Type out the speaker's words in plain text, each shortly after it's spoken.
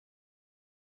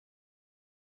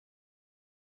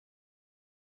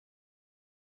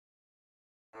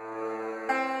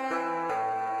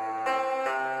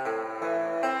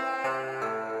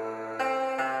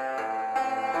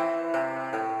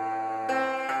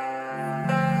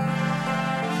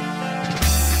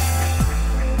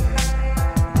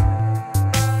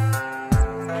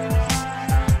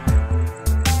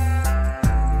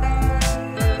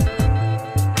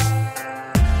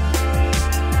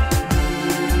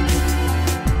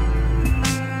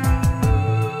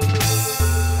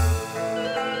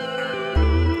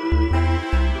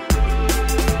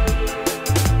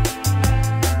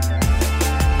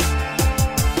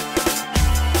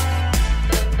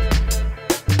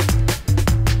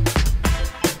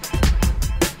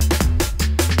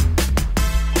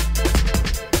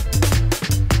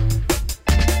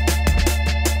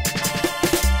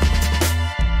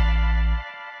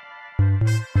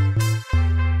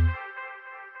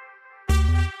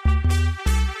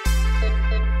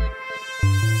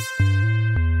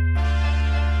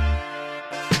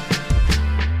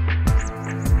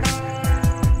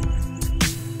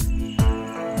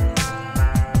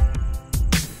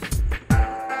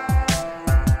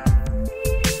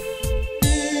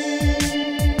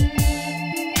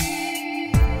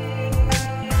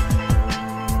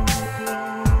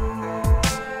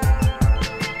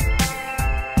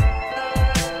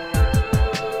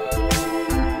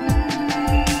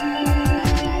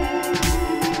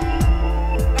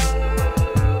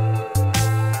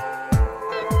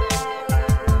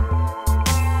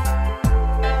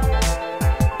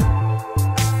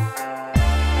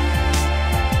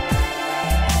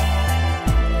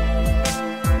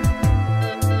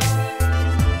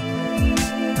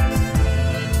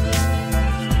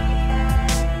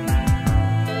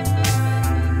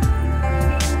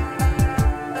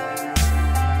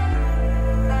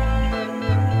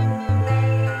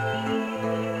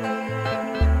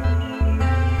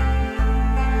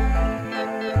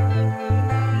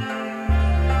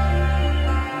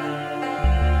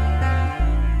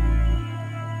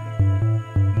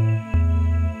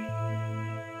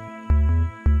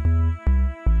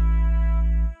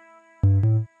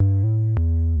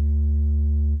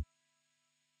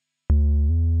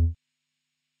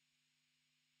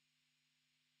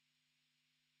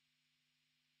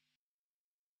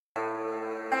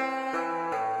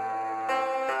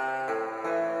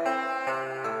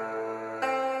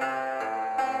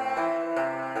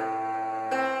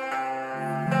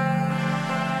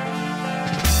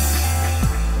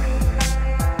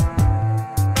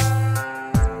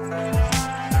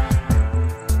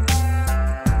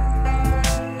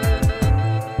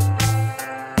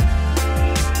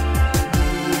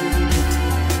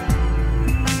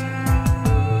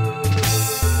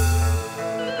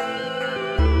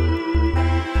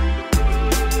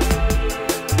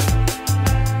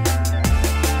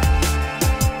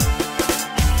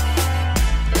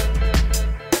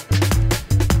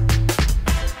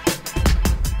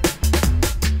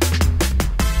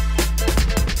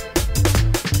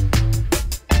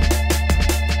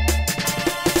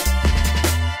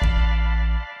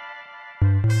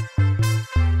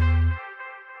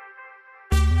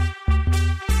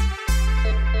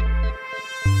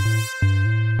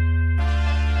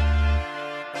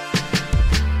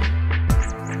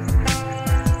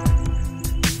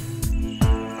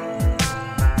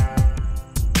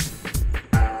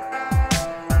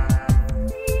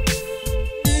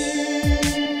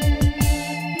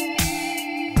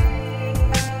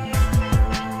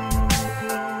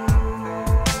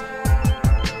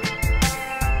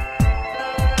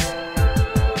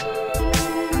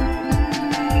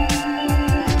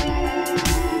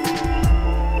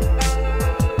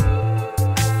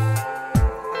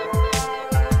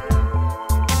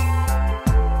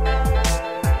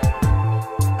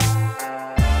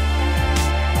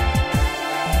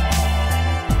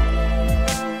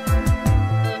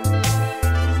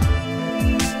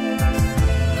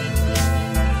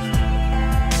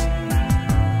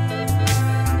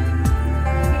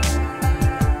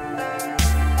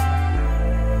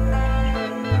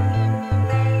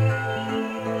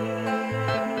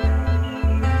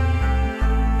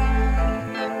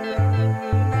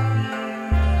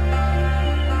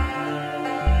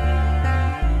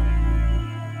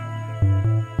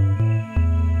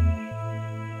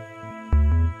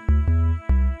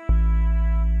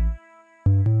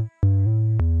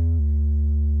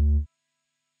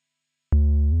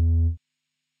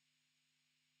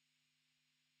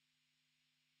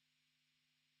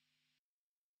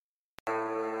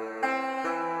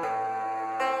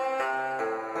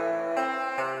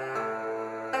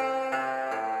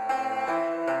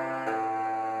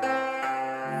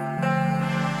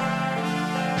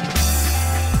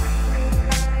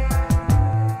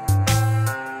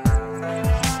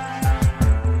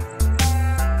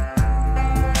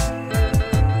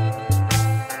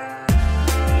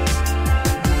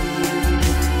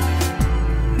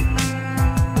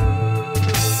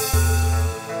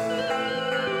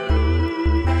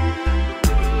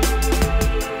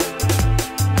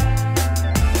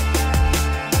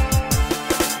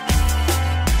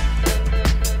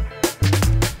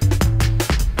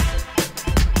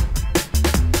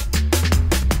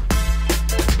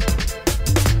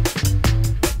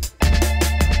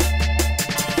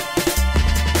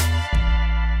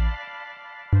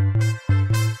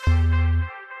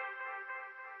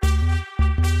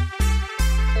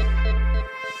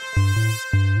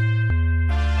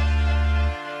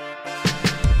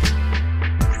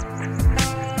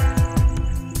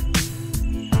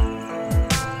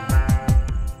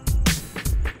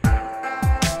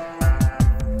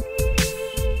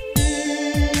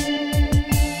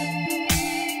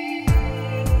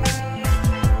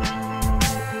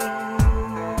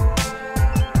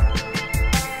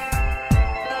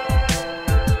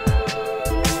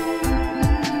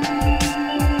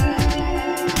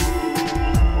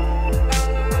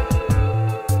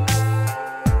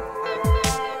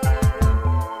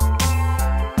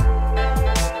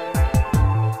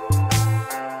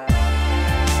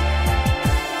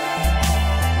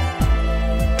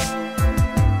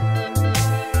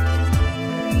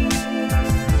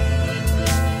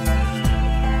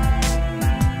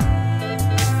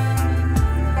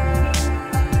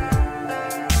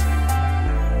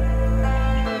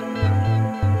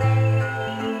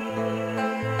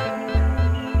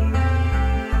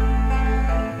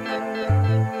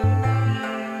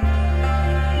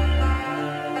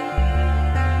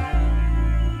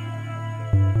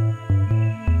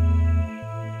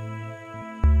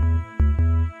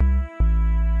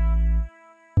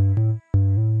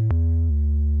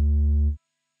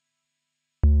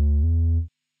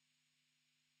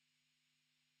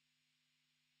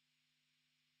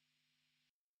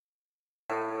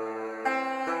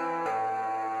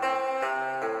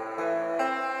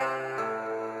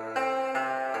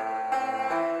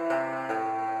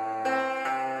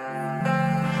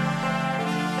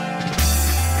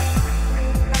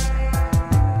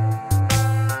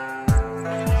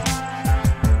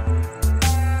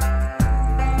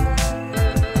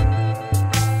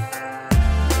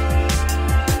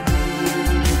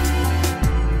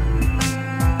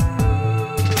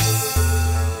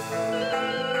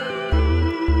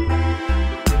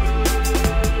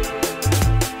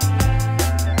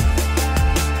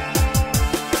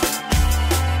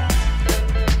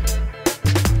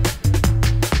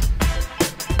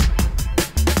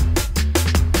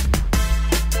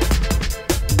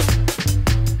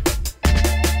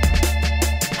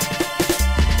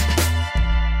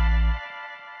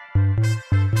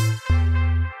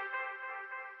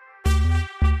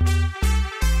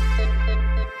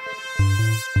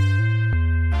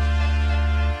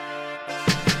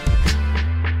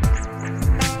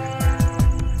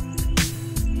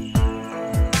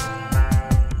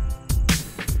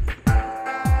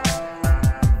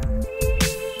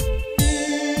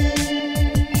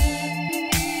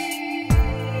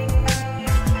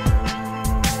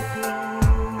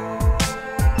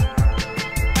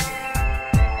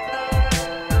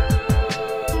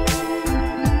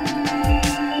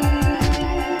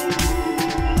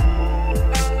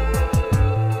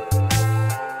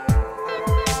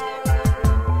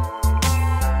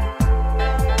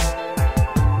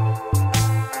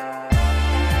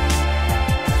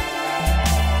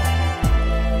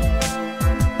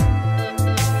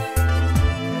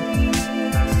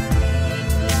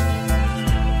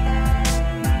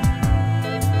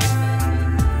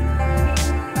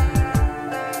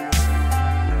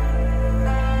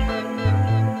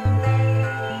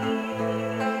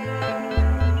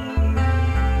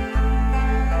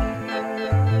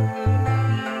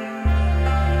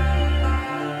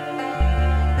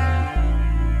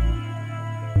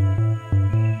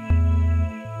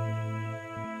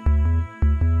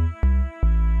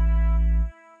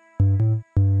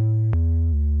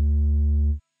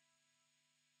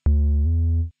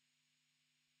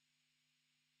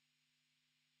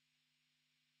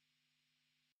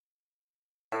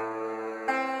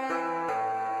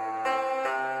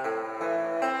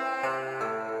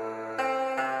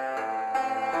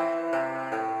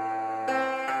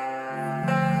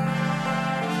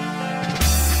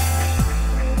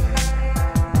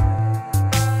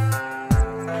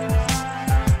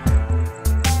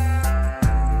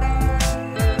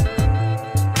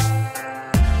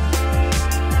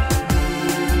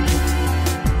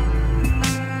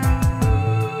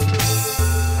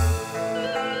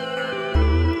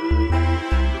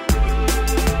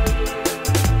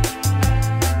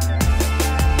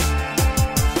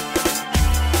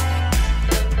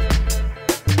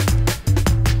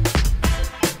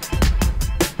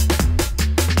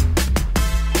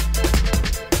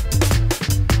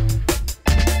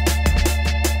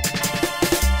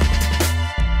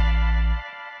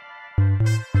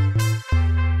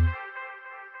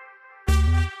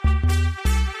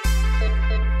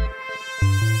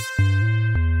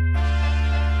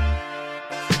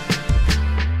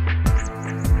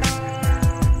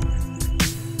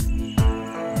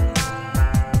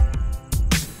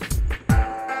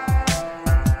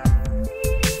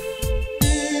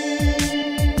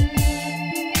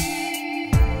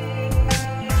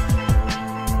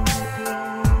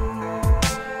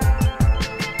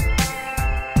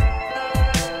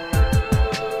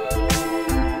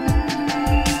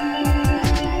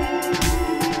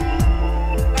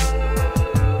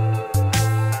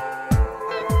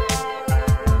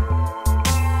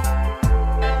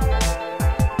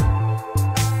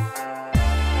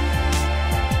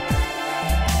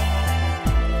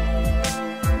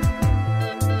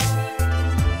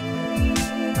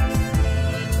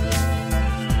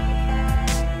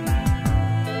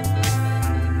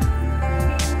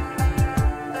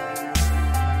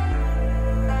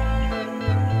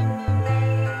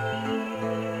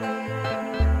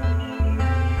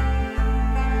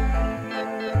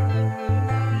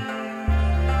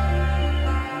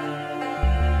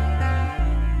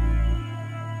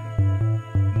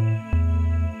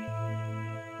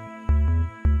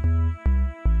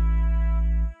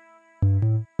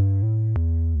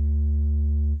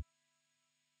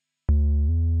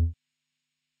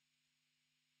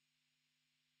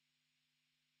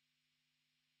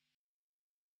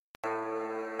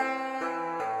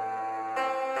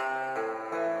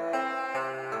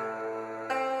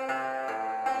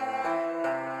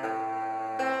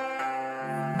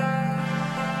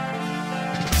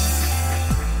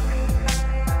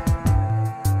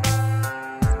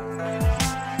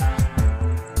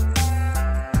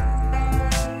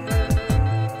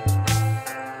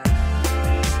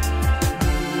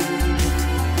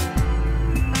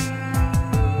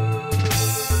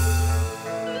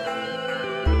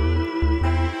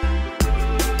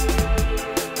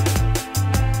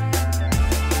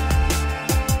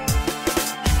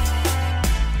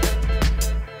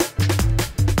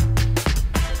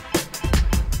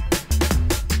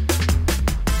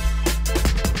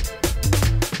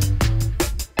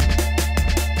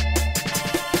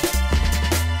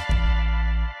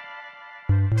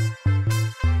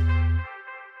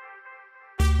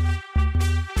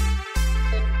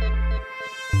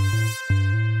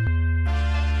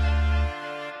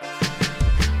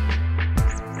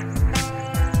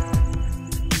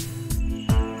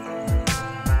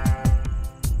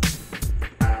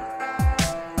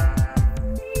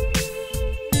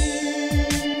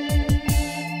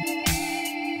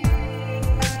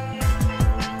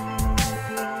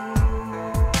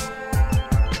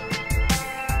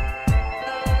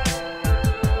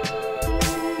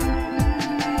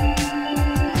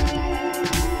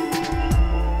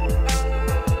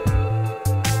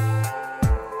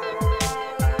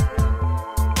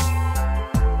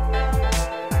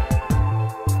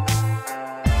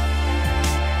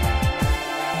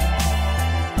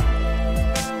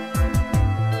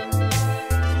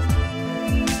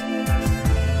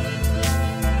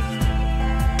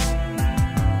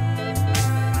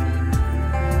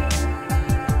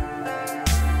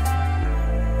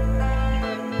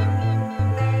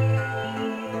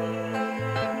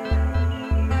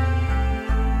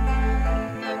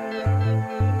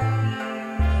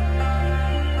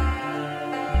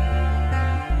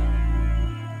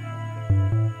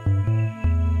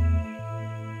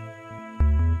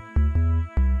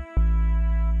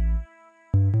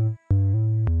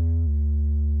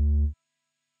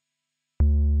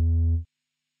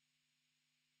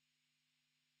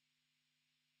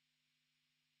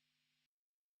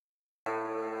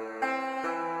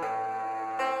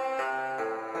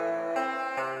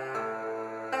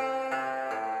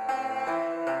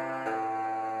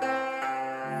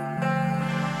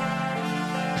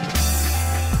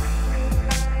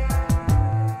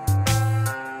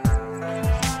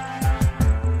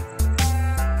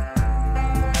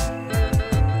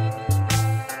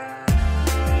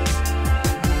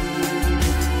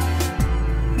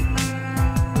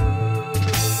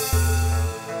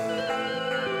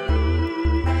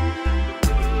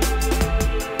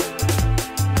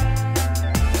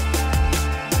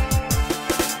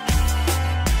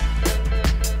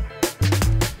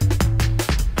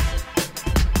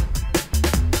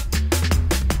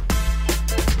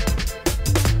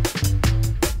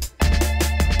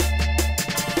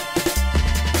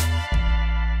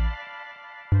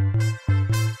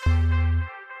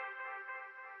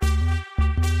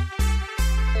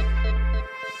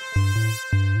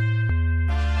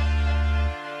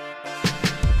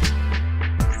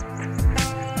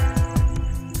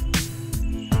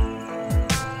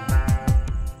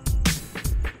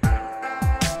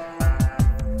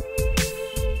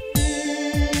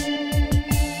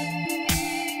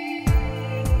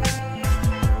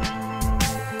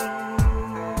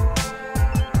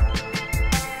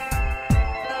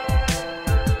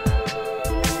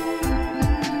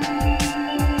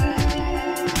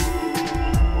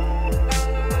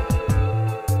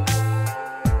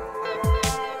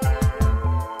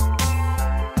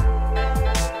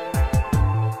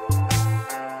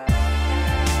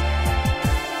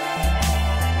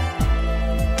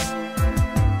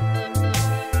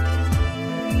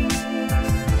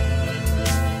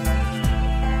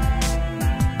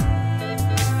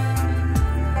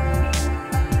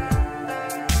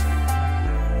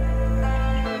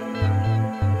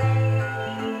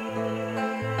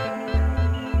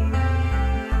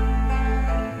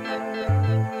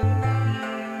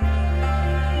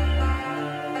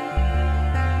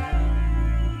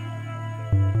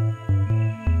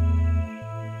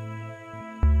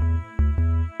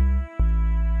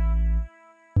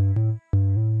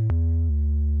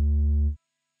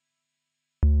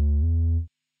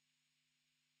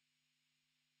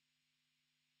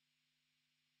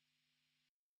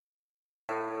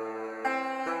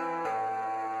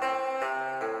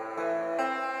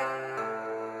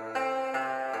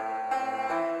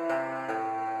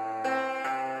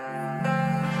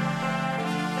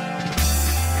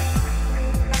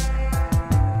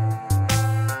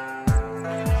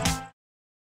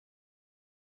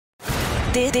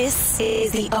This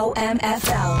is the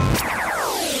OMFL.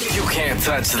 You can't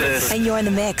touch this. And you're in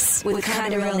the mix with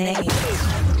Kinda Real Name.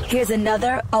 Here's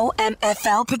another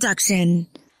OMFL production.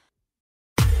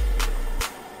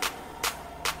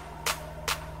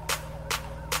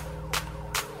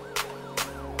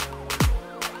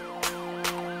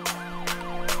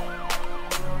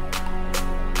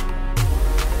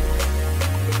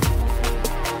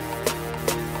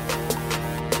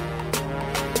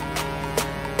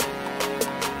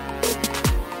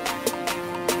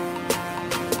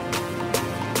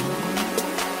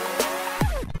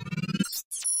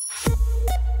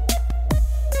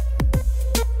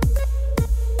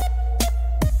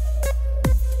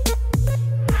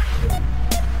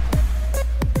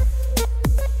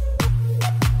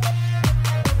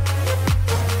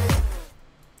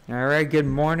 Good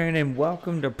morning and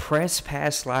welcome to Press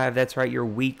Pass Live. That's right, your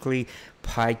weekly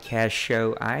podcast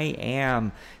show. I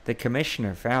am the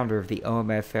commissioner, founder of the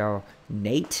OMFL,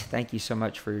 Nate. Thank you so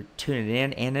much for tuning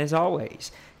in. And as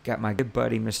always, got my good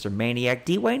buddy, Mr. Maniac.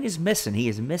 D-Wayne is missing. He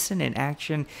is missing in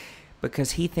action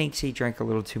because he thinks he drank a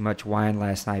little too much wine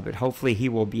last night. But hopefully he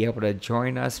will be able to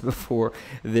join us before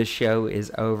this show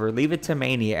is over. Leave it to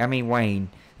Wayne.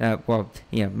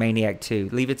 Maniac too.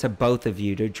 Leave it to both of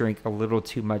you to drink a little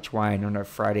too much wine on a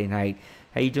Friday night.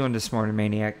 How you doing this morning,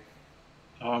 Maniac?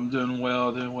 Oh, I'm doing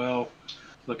well.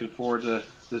 Looking forward to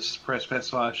this Press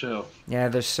Pass Live show. Yeah,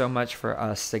 there's so much for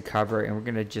us to cover, and we're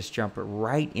going to just jump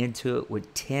right into it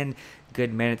with 10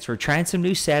 good minutes. We're trying some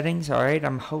new settings, all right?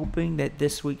 I'm hoping that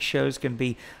this week's show is going to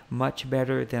be much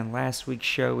better than last week's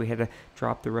show. We had to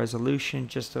drop the resolution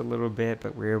just a little bit,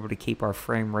 but we were able to keep our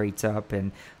frame rates up,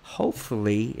 and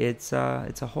hopefully it's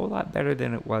a whole lot better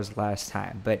than it was last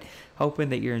time. But hoping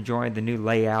that you're enjoying the new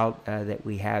layout that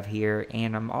we have here,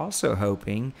 and I'm also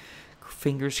hoping,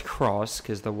 fingers crossed,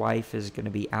 because the wife is going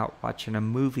to be out watching a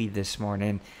movie this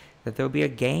morning, that there'll be a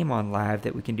game on live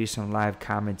that we can do some live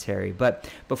commentary. But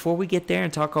before we get there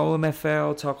and talk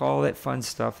OMFL, talk all that fun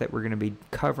stuff that we're going to be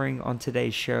covering on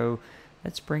today's show,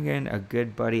 let's bring in a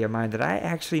good buddy of mine that I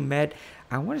actually met,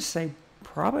 I want to say,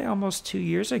 probably almost 2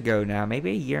 years ago now,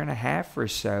 maybe a year and a half or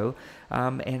so.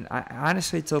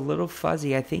 Honestly, it's a little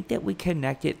fuzzy. I think that we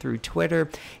connected through Twitter.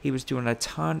 He was doing a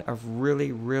ton of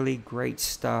really, really great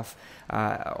stuff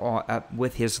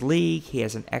with his league. He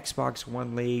has an Xbox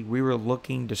One league. We were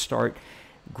looking to start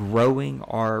growing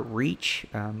our reach.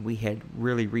 We had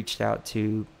really reached out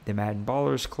to the Madden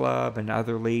Ballers Club and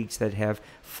other leagues that have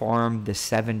formed the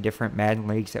 7 different Madden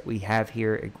leagues that we have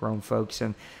here at Grown Folks.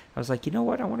 And I was like, you know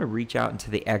what? I want to reach out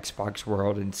into the Xbox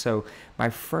world. And so my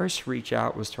first reach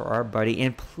out was to our buddy.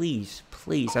 And please,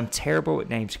 I'm terrible with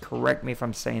names. Correct me if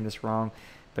I'm saying this wrong.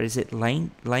 But is it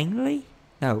Langley?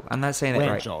 No, I'm not saying that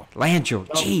right. Langell.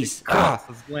 Jeez.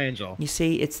 It's Langell. You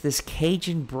see, it's this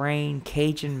Cajun brain,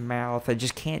 Cajun mouth. I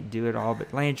just can't do it all.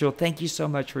 But Langell, thank you so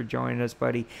much for joining us,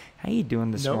 buddy. How you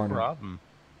doing this morning?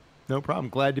 No problem.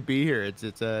 Glad to be here.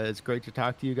 It's great to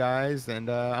talk to you guys, and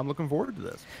I'm looking forward to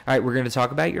this. All right, we're going to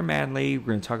talk about your Madden League. We're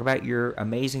going to talk about your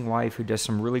amazing wife who does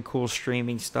some really cool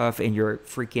streaming stuff and your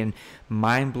freaking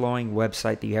mind-blowing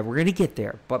website that you have. We're going to get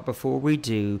there. But before we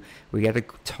do, we got to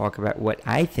talk about what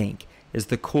I think is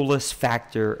the coolest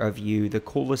factor of you, the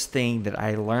coolest thing that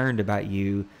I learned about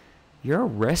you. You're a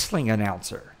wrestling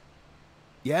announcer.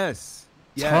 Yes.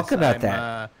 Talk about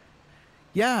that.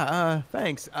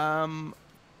 Thanks.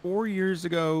 4 years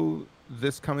ago,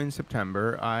 this coming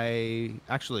September, I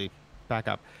actually back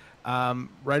up.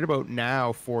 Right about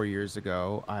now, 4 years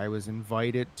ago, I was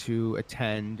invited to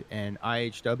attend an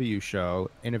IHW show,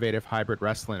 Innovative Hybrid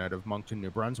Wrestling, out of Moncton, New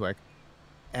Brunswick,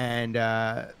 and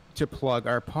to plug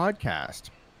our podcast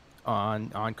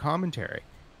on commentary.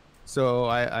 So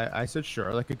I said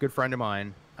sure. Like a good friend of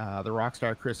mine, the rock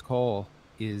star Chris Cole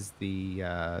is the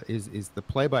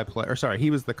play-by-play, or sorry, he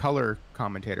was the color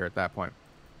commentator at that point.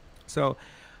 So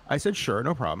I said sure,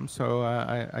 no problem. So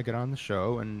I get on the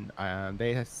show, and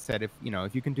they said if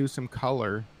you can do some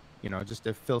color, just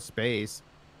to fill space,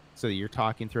 so that you're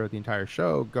talking throughout the entire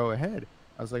show, go ahead.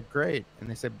 I was like, great. And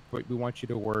they said, but we want you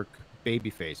to work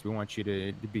babyface. We want you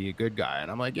to be a good guy.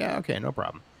 And I'm like, yeah, okay, no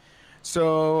problem.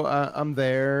 So I'm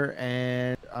there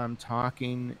and I'm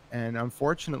talking, and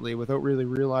unfortunately, without really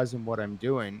realizing what I'm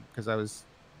doing, because I was,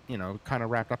 kind of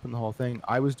wrapped up in the whole thing,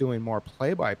 I was doing more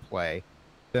play-by-play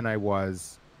than I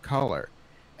was color.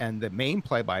 And the main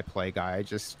play-by-play guy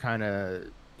just kind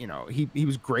of, he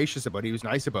was gracious about it. He was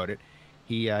nice about it.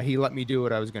 He let me do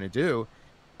what I was going to do.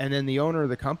 And then the owner of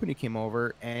the company came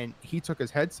over, and he took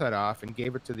his headset off and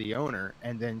gave it to the owner,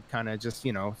 and then kind of just,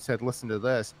 said, listen to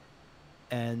this.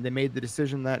 And they made the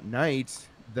decision that night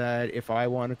that if I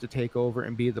wanted to take over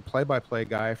and be the play-by-play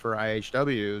guy for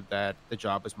IHW, that the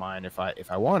job was mine if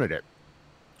I wanted it,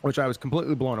 which I was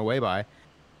completely blown away by.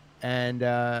 And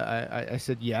I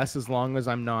said yes, as long as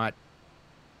I'm not.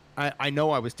 I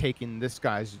know I was taking this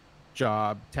guy's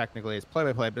job technically as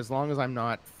play-by-play, but as long as I'm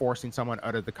not forcing someone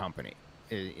out of the company.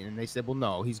 And they said, well,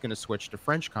 no, he's going to switch to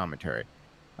French commentary.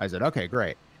 I said, okay,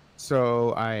 great.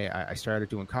 So I started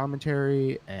doing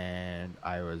commentary, and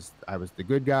I was the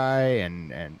good guy,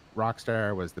 and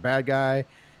Rockstar was the bad guy,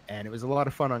 and it was a lot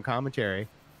of fun on commentary.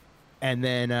 And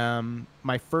then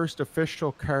my first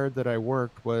official card that I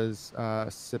worked was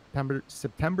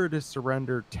September to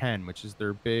Surrender 10, which is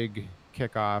their big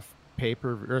kickoff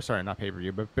not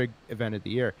pay-per-view, but big event of the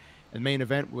year. And the main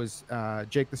event was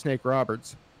Jake the Snake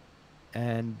Roberts,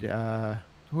 and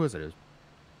who was it? It was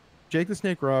Jake the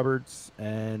Snake Roberts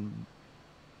and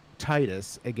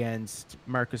Titus against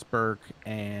Marcus Burke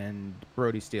and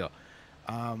Brody Steele.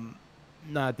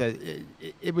 Not that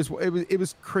it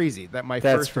was crazy that my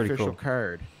first official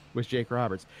card was Jake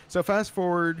Roberts. So fast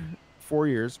forward 4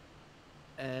 years,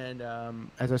 and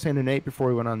as I was saying to Nate before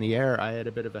we went on the air, I had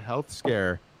a bit of a health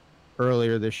scare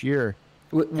earlier this year.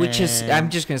 Which is, I'm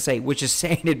just going to say, which is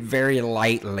saying it very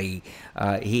lightly.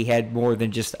 He had more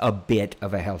than just a bit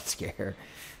of a health scare.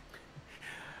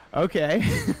 Okay.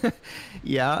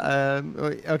 Yeah.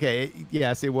 Okay.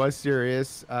 Yes, it was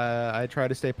serious. I try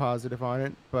to stay positive on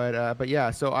it, but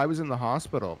yeah. So I was in the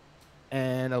hospital,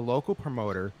 and a local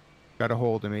promoter got a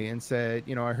hold of me and said,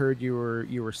 I heard you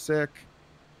were sick.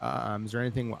 Is there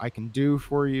anything I can do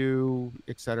for you,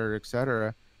 et cetera, et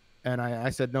cetera? And I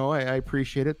said, no, I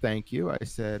appreciate it. Thank you. I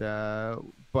said,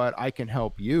 but I can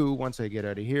help you once I get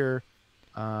out of here.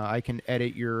 I can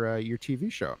edit your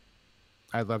TV show.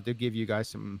 I'd love to give you guys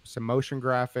some motion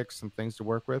graphics, some things to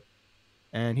work with.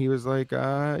 And he was like,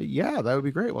 yeah, that would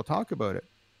be great. We'll talk about it.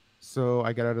 So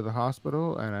I got out of the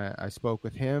hospital, and I spoke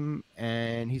with him,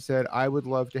 and he said, I would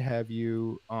love to have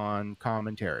you on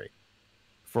commentary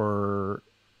for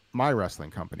my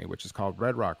wrestling company, which is called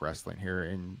Red Rock Wrestling here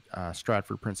in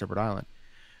Stratford, Prince Edward Island.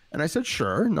 And I said,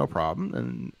 sure, no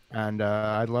problem. And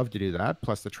I'd love to do that.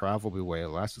 Plus the travel will be way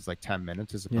less. It's like 10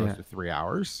 minutes as opposed to 3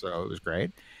 hours. So it was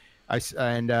great. He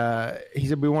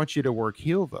said, we want you to work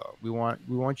heel though. We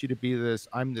want you to be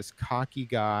I'm this cocky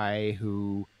guy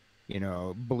who,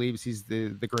 believes he's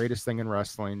the greatest thing in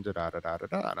wrestling, da da da da da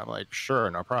da. And I'm like, sure,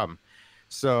 no problem.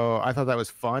 So I thought that was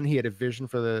fun. He had a vision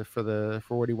for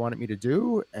what he wanted me to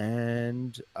do,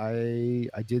 and I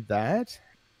did that.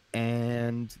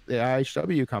 And the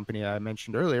IHW company I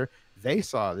mentioned earlier, they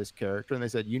saw this character and they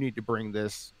said, you need to bring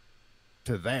this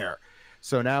to there.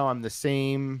 So now I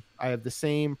have the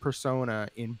same persona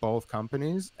in both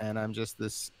companies, and I'm just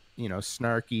this,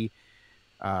 snarky,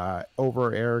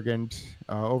 over arrogant,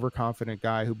 overconfident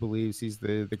guy who believes he's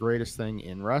the greatest thing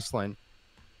in wrestling.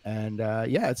 And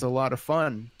it's a lot of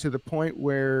fun, to the point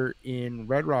where in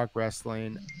Red Rock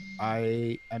Wrestling,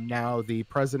 I am now the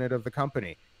president of the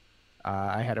company.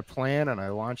 I had a plan, and I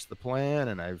launched the plan,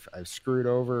 and I've screwed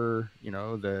over,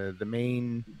 the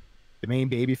main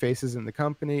baby faces in the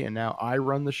company, and now I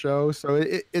run the show. So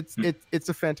it's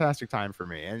a fantastic time for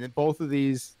me. And both of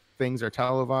these things are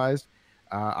televised.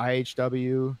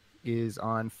 IHW is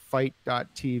on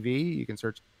fight.tv. You can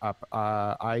search up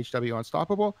IHW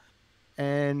Unstoppable.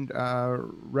 And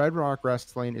Red Rock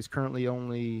Wrestling is currently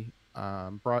only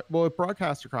it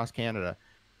broadcasts across Canada,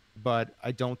 but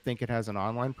I don't think it has an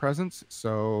online presence,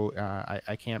 so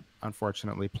I can't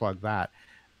unfortunately plug that.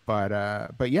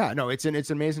 But yeah, no, it's an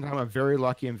amazing time. I'm very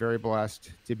lucky and very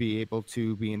blessed to be able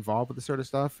to be involved with this sort of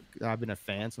stuff. I've been a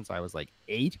fan since I was like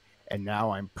 8, and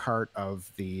now I'm part of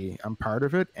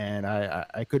it, and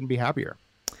I couldn't be happier.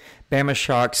 Bama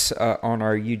Shocks on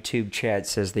our YouTube chat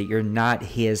says that you're not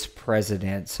his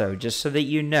president. So just so that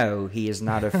you know, he is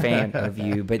not a fan of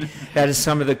you. But that is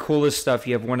some of the coolest stuff.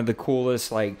 You have one of the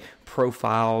coolest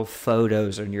profile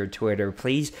photos on your Twitter.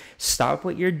 Please stop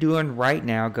what you're doing right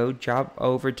now. Go jump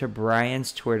over to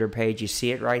Brian's Twitter page. You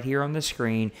see it right here on the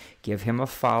screen. Give him a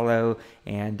follow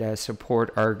and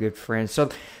support our good friends. So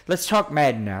let's talk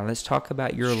Madden now. Let's talk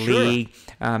about your league.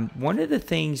 One of the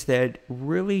things that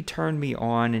really turned me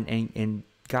on and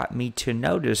got me to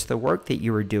notice the work that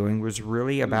you were doing was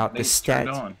really about the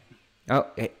stats. Oh,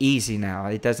 easy now.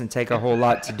 It doesn't take a whole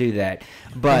lot to do that.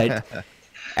 But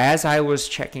as I was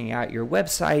checking out your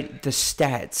website, the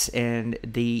stats and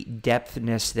the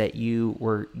depthness that you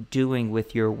were doing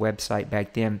with your website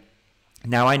back then,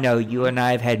 Now, I know you and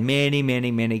I have had many, many,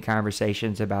 many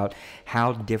conversations about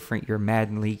how different your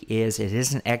Madden League is. It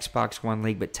is an Xbox One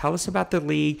league, but tell us about the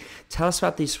league. Tell us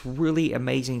about these really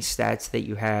amazing stats that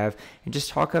you have, and just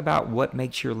talk about what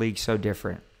makes your league so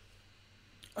different.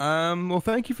 Well,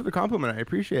 thank you for the compliment. I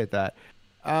appreciate that.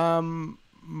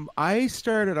 I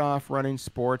started off running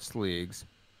sports leagues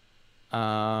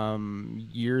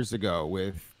years ago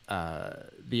with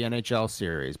the NHL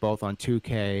series, both on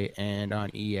 2K and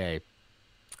on EA.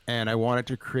 And I wanted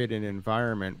to create an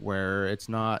environment where it's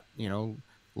not,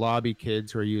 lobby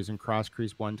kids who are using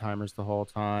cross-crease one-timers the whole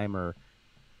time, or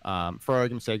for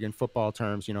argument's sake, in football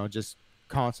terms, just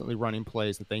constantly running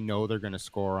plays that they know they're going to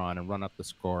score on and run up the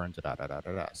score and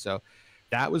da-da-da-da-da-da. So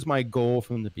that was my goal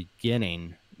from the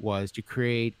beginning, was to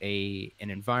create an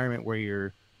environment where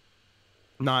you're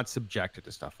not subjected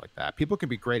to stuff like that. People can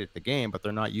be great at the game, but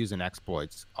they're not using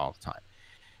exploits all the time.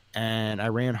 And I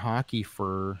ran hockey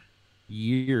for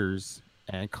years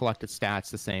and collected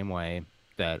stats the same way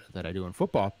that I do in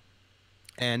football.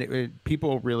 And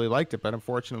people really liked it, but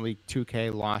unfortunately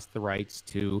 2K lost the rights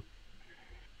to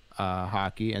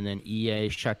hockey, and then EA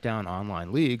shut down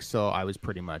online leagues, so I was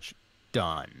pretty much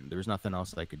done. There was nothing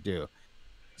else I could do.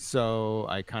 So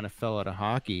I kind of fell out of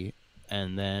hockey,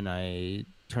 and then I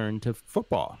turned to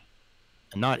football.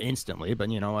 And not instantly, but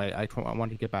I wanted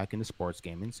to get back into sports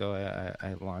gaming, so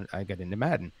I got into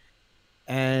Madden.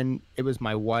 And it was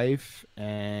my wife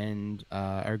and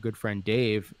our good friend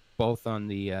Dave, both on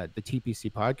the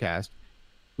TPC podcast.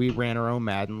 We ran our own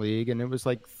Madden league, and it was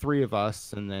like 3 of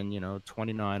us, and then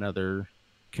 29 other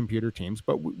computer teams.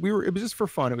 But it was just for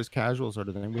fun. It was casual sort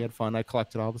of thing. We had fun. I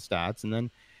collected all the stats, and then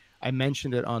I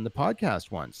mentioned it on the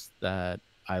podcast once that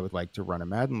I would like to run a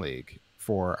Madden league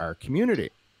for our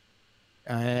community.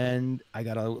 And I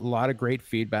got a lot of great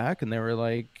feedback, and they were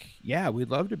like, yeah, we'd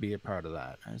love to be a part of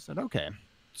that. I said, okay.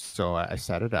 So I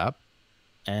set it up,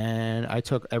 and I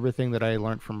took everything that I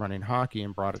learned from running hockey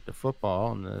and brought it to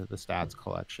football and the stats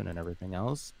collection and everything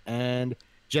else, and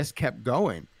just kept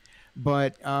going.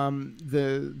 But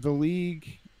the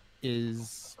league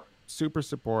is super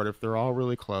supportive. They're all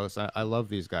really close. I love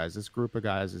these guys. This group of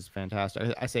guys is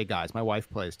fantastic. I say guys. My wife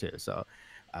plays too, so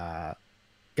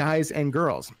guys and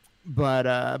girls.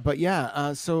 But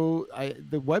yeah, so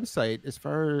the website, as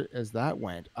far as that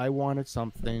went, I wanted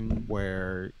something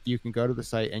where you can go to the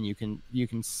site and you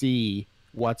can see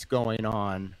what's going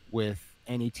on with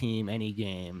any team, any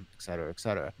game, et cetera, et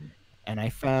cetera. And I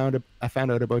found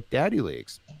out about Daddy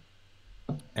Leagues,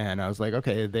 and I was like,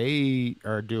 okay, they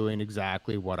are doing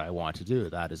exactly what I want to do.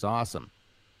 That is awesome.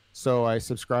 So I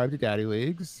subscribed to Daddy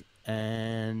Leagues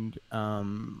and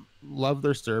love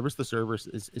their service. The service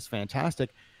is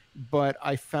fantastic. But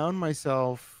I found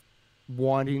myself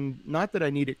wanting, not that I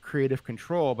needed creative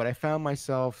control, but I found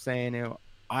myself saying,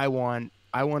 I want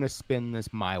to spin this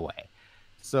my way.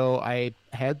 So I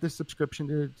had the subscription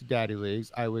to Daddy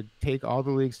Leagues. I would take all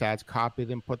the league stats, copy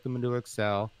them, put them into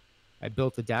Excel. I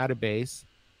built a database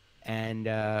and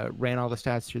ran all the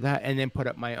stats through that, and then put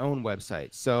up my own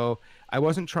website. So I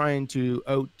wasn't trying to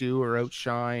outdo or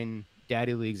outshine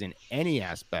Daddy Leagues in any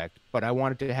aspect, but I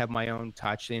wanted to have my own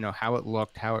touch, how it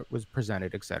looked, how it was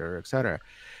presented, et cetera, et cetera.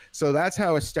 So that's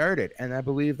how it started. And I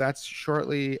believe that's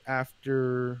shortly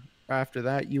after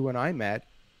that, you and I met.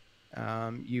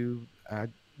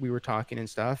 We were talking and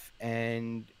stuff,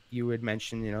 and you had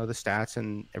mentioned, the stats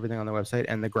and everything on the website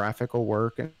and the graphical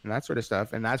work and that sort of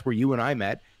stuff. And that's where you and I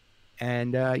met.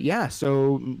 And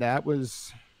so that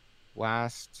was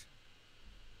last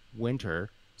winter.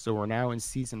 So we're now in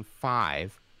season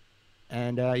 5,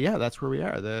 and that's where we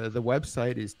are. The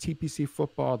website is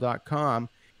tpcfootball.com.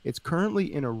 It's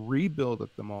currently in a rebuild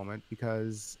at the moment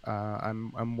because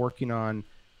I'm working on.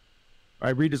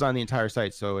 I redesigned the entire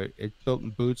site, so it's built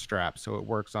in Bootstrap, so it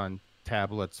works on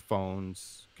tablets,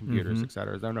 phones, computers,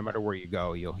 etc. So no matter where you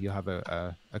go, you'll have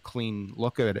a clean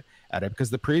look at it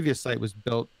because the previous site was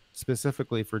built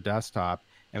specifically for desktop.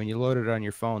 And when you loaded it on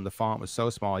your phone, the font was so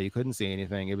small you couldn't see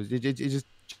anything. It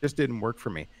just didn't work for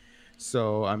me.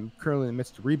 So I'm currently in the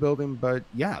midst of rebuilding. But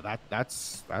yeah,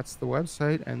 that's the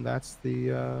website, and that's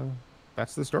the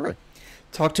story.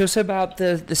 Talk to us about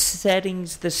the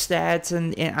settings, the stats,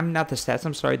 and I'm not the stats.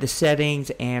 I'm sorry, the settings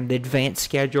and the advanced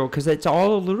schedule, because it's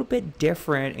all a little bit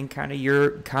different and kind of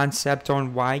your concept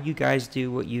on why you guys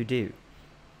do what you do.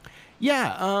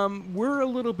 Yeah, we're a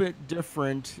little bit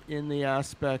different in the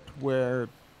aspect where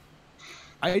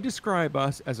I describe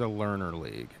us as a learner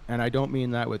league, and I don't mean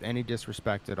that with any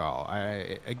disrespect at all.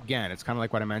 Again, it's kind of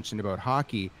like what I mentioned about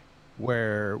hockey,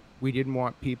 where we didn't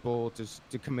want people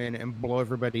to come in and blow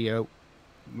everybody out,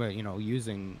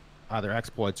 using either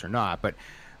exploits or not. But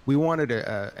we wanted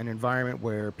an environment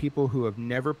where people who have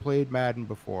never played Madden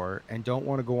before and don't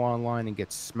want to go online and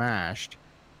get smashed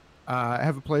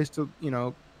have a place to,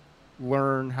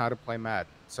 learn how to play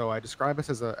Madden. So I describe us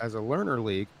as a learner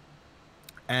league,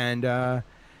 and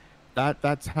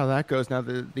that's how that goes. Now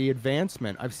the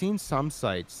advancement, I've seen some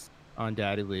sites on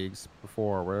Daddy Leagues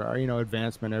before where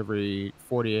advancement every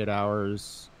 48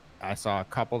 hours. I saw a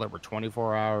couple that were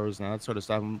 24 hours and that sort of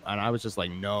stuff, and I was just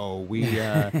like, no, we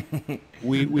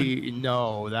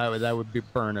no, that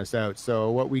would burn us out. So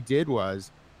what we did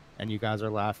was, and you guys are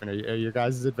laughing, are your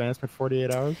guys' advancement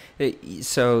 48 hours?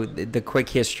 So the quick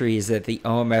history is that the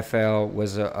OMFL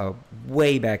was a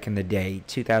way back in the day,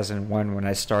 2001, when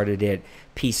I started it.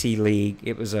 PC League,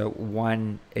 it was a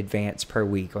one advance per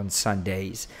week on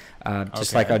Sundays,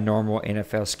 just like a normal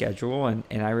NFL schedule. And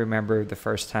I remember the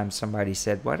first time somebody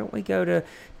said, why don't we go to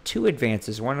 2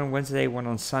 advances, one on Wednesday, one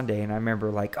on Sunday? And I remember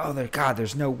like,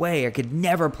 there's no way. I could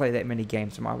never play that many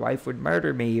games. My wife would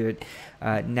murder me.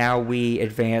 But now we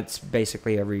advance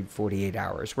basically every 48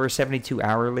 hours. We're a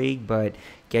 72-hour league, but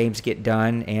games get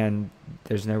done, and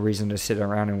there's no reason to sit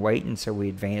around and wait. And so we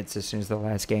advance as soon as the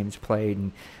last game's played.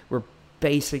 And we're a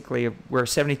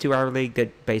 72-hour league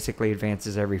that basically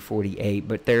advances every 48,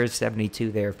 but there's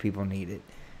 72 there if people need it.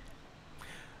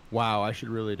 Wow, I should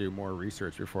really do more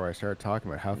research before I start talking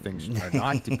about how things are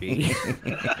not to be.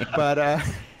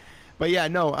 But yeah,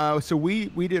 no. So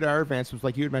we did our advancements,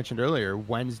 like you had mentioned earlier,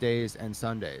 Wednesdays and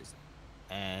Sundays,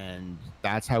 and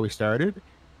that's how we started.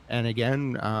 And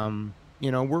again,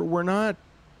 we're not.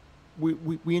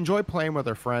 We enjoy playing with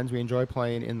our friends. We enjoy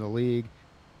playing in the league.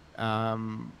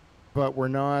 But we're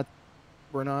not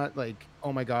like,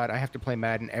 oh my God, I have to play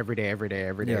Madden every day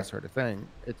sort of thing.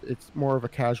 It's more of a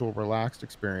casual, relaxed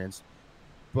experience.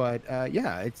 But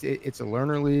it's a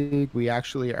learner league. We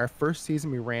actually, our first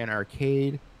season, we ran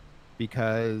arcade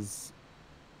because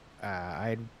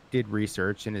I did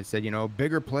research and it said,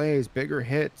 bigger plays, bigger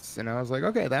hits. And I was like,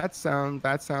 okay, that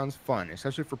sounds fun,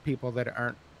 especially for people that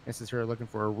aren't necessarily looking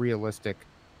for a realistic,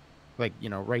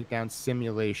 right down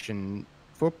simulation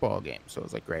football game. So it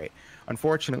was like, great.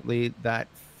 Unfortunately, that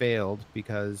failed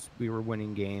because we were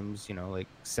winning games, like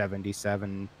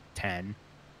 77-10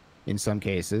 in some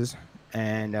cases.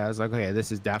 And I was like, okay,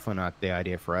 this is definitely not the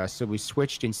idea for us. So we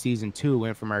switched in season 2,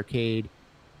 went from arcade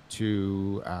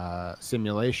to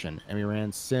simulation, and we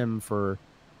ran sim for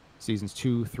seasons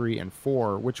 2, 3, and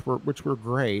 4, which were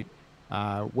great.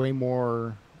 Way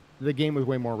more, the game was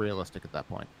way more realistic at that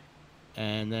point.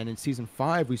 And then in season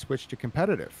 5, we switched to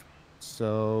competitive.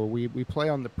 So we play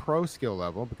on the pro skill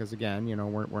level because, again,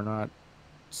 we're not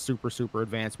super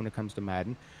advanced when it comes to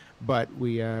Madden, but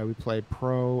we play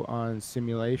pro on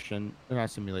competitive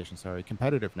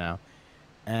now.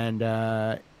 And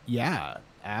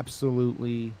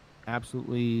absolutely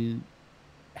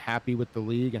happy with the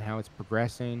league and how it's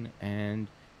progressing. And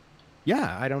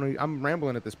I don't know, I'm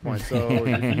rambling at this point, so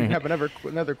if you have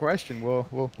another question,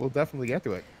 we'll definitely get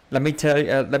to it. Let me tell you.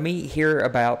 Let me hear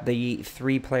about the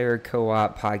 3-player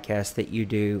co-op podcast that you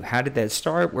do. How did that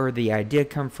start? Where did the idea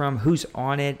come from? Who's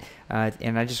on it?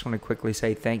 And I just want to quickly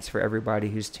say thanks for everybody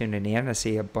who's tuning in. I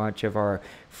see a bunch of our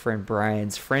friend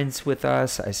Brian's friends with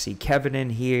us. I see Kevin in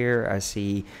here. I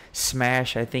see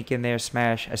Smash, I think, in there.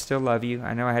 Smash, I still love you.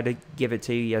 I know I had to give it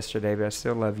to you yesterday, but I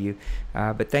still love you.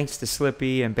 But thanks to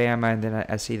Slippy and Bama, and then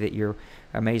I see that your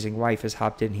amazing wife has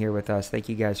hopped in here with us. Thank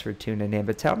you guys for tuning in.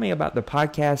 But tell me about the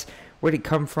podcast. Where did it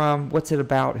come from? What's it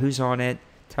about? Who's on it?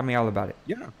 Tell me all about it.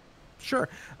 Yeah, sure.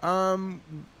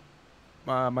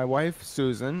 My wife,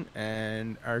 Susan,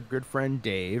 and our good friend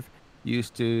Dave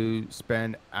used to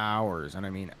spend hours, and I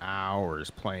mean hours,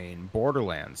 playing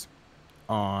Borderlands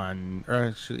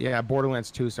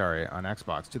Borderlands 2, on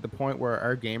Xbox, to the point where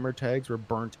our gamer tags were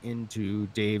burnt into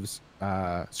Dave's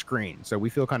screen. So we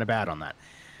feel kind of bad on that.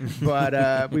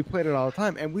 But we played it all the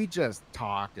time, and we just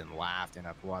talked and laughed and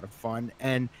had a lot of fun.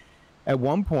 And at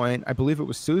one point, I believe it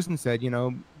was Susan said,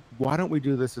 why don't we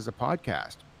do this as a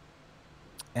podcast?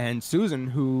 And Susan,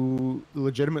 who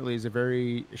legitimately is a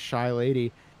very shy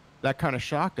lady, that kind of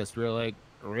shocked us. We were like,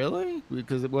 really?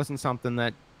 Because it wasn't something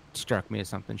that struck me as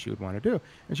something she would want to do.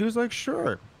 And she was like,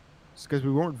 sure. It's because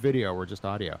we weren't video, we're just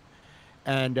audio.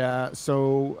 And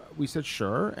so we said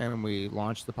sure, and we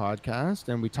launched the podcast,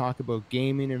 and we talk about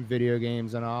gaming and video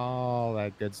games and all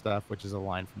that good stuff, which is a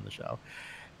line from the show.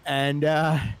 And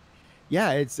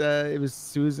it was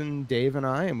Susan, Dave, and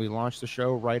I, and we launched the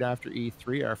show right after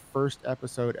E3. Our first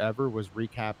episode ever was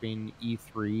recapping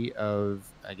E3 of,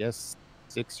 I guess,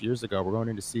 6 years ago. We're going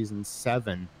into season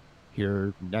 7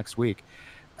 here next week.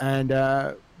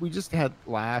 And we just had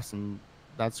laughs and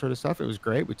that sort of stuff. It was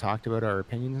great. We talked about our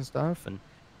opinions and stuff, and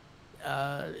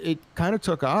it kind of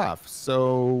took off.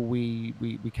 So we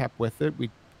kept with it. We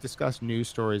discussed news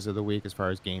stories of the week as far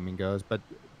as gaming goes, but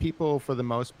people for the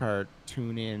most part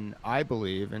tune in, I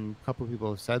believe, and a couple of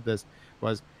people have said this,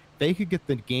 was they could get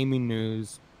the gaming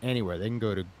news anywhere. They can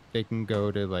go to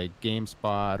like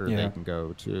GameSpot, or they can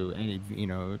go to any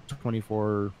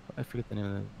 24, I forget the name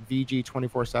of it, VG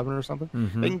 24/7 or something.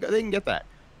 Mm-hmm. They can get that.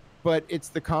 But it's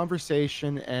the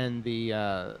conversation and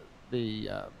the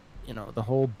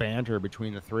whole banter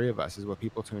between the three of us is what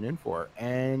people tune in for,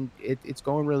 and it's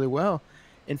going really well.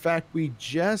 In fact, we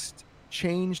just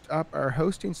changed up our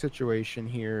hosting situation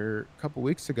here a couple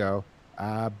weeks ago.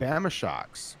 Bama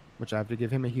Shocks, which I have to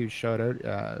give him a huge shout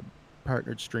out,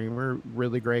 partnered streamer,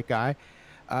 really great guy.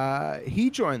 He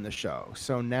joined the show,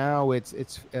 so now it's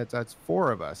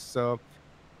four of us. So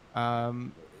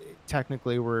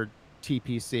technically we're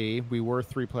TPC. We were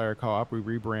 3-player co-op. We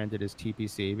rebranded as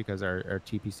TPC because our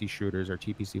TPC shooters, our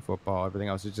TPC football, everything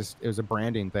else it was a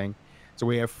branding thing. So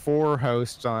we have 4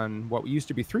 hosts on what used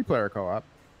to be 3-player co-op.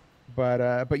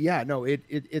 But yeah, no,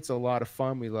 it's a lot of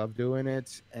fun. We love doing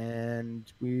it,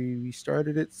 and we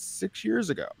started it 6 years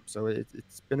ago. So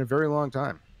it's been a very long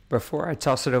time. Before I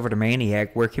toss it over to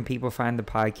Maniac, where can people find the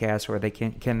podcast? Where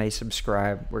can they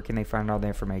subscribe? Where can they find all the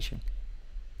information?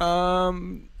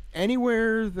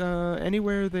 Anywhere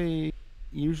they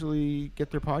usually get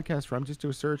their podcast from, just do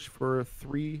a search for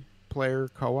 3-player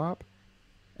co-op.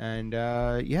 And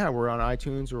we're on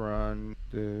iTunes.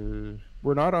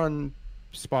 We're not on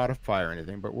Spotify or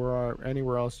anything, but we're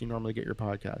anywhere else you normally get your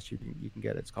podcast. You can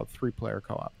get it. It's called 3-player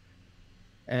co-op.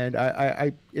 And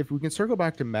I if we can circle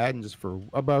back to Madden just for,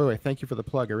 by the way, thank you for the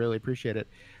plug. I really appreciate it.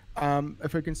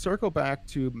 If we can circle back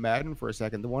to Madden for a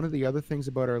second, one of the other things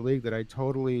about our league that I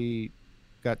totally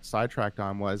got sidetracked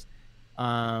on was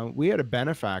we had a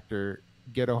benefactor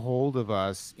get a hold of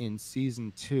us in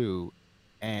season 2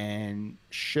 and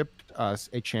shipped us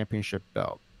a championship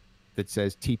belt that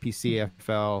says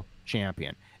TPCFL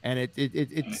champion, and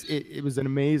it was an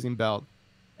amazing belt.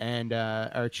 And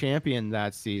our champion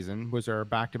that season was our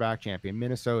back-to-back champion,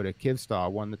 Minnesota.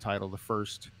 Kivstall won the title the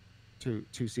first two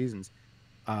seasons.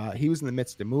 He was in the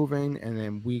midst of moving, and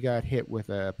then we got hit with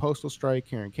a postal strike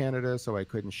here in Canada, so I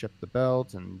couldn't ship the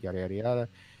belt, and yada yada yada.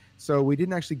 So we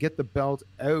didn't actually get the belt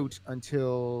out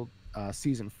until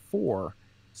season 4.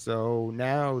 So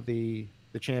now the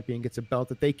champion gets a belt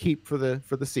that they keep for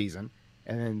the season,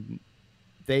 and then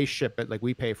they ship it, like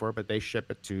we pay for it, but they ship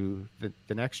it to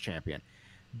the next champion.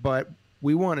 But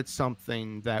we wanted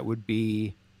something that would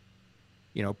be,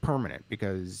 permanent,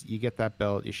 because you get that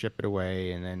belt, you ship it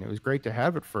away, and then it was great to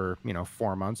have it for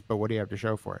 4 months, but what do you have to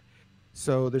show for it?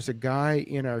 So there's a guy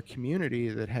in our community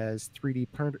that has 3D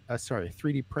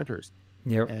printers.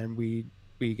 Yep. And we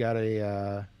got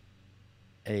a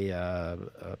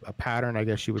pattern, I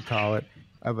guess you would call it,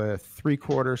 of a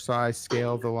 3/4 size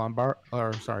scale of the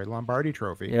Lombardi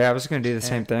Trophy. Yeah, I was going to do the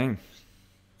same thing.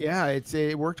 Yeah,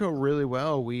 it worked out really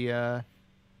well. We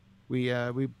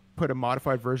put a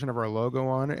modified version of our logo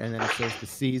on it, and then it says the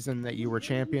season that you were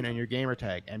champion and your gamer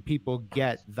tag, and people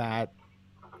get that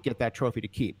trophy to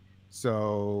keep.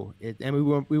 So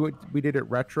we did it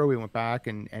retro. We went back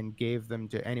and gave them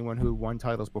to anyone who won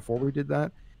titles before we did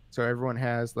that. So everyone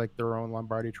has like their own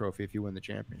Lombardi Trophy if you win the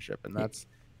championship, and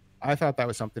I thought that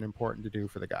was something important to do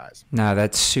for the guys. No,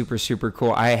 that's super, super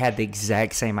cool. I had the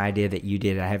exact same idea that you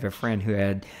did. I have a friend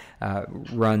who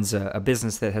runs a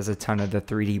business that has a ton of the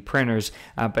 3D printers,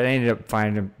 but I ended up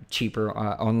finding them cheaper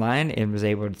online and was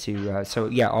able to. So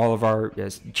yeah, all of our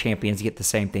champions get the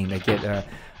same thing. They get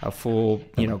a full,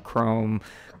 chrome,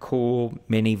 cool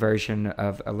mini version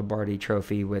of a Lombardi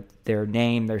Trophy with their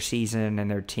name, their season, and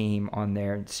their team on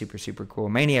there. It's super, super cool.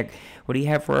 Maniac, what do you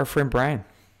have for our friend Brian?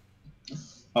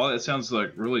 Oh, that sounds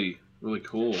like really, really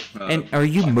cool. And are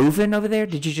you moving over there?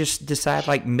 Did you just decide,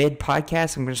 like,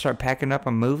 mid-podcast, I'm going to start packing up,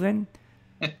 I'm moving?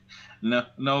 No,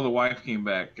 the wife came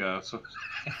back, so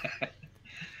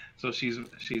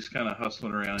she's kind of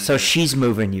hustling around. So she's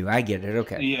moving you. I get it.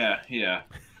 Okay. Yeah.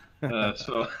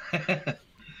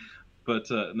 But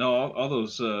no, all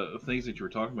those things that you were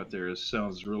talking about there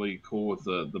sounds really cool with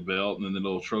the belt and then the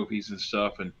little trophies and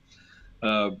stuff, and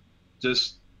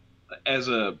just as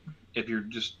if you're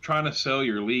just trying to sell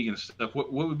your league and stuff,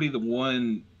 what would be the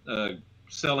one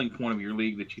selling point of your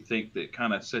league that you think that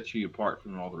kind of sets you apart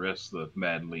from all the rest of the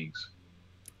Madden leagues?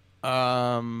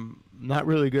 Not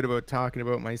really good about talking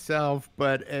about myself,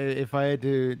 but if I had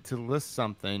to list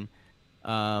something,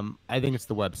 I think it's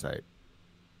the website.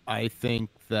 I think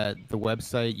that the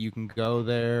website, you can go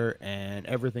there and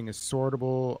everything is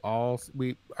sortable.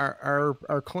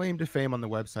 Our claim to fame on the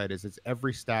website is it's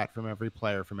every stat from every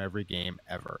player from every game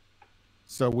ever.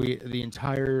 So the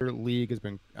entire league has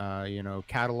been,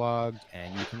 cataloged,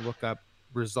 and you can look up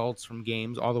results from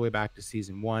games all the way back to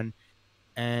season 1,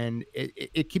 and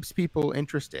it keeps people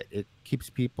interested.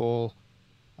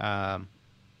 Um,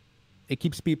 it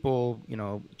keeps people,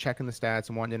 checking the stats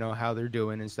and wanting to know how they're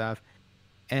doing and stuff.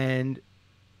 And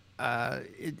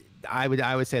I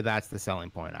would say that's the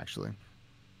selling point, actually.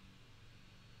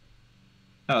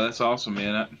 Oh, that's awesome,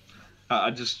 man.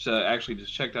 I just actually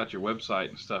just checked out your website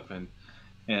and stuff, and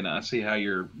I see how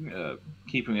you're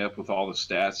keeping up with all the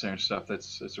stats there and stuff.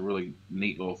 That's a really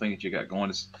neat little thing that you got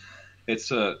going.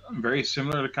 It's very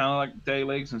similar to kind of like Day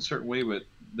Legs in a certain way, but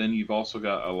then you've also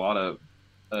got a lot of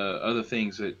other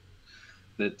things that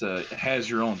has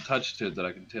your own touch to it that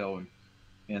I can tell,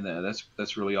 and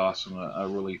that's really awesome. I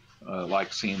really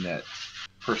like seeing that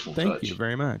personal touch. Thank you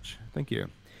very much. Thank you.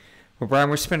 Well, Brian,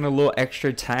 we're spending a little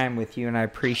extra time with you, and I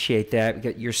appreciate that,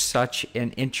 because you're such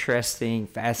an interesting,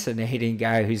 fascinating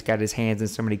guy who's got his hands in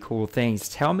so many cool things.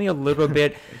 Tell me a little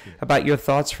bit about your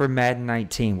thoughts for Madden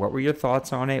 19. What were your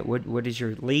thoughts on it? What does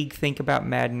your league think about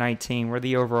Madden 19? What are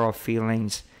the overall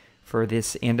feelings for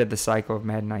this end of the cycle of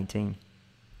Madden 19?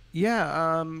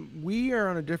 Yeah, we are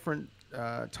on a different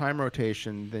time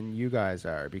rotation than you guys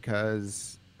are,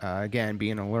 because again,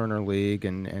 being a learner league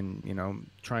and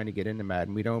trying to get into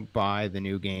Madden, we don't buy the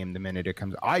new game the minute it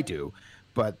comes. I do,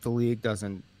 but the league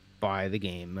doesn't buy the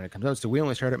game when it comes out. So we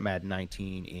only started Madden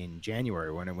 19 in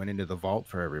January when it went into the vault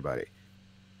for everybody,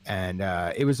 and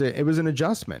it was an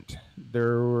adjustment.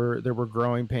 There were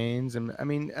growing pains, and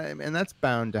and that's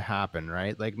bound to happen,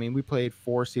 right? Like, we played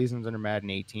 4 seasons under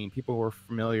Madden 18. People were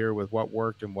familiar with what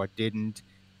worked and what didn't,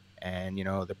 and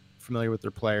they're familiar with their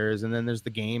players. And then there's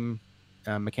the game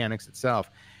mechanics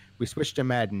itself. We switched to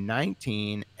Madden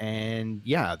 19, and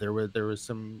yeah, there was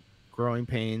some growing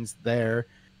pains there.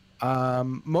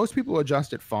 Most people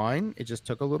adjusted fine. It just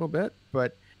took a little bit,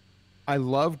 but I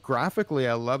love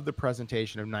the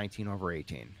presentation of 19 over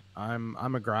 18. I'm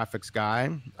a graphics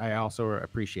guy. I also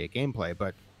appreciate gameplay,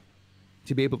 but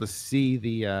to be able to see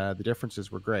the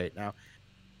differences were great. Now,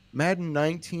 Madden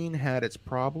 19 has its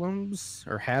problems.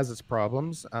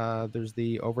 There's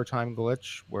the overtime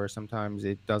glitch where sometimes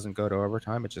it doesn't go to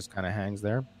overtime. It just kind of hangs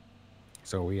there.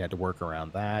 So we had to work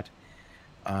around that.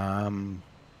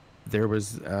 There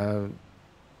was,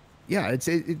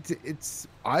 it's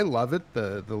I love it.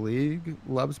 The league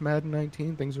loves Madden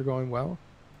 19. Things are going well.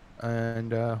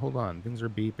 And hold on, things are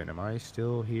beeping. Am I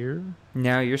still here?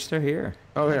 No, you're still here.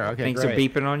 Oh, yeah. Okay, things great. are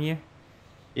beeping on you?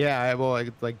 Yeah,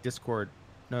 like Discord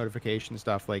notification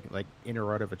stuff, like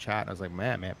interrupt of a chat. I was like,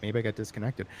 man, maybe I got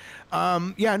disconnected.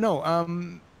 I'm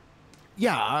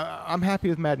happy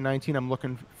with Madden 19. I'm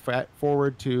looking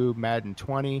forward to Madden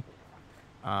 20.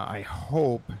 I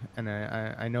hope, and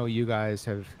I know you guys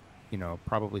have,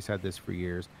 probably said this for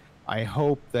years. I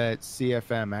hope that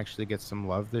CFM actually gets some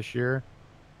love this year,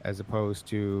 as opposed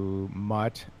to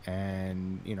MUT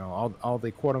and all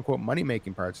the quote unquote money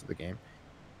making parts of the game.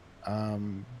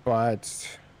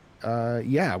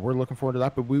 We're looking forward to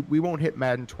that, but we won't hit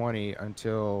Madden 20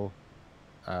 until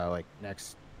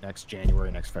next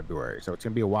January, next February. So it's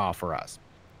gonna be a while for us.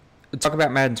 Let's talk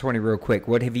about Madden 20 real quick.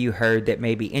 What have you heard that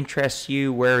maybe interests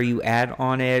you? Where are you at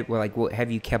on it? What have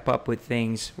you kept up with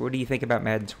things? What do you think about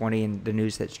Madden 20 and the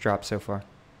news that's dropped so far?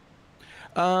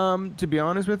 To be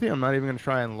honest with you, I'm not even gonna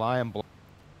try and lie and blow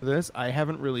this. I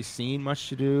haven't really seen much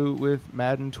to do with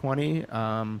Madden 20.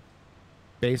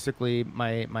 Basically,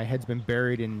 my head's been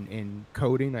buried in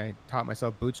coding. I taught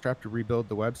myself Bootstrap to rebuild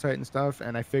the website and stuff,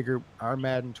 and I figure our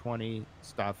Madden 20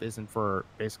 stuff isn't for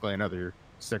basically another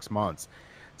 6 months.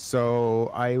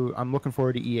 So I'm looking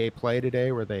forward to EA Play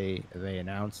today, where they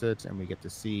announce it and we get to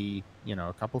see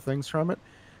a couple things from it.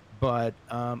 But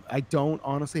I don't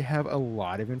honestly have a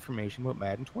lot of information about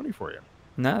Madden 20 for you.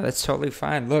 No, that's totally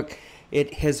fine. Look,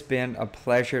 it has been a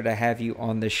pleasure to have you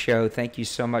on the show. Thank you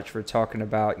so much for talking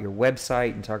about your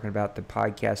website and talking about the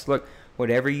podcast. Look,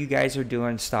 whatever you guys are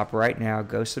doing, stop right now.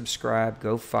 Go subscribe,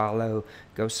 go follow,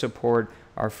 go support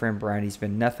our friend Brian. He's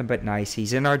been nothing but nice.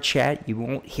 He's in our chat. You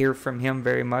won't hear from him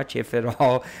very much, if at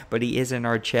all, but he is in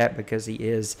our chat because he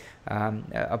is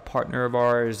a partner of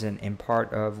ours and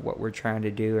part of what we're trying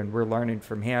to do, and we're learning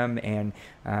from him, and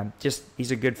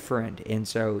he's a good friend. And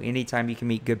so anytime you can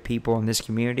meet good people in this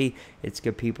community, it's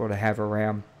good people to have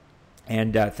around.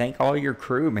 And thank all your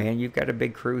crew, man. You've got a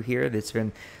big crew here that's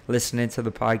been listening to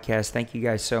the podcast. Thank you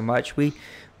guys so much. We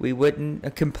we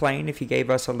wouldn't complain if you gave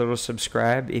us a little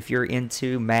subscribe. If you're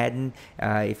into Madden,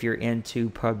 if you're into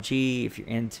PUBG, if you're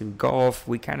into golf,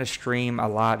 we kind of stream a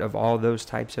lot of all those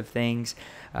types of things.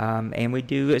 And we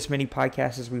do as many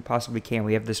podcasts as we possibly can.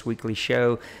 We have this weekly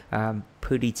show.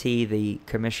 Pootie T, the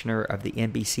commissioner of the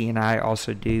NBC, and I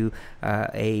also do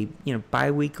a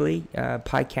bi-weekly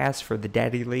podcast for the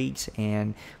Daddy Leagues,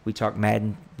 and we talk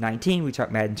Madden 19, we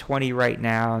talk Madden 20 right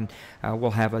now, and we'll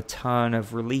have a ton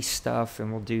of release stuff,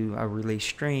 and we'll do a release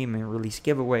stream and release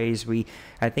giveaways.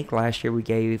 I think last year we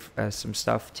gave some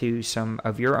stuff to some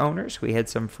of your owners. We had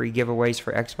some free giveaways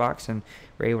for Xbox, and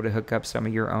we're able to hook up some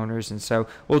of your owners, and so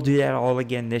we'll do that all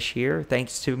again this year,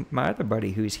 thanks to my other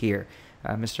buddy who's here.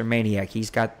 Mr. Maniac,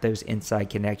 he's got those inside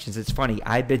connections. It's funny,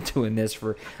 I've been doing this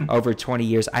for over 20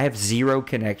 years. I have zero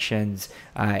connections.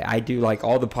 I do like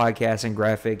all the podcasts and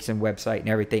graphics and website and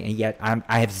everything, and yet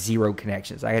I have zero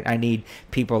connections. I need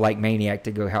people like Maniac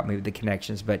to go help me with the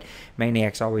connections, but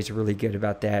Maniac's always really good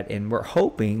about that, and we're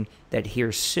hoping that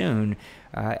here soon,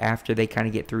 after they kind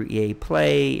of get through EA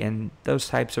Play and those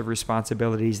types of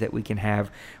responsibilities, that we can have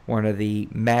one of the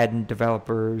Madden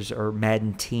developers or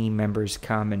Madden team members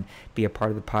come and be a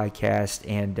part of the podcast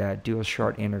and do a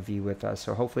short interview with us.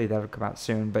 So hopefully that'll come out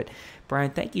soon. But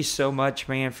Brian, thank you so much,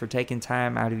 man, for taking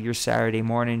time out of your Saturday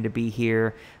morning to be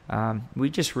here. We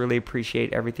just really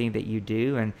appreciate everything that you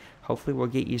do, and hopefully we'll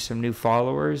get you some new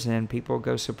followers and people will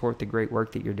go support the great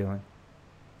work that you're doing.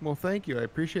 Well, thank you. I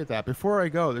appreciate that. Before I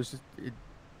go,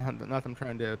 not that I'm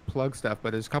trying to plug stuff,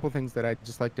 but there's a couple things that I'd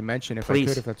just like to mention, if Please.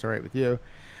 I could, if that's all right with you.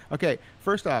 Okay,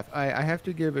 first off, I have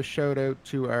to give a shout out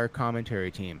to our commentary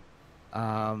team.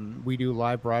 We do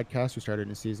live broadcasts. We started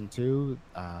in season 2.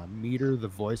 Meter, the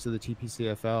voice of the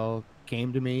TPCFL,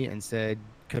 came to me and said,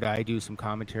 could I do some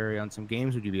commentary on some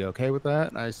games? Would you be okay with that?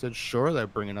 And I said, sure, that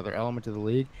would bring another element to the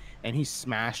league. And he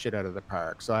smashed it out of the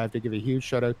park. So I have to give a huge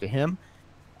shout out to him.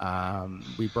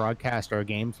 We broadcast our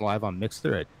games live on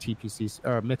Mixer at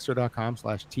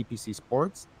mixer.com/TPC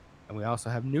Sports. And we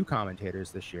also have new commentators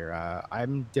this year.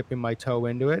 I'm dipping my toe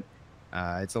into it.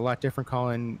 It's a lot different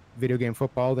calling video game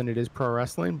football than it is pro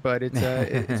wrestling, but it's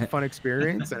a fun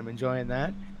experience, and I'm enjoying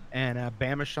that. And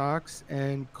Bama Shocks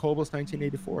and Cobus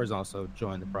 1984 has also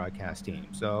joined the broadcast team.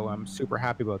 So I'm super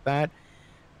happy about that.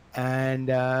 And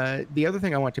the other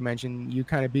thing I want to mention, you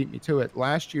kind of beat me to it.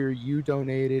 Last year, you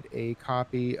donated a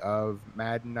copy of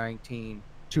Madden 19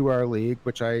 to our league,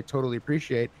 which I totally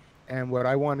appreciate. And what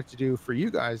I wanted to do for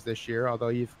you guys this year, although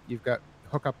you've got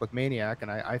hook up with Maniac,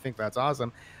 and I think that's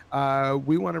awesome,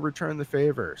 we want to return the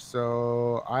favor.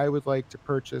 So I would like to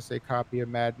purchase a copy of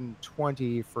Madden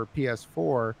 20 for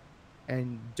PS4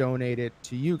 and donate it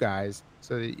to you guys,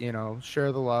 so that,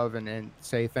 share the love and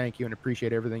say thank you and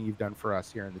appreciate everything you've done for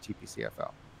us here in the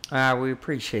TPCFL. We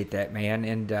appreciate that, man,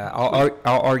 and I'll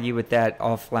argue with that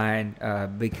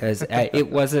offline because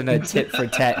it wasn't a tit for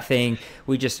tat thing.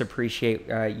 We just appreciate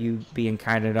you being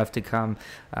kind enough to come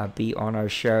be on our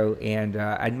show, and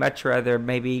I'd much rather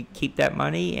maybe keep that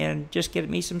money and just get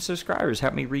me some subscribers,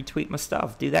 help me retweet my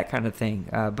stuff, do that kind of thing.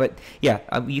 But yeah,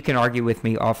 you can argue with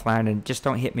me offline, and just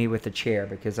don't hit me with a chair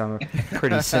because I'm a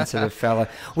pretty sensitive fella.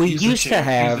 We used to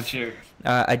have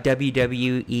a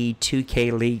WWE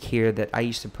 2K league here that I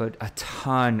used to put a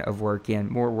ton of work in,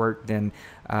 more work than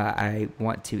I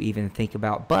want to even think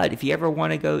about. But if you ever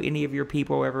want to go, any of your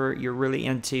people, ever you're really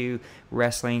into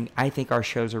wrestling, I think our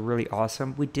shows are really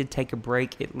awesome. We did take a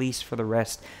break, at least for the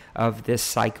rest of this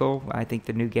cycle. I think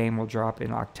the new game will drop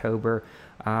in October.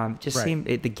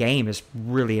 The game is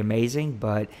really amazing,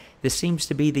 but this seems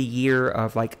to be the year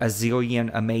of like a zillion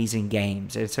amazing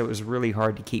games, and so it was really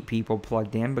hard to keep people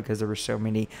plugged in because there were so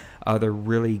many other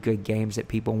really good games that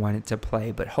people wanted to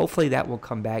play. But hopefully that will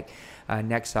come back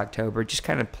next October. Just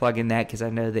kind of plug in that because I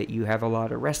know that you have a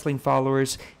lot of wrestling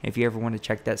followers. If you ever want to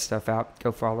check that stuff out,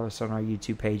 go follow us on our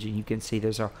YouTube page, and you can see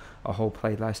there's a whole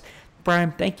playlist.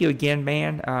 Brian, thank you again,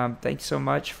 man. Thanks so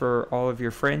much for all of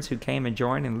your friends who came and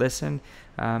joined and listened.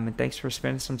 And thanks for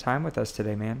spending some time with us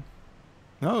today, man.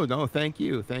 No, thank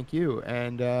you.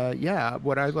 And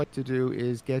what I'd like to do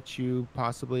is get you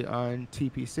possibly on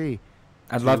TPC.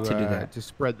 I'd love to do that. To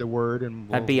spread the word,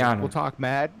 and I'd be honored. We'll talk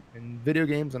Mad and video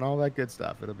games and all that good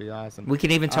stuff. It'll be awesome. We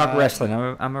can even talk wrestling.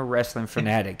 I'm a wrestling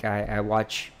fanatic. I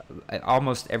watch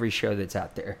almost every show that's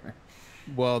out there.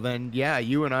 Well, then, yeah,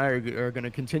 you and I are going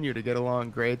to continue to get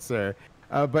along great, sir.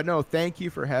 But no, thank you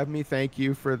for having me. Thank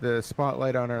you for the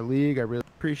spotlight on our league. I really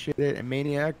appreciate it. And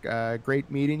Maniac,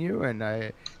 great meeting you. And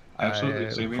I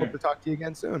absolutely hope to talk to you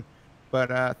again soon.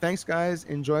 But thanks, guys.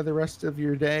 Enjoy the rest of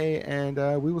your day, and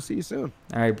we will see you soon.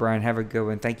 All right, Brian, have a good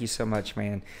one. Thank you so much,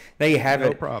 man. There you have it.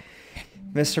 No problem.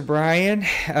 Mr. Brian,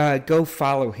 go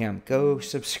follow him. Go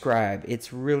subscribe.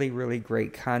 It's really, really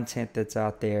great content that's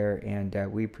out there,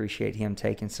 and we appreciate him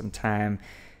taking some time.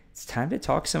 It's time to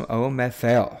talk some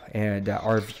OMFL, and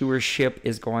our viewership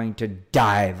is going to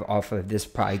dive off of this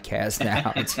podcast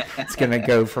now. It's going to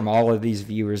go from all of these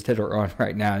viewers that are on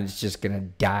right now, and it's just going to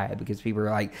die because people are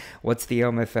like, what's the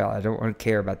OMFL? I don't want to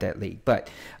care about that league. But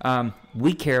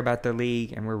we care about the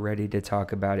league, and we're ready to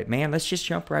talk about it. Man, let's just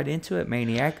jump right into it,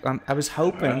 Maniac. I was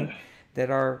hoping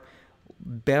that our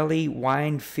Belly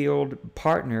Winefield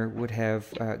partner would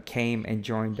have came and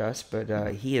joined us,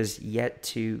 but he has yet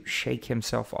to shake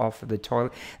himself off of the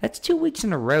toilet. That's 2 weeks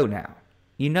in a row now.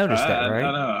 You noticed that, right?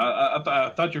 I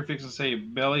thought you were fixing to say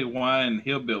Belly Wine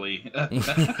Hillbilly.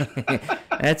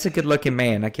 That's a good-looking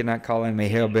man. I cannot call him a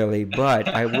hillbilly, but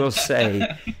I will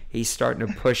say he's starting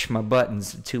to push my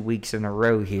buttons 2 weeks in a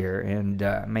row here, and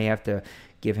may have to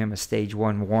give him a stage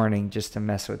 1 warning just to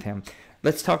mess with him.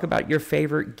 Let's talk about your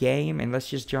favorite game, and let's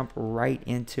just jump right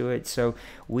into it. So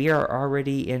we are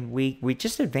already in we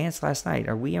just advanced last night.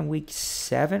 Are we in week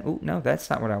 7? Oh, no,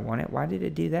 that's not what I wanted. Why did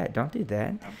it do that? Don't do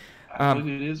that. I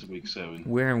believe it is week 7.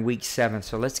 We're in week 7,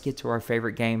 so let's get to our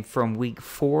favorite game from week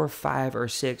 4, 5, or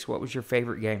 6. What was your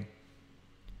favorite game?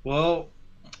 Well,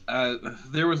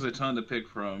 there was a ton to pick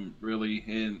from,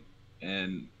 really,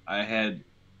 and I had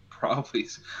probably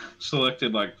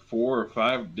selected like 4 or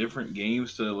 5 different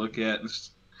games to look at,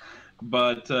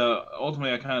 but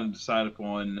ultimately I kind of decided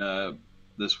upon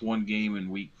this one game in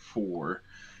week 4,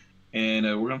 and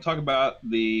we're going to talk about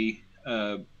the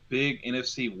big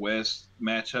NFC West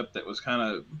matchup that was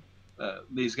kind of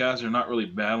these guys are not really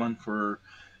battling for,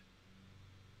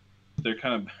 they're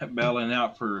kind of battling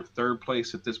out for 3rd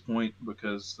place at this point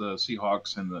because the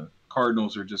Seahawks and the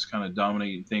Cardinals are just kind of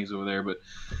dominating things over there. But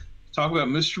talk about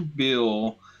Mr.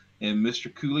 Bill and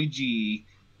Mr. Cooley G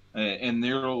and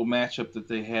their little matchup that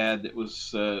they had. That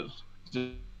was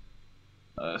just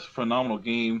a phenomenal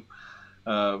game,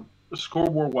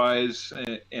 scoreboard wise.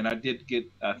 And I did get,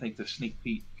 I think, the sneak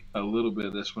peek a little bit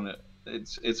of this one.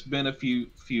 It's been a few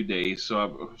days, so I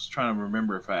was trying to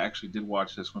remember if I actually did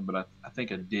watch this one, but I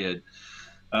think I did.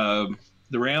 The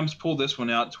Rams pulled this one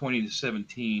out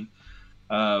 20-17.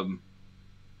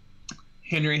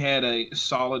 Henry had a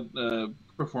solid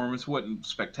performance. Wasn't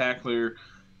spectacular.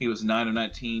 He was 9 of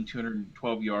 19,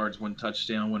 212 yards, 1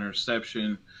 touchdown, 1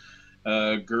 interception.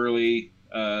 Gurley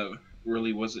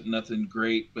really wasn't nothing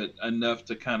great, but enough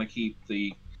to kind of keep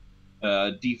the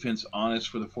defense honest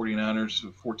for the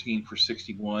 49ers, 14 for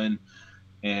 61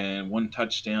 and 1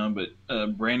 touchdown. But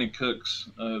Brandon Cooks,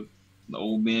 the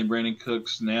old man Brandon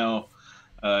Cooks, now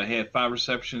had 5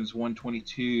 receptions,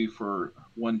 122 for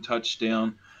 1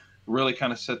 touchdown. Really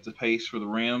kind of set the pace for the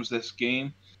Rams this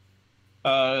game.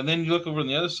 And then you look over on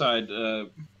the other side,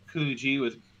 Cooley G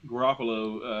with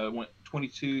Garoppolo went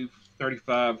 22,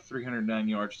 35, 309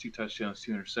 yards, 2 touchdowns,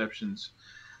 2 interceptions.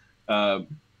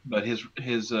 But his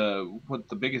what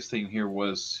the biggest thing here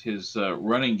was his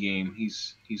running game.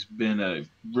 He's been a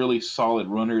really solid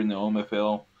runner in the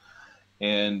OMFL,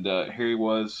 and here he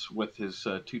was with his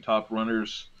 2 top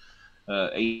runners,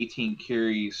 18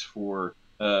 carries for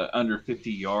under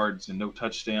 50 yards and no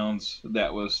touchdowns.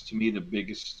 That was, to me, the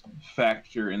biggest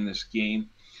factor in this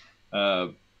game.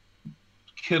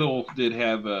 Kittle did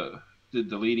the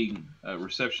leading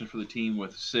reception for the team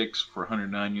with 6 for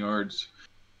 109 yards.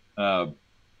 And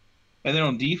then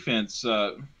on defense,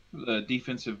 the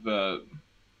defensive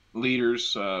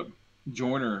leaders,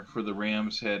 Joyner for the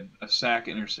Rams had a sack,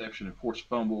 interception, and forced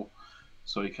fumble.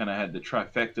 So he kind of had the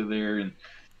trifecta there. And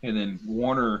then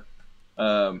Warner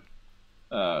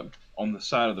on the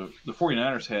side of the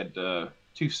 49ers had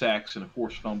 2 sacks and a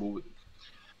forced fumble.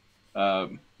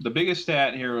 The biggest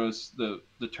stat here was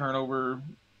the turnover.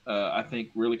 I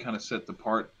think really kind of set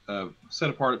apart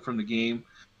from the game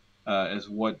as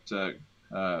what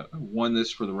won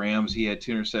this for the Rams. He had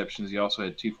 2 interceptions. He also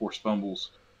had 2 forced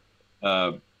fumbles,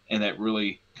 and that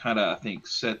really kind of, I think,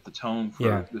 set the tone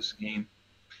for this game.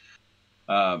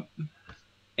 And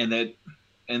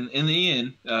in the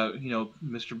end,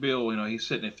 Mr. Bill, he's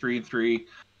sitting at 3-3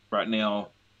 right now.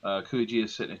 Cooley G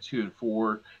is sitting at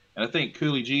 2-4, and I think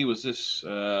Cooley G was this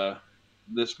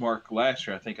mark last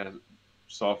year. I think I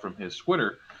saw from his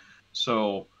Twitter.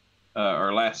 So,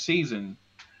 or last season.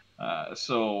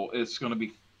 So it's going to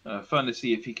be fun to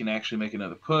see if he can actually make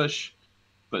another push.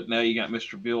 But now you got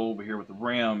Mr. Bill over here with the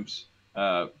Rams,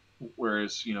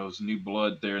 whereas, it's new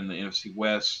blood there in the NFC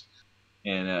West,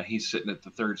 and he's sitting at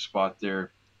the 3rd spot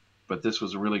there. But this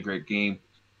was a really great game,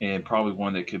 and probably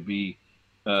one that could be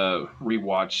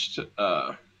rewatched,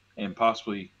 and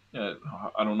possibly I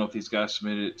don't know if these guys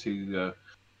submitted it to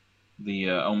the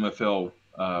OMFL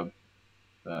uh,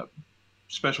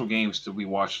 special games to be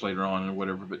watched later on or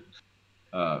whatever,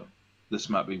 but this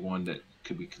might be one that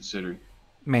could be considered.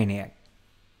 Maniac.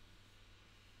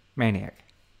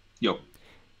 Yo.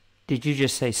 Did you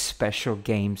just say special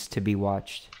games to be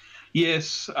watched?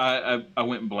 Yes, I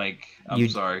went blank. I'm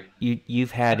sorry.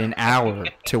 You've had an hour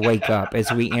to wake up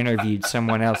as we interviewed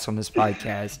someone else on this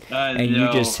podcast,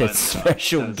 you just said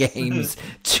special games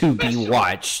to be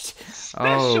watched.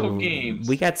 Special games.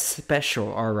 We got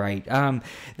special. All right.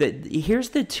 Here's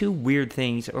the two weird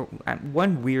things. Or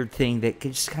one weird thing that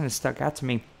just kind of stuck out to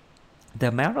me. The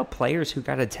amount of players who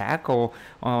got a tackle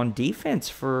on defense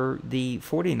for the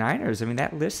 49ers. I mean,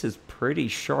 that list is pretty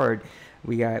short.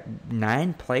 We got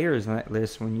 9 players on that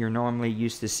list when you're normally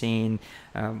used to seeing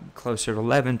closer to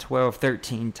 11, 12,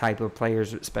 13 type of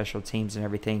players with special teams and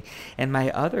everything. And my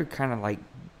other kind of like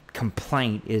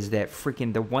complaint is that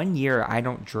freaking the 1 year I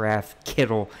don't draft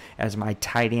Kittle as my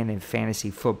tight end in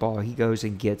fantasy football, he goes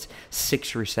and gets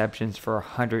 6 receptions for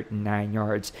 109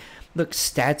 yards. Look,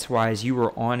 stats-wise, you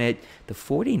were on it. The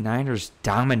 49ers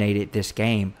dominated this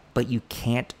game, but you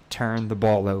can't turn the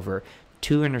ball over.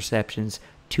 2 interceptions,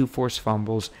 2 forced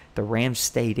fumbles. The Rams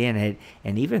stayed in it,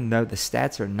 and even though the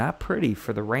stats are not pretty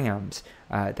for the Rams,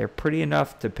 they're pretty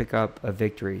enough to pick up a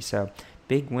victory. So,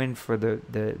 big win for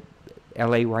the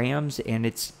LA Rams, and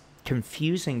it's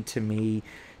confusing to me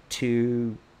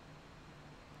to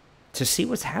see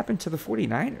what's happened to the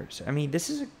 49ers. I mean, this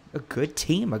is a good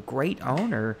team, a great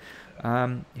owner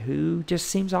who just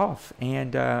seems off.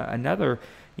 And another,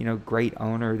 great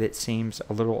owner that seems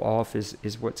a little off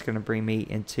is what's going to bring me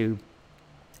into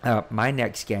my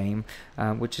next game,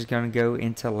 which is going to go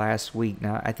into last week.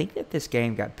 Now, I think that this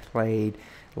game got played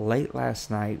late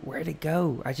last night. Where'd it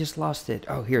go? I just lost it.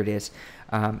 Oh, here it is.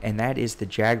 And that is the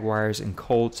Jaguars and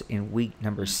Colts in week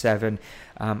number 7.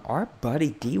 Our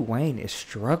buddy D. Wayne is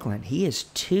struggling. He is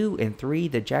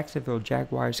 2-3. The Jacksonville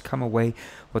Jaguars come away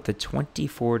with a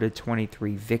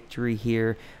 24-23 victory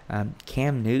here.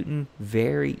 Cam Newton,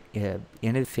 very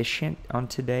inefficient on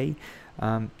today.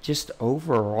 Just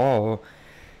overall,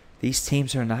 these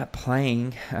teams are not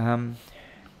playing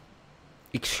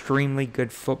extremely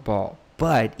good football.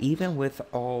 But even with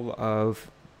all of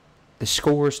the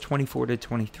scores,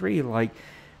 24-23, like,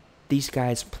 these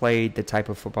guys played the type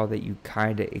of football that you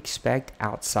kind of expect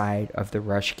outside of the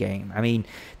rush game. I mean,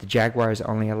 the Jaguars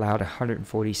only allowed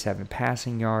 147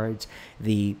 passing yards.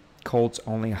 The Colts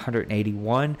only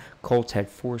 181. Colts had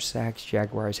 4 sacks.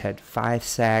 Jaguars had 5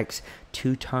 sacks.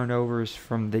 2 turnovers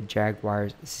from the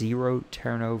Jaguars. 0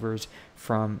 turnovers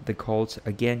from the Colts.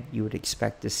 Again, you would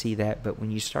expect to see that, but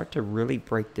when you start to really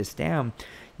break this down,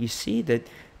 you see that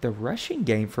the rushing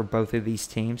game for both of these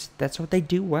teams, that's what they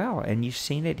do well, and you've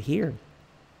seen it here.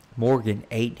 Morgan,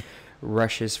 8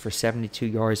 rushes for 72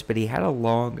 yards, but he had a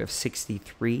long of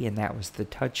 63, and that was the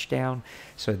touchdown.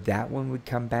 So that one would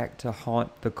come back to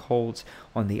haunt the Colts.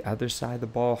 On the other side of the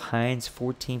ball, Hines,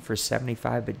 14 for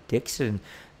 75, but Dixon,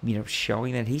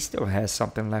 showing that he still has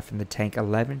something left in the tank,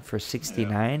 11 for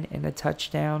 69 and a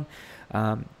touchdown.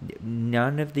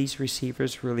 None of these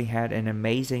receivers really had an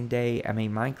amazing day. I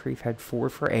mean, Moncrief had 4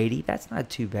 for 80. That's not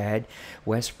too bad.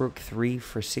 Westbrook, 3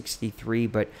 for 63,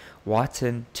 but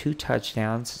Watson, 2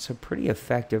 touchdowns, so pretty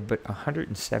effective, but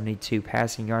 172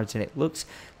 passing yards, and it looks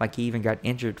like he even got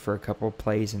injured for a couple of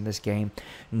plays in this game.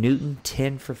 Newton,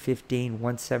 10 for 15,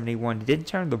 171. He didn't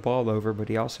turn the ball over, but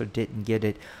he also didn't get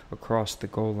it across the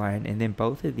goal line, and then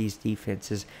both of these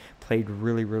defenses played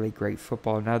really, really great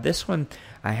football. Now, this one,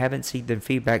 I haven't seen the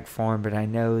feedback form, but I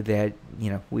know that,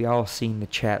 we all seen the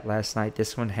chat last night.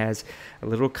 This one has a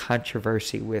little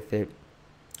controversy with it.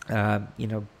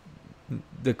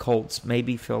 The Colts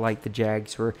maybe feel like the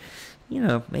Jags were,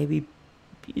 maybe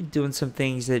doing some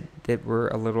things that were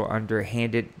a little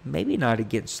underhanded, maybe not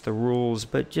against the rules,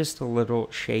 but just a little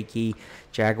shaky.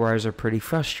 Jaguars are pretty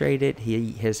frustrated.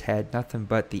 He has had nothing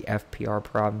but the FPR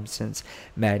problem since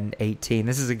Madden 18.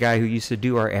 This is a guy who used to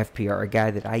do our FPR, a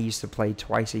guy that I used to play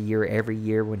twice a year, every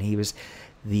year when he was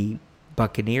the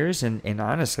Buccaneers, and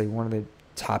honestly, one of the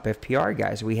top FPR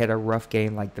guys. We had a rough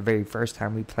game like the very first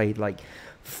time we played, like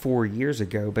 4 years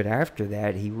ago, but after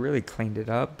that he really cleaned it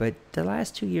up. But the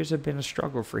last 2 years have been a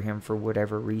struggle for him for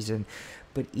whatever reason.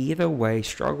 But either way,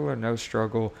 struggle or no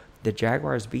struggle, the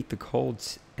Jaguars beat the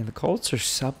Colts, and the Colts are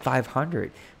sub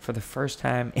 500 for the first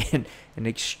time in an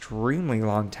extremely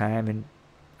long time. And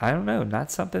I don't know,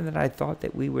 not something that I thought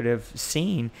that we would have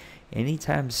seen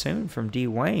anytime soon from D.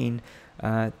 Wayne.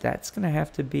 That's going to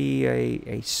have to be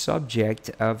a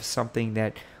subject of something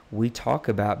that we talk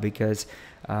about, because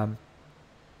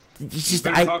It's just,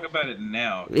 talk about it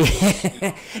now.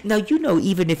 No,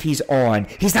 even if he's on,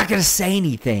 he's not going to say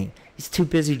anything. He's too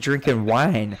busy drinking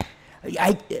wine.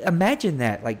 I imagine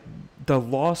that, like, the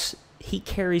loss, he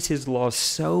carries his loss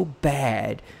so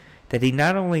bad that he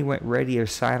not only went radio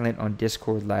silent on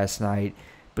Discord last night,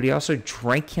 but he also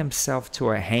drank himself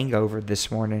to a hangover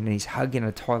this morning, and he's hugging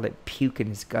a toilet, puking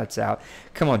his guts out.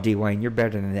 Come on, Dwayne, you're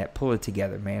better than that. Pull it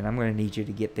together, man. I'm going to need you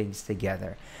to get things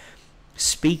together.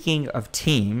 Speaking of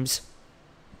teams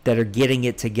that are getting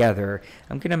it together,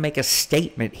 I'm going to make a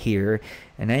statement here,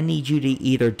 and I need you to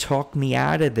either talk me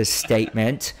out of this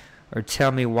statement or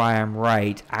tell me why I'm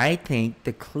right. I think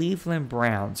the Cleveland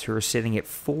Browns, who are sitting at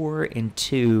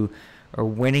 4-2, are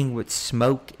winning with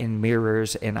smoke and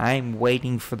mirrors, and I'm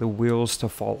waiting for the wheels to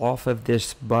fall off of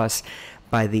this bus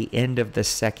by the end of the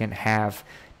second half.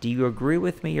 Do you agree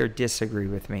with me or disagree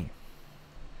with me?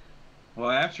 Well,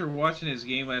 after watching his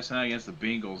game last night against the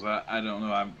Bengals, I don't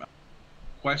know. I'm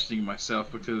questioning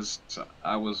myself because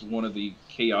I was one of the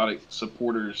chaotic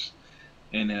supporters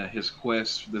in his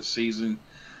quest this season.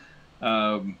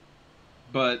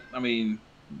 But, I mean,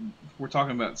 we're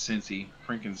talking about Cincy,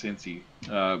 freaking Cincy.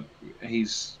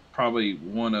 He's probably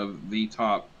one of the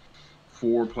top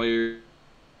 4 players,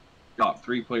 top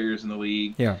 3 players in the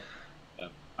league. Yeah.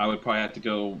 I would probably have to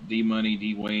go D-Money,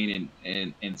 Dwayne,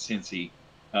 and Cincy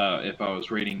if I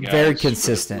was rating guys. Very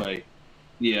consistent.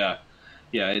 Yeah.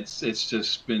 It's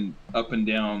just been up and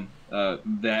down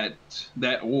that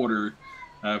order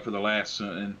for the last.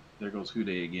 And there goes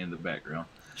Houday again in the background.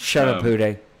 Shut up,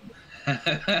 Houday.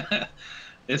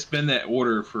 It's been that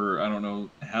order for I don't know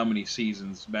how many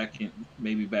seasons back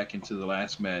into the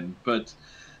last Madden. But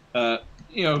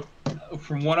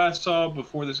from what I saw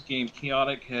before this game,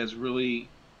 Chaotic has really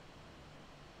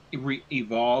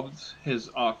evolved his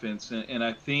offense, and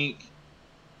I think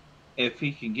if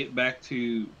he can get back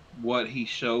to what he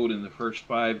showed in the first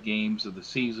 5 games of the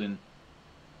season,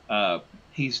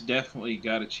 he's definitely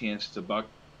got a chance to buck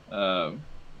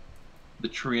the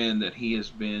trend that he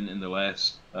has been in the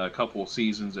last couple of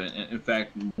seasons, and in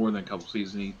fact more than a couple of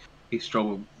seasons. He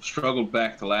struggled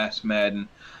back to last Madden,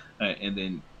 and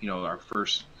then our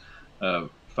first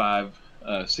 5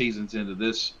 seasons into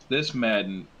this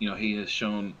Madden, he has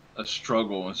shown a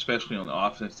struggle, especially on the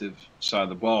offensive side of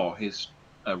the ball. He's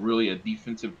really a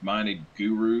defensive-minded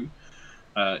guru.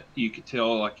 You could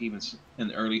tell, like even in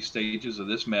the early stages of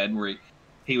this Madden, where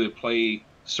he would play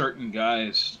certain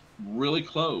guys really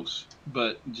close,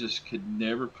 but just could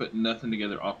never put nothing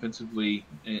together offensively,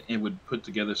 and would put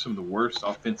together some of the worst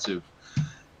offensive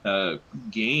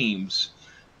games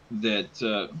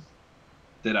that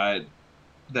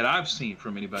I've seen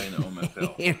from anybody in the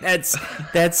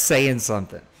OMFL. that's saying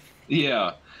something.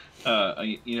 Yeah.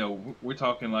 We're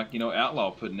talking like,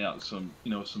 Outlaw putting out some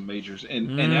majors,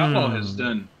 and Outlaw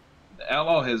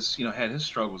has had his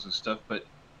struggles and stuff, but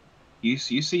you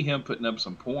see him putting up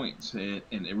some points and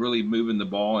really moving the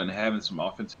ball and having some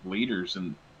offensive leaders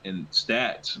and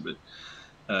stats.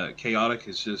 But Chaotic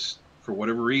has just, for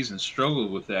whatever reason,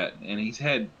 struggled with that, and it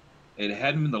hadn't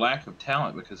been the lack of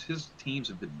talent, because his teams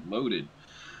have been loaded.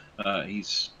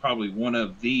 He's probably one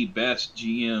of the best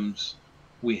GMs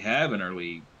we have in our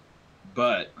league,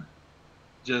 but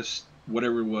just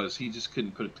whatever it was, he just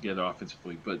couldn't put it together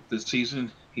offensively. But this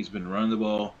season, he's been running the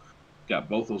ball, got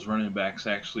both those running backs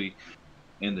actually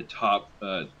in the top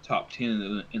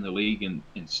 10 in the league in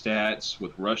stats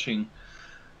with rushing.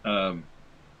 But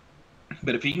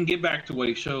if he can get back to what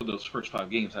he showed those first 5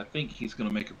 games, I think he's going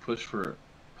to make a push for a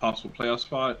possible playoff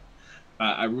spot.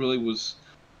 I really was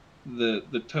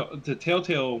the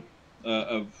telltale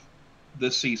of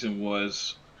this season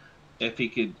was if he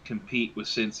could compete with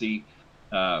Cincy.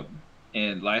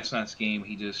 And last night's game,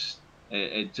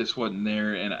 it just wasn't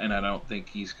there, and I don't think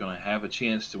he's going to have a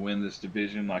chance to win this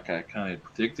division like I kind of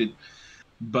predicted.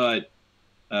 But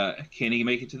can he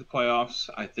make it to the playoffs?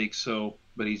 I think so,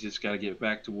 but he's just got to get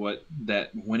back to what that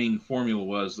winning formula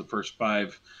was the first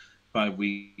five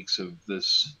weeks of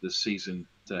this season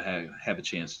to have a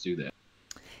chance to do that.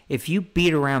 If you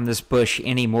beat around this bush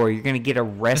anymore, you're going to get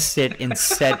arrested and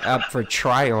set up for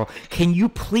trial. Can you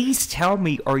please tell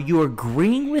me, are you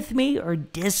agreeing with me or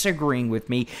disagreeing with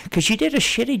me? Because you did a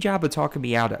shitty job of talking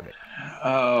me out of it.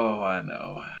 Oh, I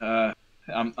know.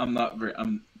 I'm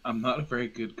not a very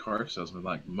good car salesman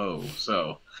like Mo.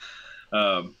 So,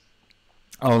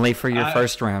 only for your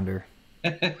first rounder.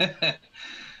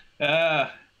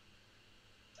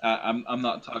 I'm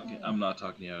not talking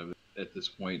you out of it at this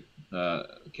point.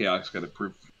 Chaotic's got to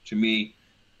prove to me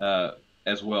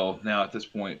as well now at this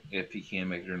point if he can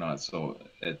make it or not. So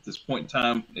at this point in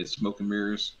time, it's smoke and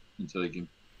mirrors until he can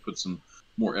put some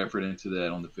more effort into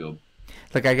that on the field.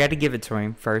 Look, I got to give it to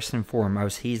him first and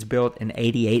foremost. He's built an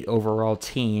 88 overall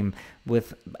team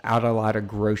without a lot of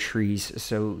groceries,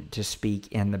 so to speak,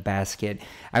 in the basket.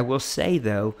 I will say,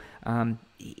 though,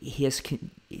 his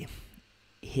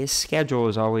schedule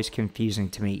is always confusing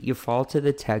to me. You fall to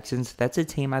the Texans. That's a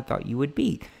team I thought you would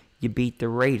beat. You beat the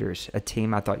Raiders, a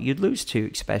team I thought you'd lose to,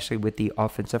 especially with the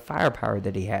offensive firepower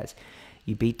that he has.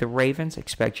 You beat the Ravens,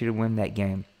 expect you to win that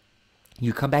game.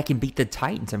 You come back and beat the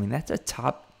Titans. I mean, that's a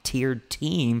top-tiered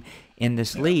team in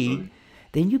this league.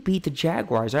 Then you beat the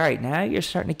Jaguars. All right, now you're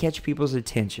starting to catch people's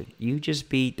attention. You just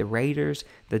beat the Raiders,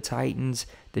 the Titans,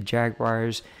 the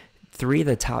Jaguars, three of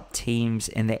the top teams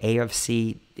in the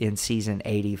AFC in season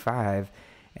 85.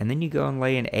 And then you go and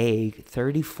lay an egg,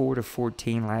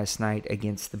 34-14 last night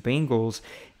against the Bengals.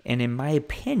 And in my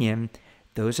opinion,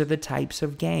 those are the types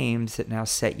of games that now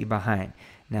set you behind.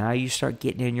 Now you start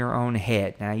getting in your own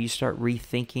head. Now you start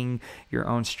rethinking your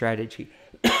own strategy.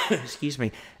 Excuse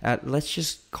me. Let's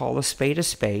just call a spade a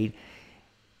spade.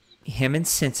 Him and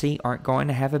Cincy aren't going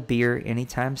to have a beer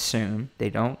anytime soon. They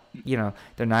don't,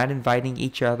 they're not inviting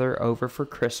each other over for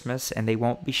Christmas, and they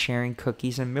won't be sharing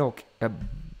cookies and milk.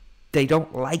 They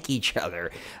don't like each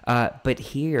other. But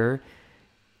here,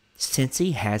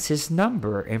 Cincy has his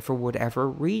number, and for whatever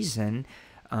reason,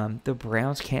 the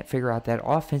Browns can't figure out that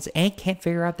offense and can't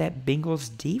figure out that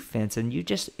Bengals defense. And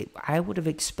I would have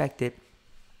expected,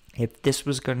 if this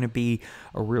was going to be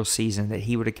a real season, that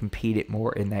he would have competed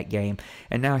more in that game.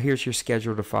 And now here's your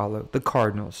schedule to follow. The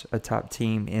Cardinals, a top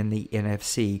team in the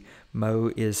NFC.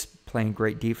 Mo is playing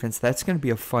great defense. That's going to be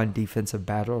a fun defensive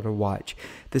battle to watch.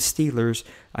 The Steelers,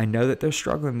 I know that they're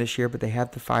struggling this year, but they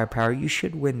have the firepower. You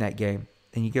should win that game.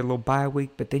 Then you get a little bye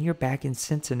week, but then you're back in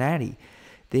Cincinnati.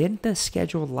 Then the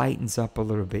schedule lightens up a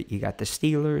little bit. You got the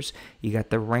Steelers. You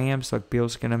got the Rams. Look,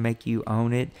 Bill's going to make you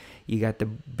own it. You got the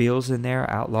Bills in there.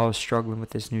 Outlaws struggling with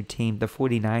this new team. The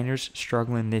 49ers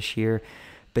struggling this year.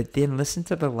 But then listen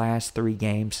to the last three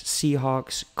games.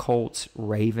 Seahawks, Colts,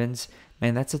 Ravens.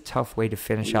 Man, that's a tough way to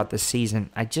finish out the season.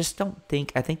 I just don't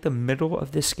think – I think the middle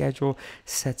of this schedule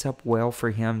sets up well for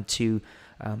him to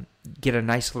get a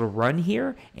nice little run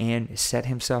here and set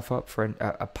himself up for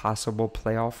a possible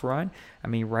playoff run. I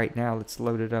mean, right now, let's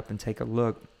load it up and take a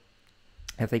look.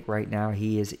 I think right now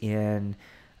he is in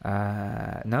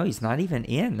no, he's not even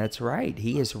in. That's right.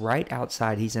 He is right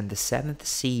outside. He's in the 7th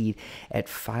seed at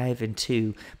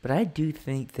 5-2. But I do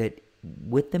think that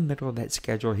with the middle of that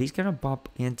schedule, he's going to bump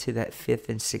into that 5th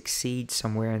and 6th seed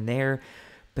somewhere in there.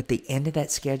 But the end of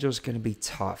that schedule is going to be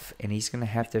tough, and he's going to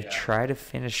have to try to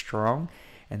finish strong.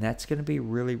 And that's going to be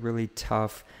really, really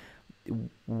tough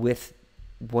with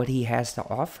what he has to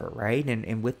offer, right?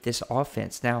 And with this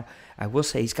offense. Now, I will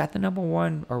say he's got the number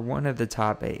one or one of the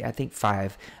top, I think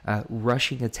 5,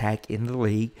 rushing attack in the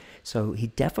league. So he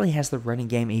definitely has the running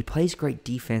game. He plays great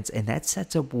defense, and that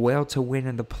sets up well to win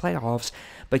in the playoffs.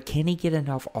 But can he get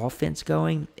enough offense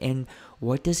going? And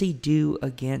what does he do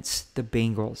against the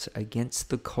Bengals, against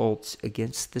the Colts,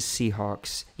 against the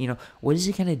Seahawks? What is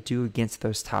he going to do against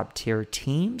those top-tier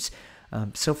teams?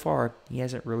 So far, he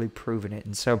hasn't really proven it.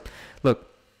 And so, look,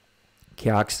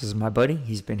 Keox is my buddy.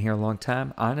 He's been here a long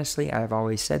time. Honestly, I've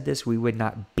always said this. We would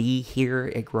not be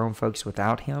here at Grown Folks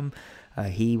without him.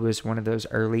 He was one of those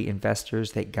early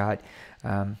investors that got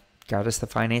us the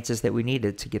finances that we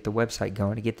needed to get the website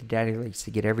going, to get the data leaks,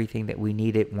 to get everything that we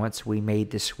needed once we made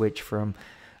the switch from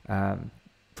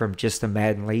just a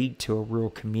Madden league to a real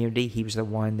community. He was the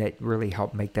one that really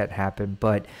helped make that happen.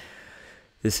 But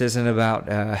this isn't about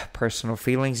personal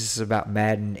feelings. This is about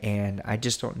Madden, and I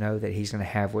just don't know that he's going to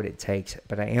have what it takes.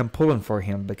 But I am pulling for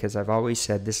him because I've always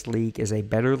said this league is a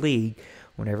better league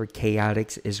whenever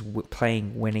Chaotix is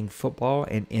playing winning football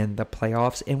and in the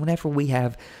playoffs, and whenever we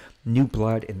have new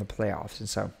blood in the playoffs. And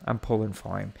so I'm pulling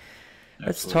for him. Absolutely.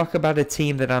 Let's talk about a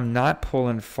team that I'm not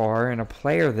pulling for and a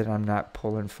player that I'm not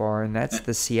pulling for, and that's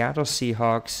the Seattle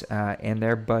Seahawks and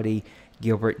their buddy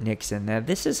Gilbert Nixon. Now,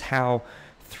 this is how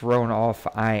thrown off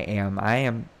I am. I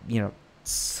am,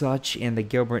 such in the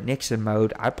Gilbert Nixon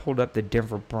mode. I pulled up the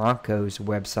Denver Broncos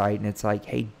website, and it's like,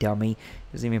 hey, dummy, he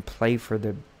doesn't even play for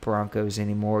the Broncos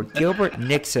anymore. Gilbert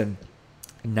Nixon,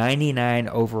 99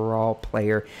 overall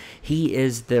player. He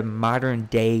is the modern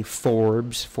day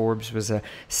Forbes. Forbes was a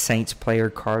Saints player,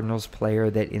 Cardinals player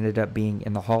that ended up being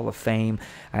in the Hall of Fame.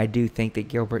 I do think that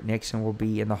Gilbert Nixon will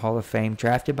be in the Hall of Fame.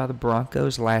 Drafted by the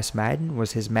Broncos last Madden,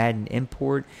 was his Madden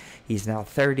import. He's now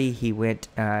 30. He went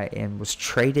and was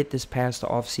traded this past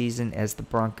offseason as the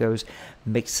Broncos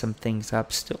mix some things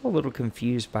up. Still a little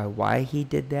confused by why he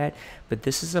did that, but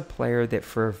this is a player that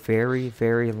for a very,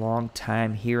 very long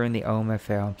time here in the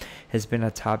OMFL has been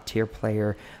a top-tier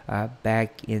player.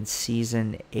 Back in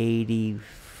season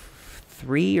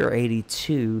 83 or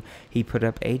 82, he put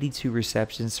up 82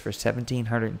 receptions for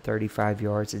 1,735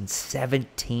 yards and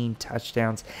 17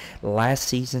 touchdowns. Last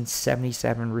season,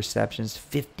 77 receptions,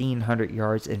 1,500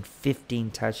 yards, and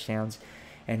 15 touchdowns.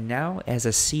 And now, as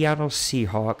a Seattle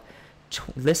Seahawk,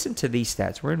 listen to these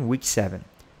stats. We're in week 7.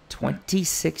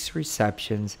 26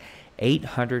 receptions,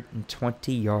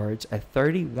 820 yards, a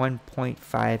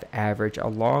 31.5 average, a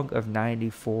log of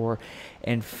 94,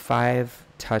 and 5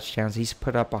 touchdowns. He's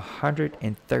put up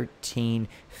 113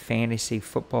 fantasy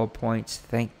football points.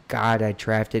 Thank God I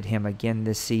drafted him again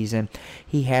this season.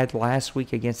 He had last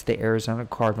week against the Arizona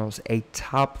Cardinals a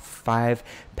top 5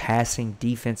 passing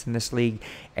defense in this league.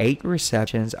 8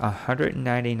 receptions,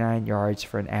 199 yards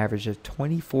for an average of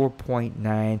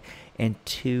 24.9 and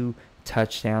 2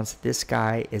 touchdowns. This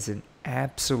guy is an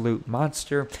absolute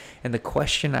monster. And the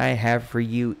question I have for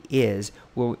you is,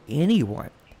 will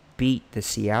anyone beat the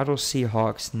Seattle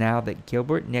Seahawks now that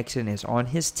Gilbert Nixon is on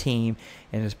his team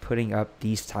and is putting up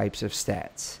these types of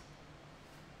stats?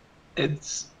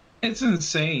 It's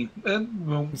insane.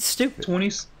 Well, It's stupid.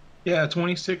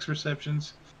 26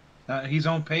 receptions. He's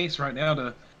on pace right now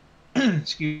to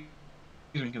excuse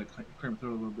me, I'm gonna clear my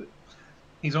throat a little bit.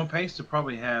 He's on pace to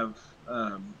probably have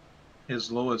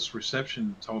his lowest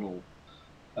reception total.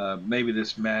 Maybe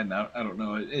this Madden, I don't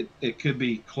know. It could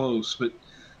be close, but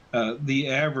the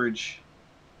average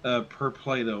per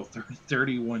play though,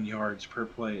 31 yards per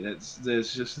play.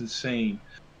 That's just insane.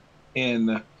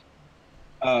 And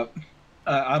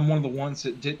I'm one of the ones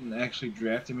that didn't actually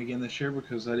draft him again this year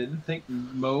because I didn't think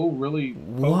Mo really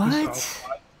focused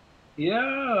on. Yeah,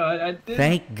 I did.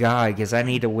 Thank God, because I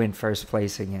need to win first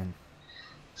place again.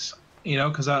 You know,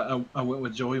 because I went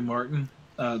with Joey Martin,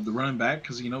 the running back,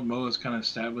 because Mo has kind of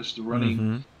established the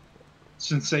running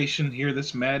sensation here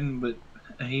this Madden, but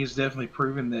he's definitely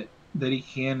proven that he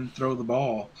can throw the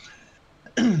ball.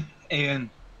 And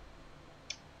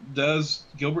does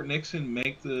Gilbert Nixon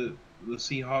make the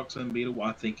Seahawks unbeatable?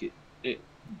 I think it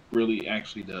really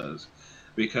actually does,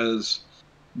 because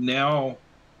now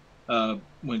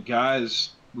when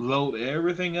guys load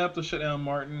everything up to shut down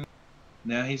Martin,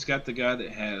 now he's got the guy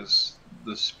that has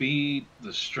the speed,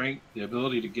 the strength, the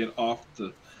ability to get off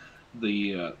the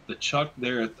chuck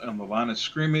there on the line of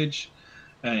scrimmage,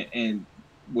 and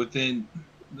within,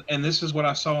 and this is what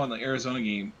I saw in the Arizona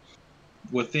game,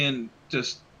 within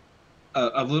just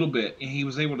a little bit, and he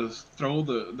was able to throw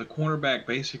the cornerback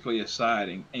basically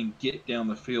aside and get down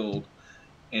the field,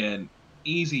 and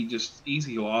easy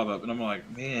lob up, and I'm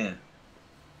like, man,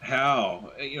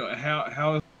 how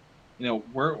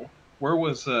where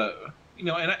was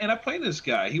and I played this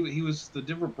guy. He was the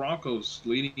Denver Broncos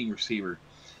leading receiver,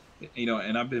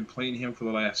 and I've been playing him for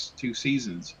the last 2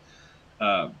 seasons,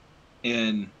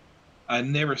 and I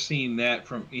never seen that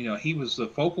from he was the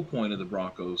focal point of the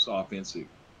Broncos offensive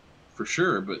for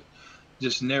sure, but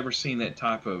just never seen that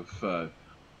type of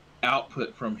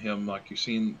output from him like you're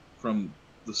seeing from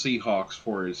the Seahawks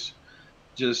for his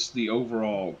just the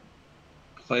overall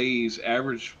plays,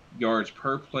 average yards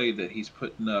per play that he's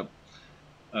putting up.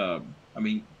 I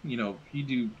mean, you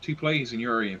do 2 plays and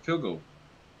you're already in field goal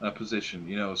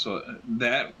position, so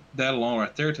that alone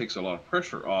right there takes a lot of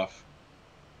pressure off.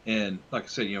 And like I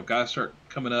said, guys start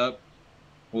coming up.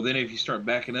 Well, then if you start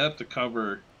backing up to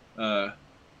cover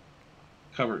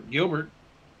Gilbert,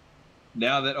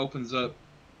 now that opens up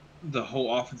the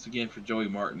whole offense again for Joey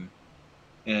Martin.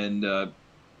 And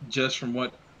just from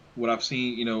what I've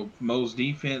seen, Mo's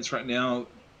defense right now,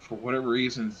 for whatever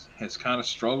reason, has kind of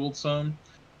struggled some.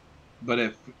 But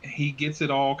if he gets it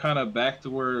all kind of back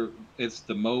to where it's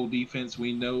the Mo defense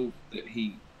we know that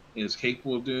he is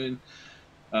capable of doing,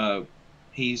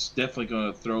 he's definitely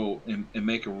going to throw and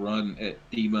make a run at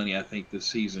D-Money, I think, this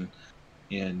season.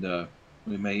 And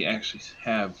we may actually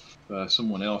have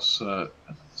someone else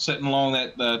sitting along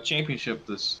that championship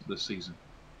this season.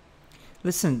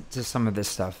 Listen to some of this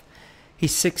stuff.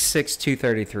 He's 6'6",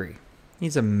 233.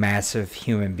 He's a massive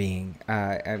human being.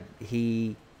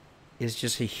 He is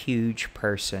just a huge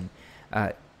person.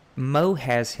 Mo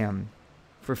has him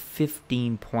for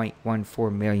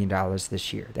 $15.14 million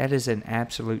this year. That is an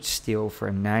absolute steal for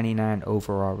a 99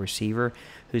 overall receiver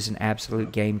who's an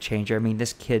absolute game changer. I mean,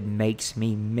 this kid makes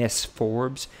me miss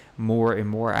Forbes more and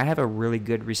more. I have a really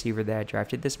good receiver that I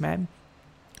drafted this Madden.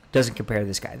 Doesn't compare to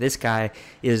this guy. This guy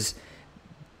is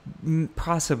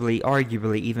possibly,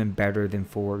 arguably even better than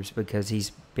Forbes because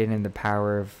he's been in the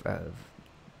power of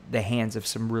the hands of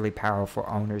some really powerful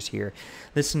owners here.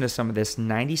 Listen to some of this: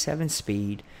 97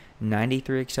 speed,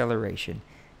 93 acceleration,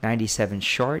 97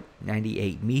 short,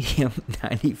 98 medium,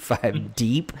 95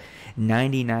 deep,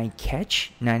 99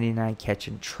 catch, 99 catch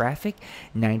in traffic,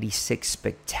 96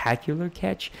 spectacular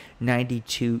catch,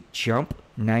 92 jump,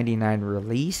 99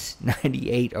 release,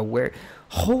 98 aware.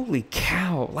 Holy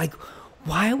cow! Like,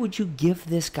 why would you give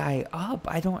this guy up?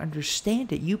 I don't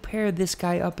understand it. You pair this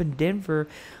guy up in Denver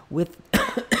with,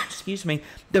 excuse me,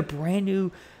 the brand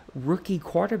new rookie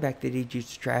quarterback that he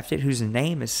just drafted, whose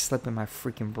name is slipping my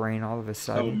freaking brain all of a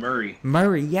sudden. Oh, Murray.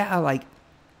 Murray, yeah, like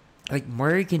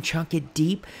Murray can chunk it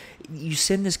deep. You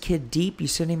send this kid deep. You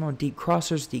send him on deep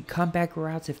crossers, deep comeback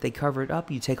routes. If they cover it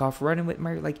up, you take off running with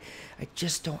Murray. Like, I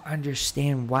just don't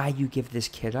understand why you give this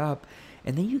kid up.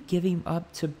 And then you give him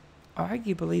up to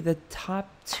arguably the top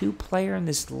 2 player in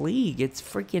this league. It's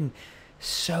freaking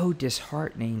so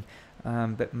disheartening.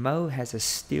 But Mo has a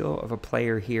steal of a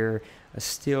player here, a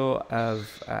steal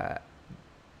of a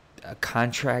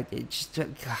contract. It just,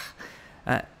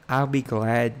 I'll be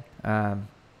glad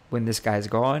when this guy's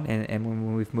gone and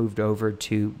when we've moved over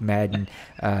to Madden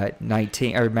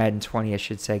 19 or Madden 20, I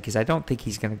should say, because I don't think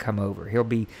he's going to come over. He'll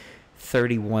be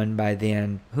 31 by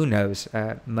then. Who knows?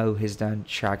 Mo has done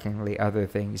shockingly other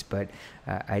things, but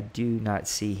I do not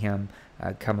see him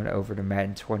coming over to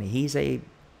Madden 20. He's a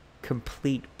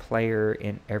complete player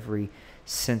in every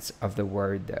sense of the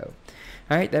word, though.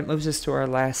 All right, that moves us to our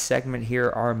last segment here,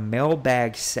 our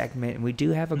mailbag segment, and we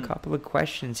do have a couple of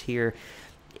questions here.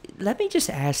 Let me just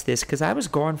ask this, because I was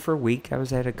gone for a week. I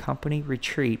was at a company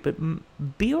retreat, but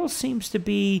Bill seems to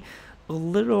be a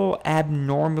little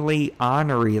abnormally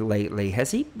ornery lately.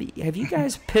 Have you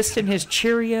guys pissed in his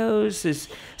Cheerios? Is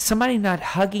somebody not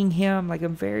hugging him? Like,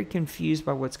 I'm very confused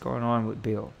by what's going on with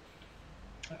Bill.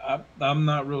 I'm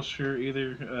not real sure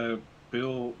either.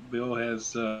 Bill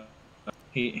has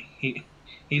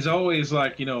he's always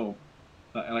like,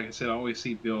 like I said, I always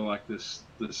see Bill like this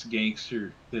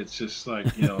gangster that's just like,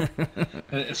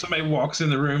 if somebody walks in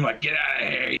the room like, get out of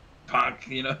here, you punk,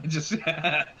 just.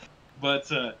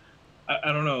 But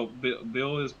I don't know.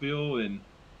 Bill is Bill, and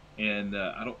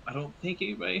I don't think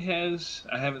anybody has.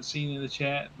 I haven't seen in the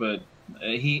chat, but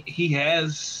he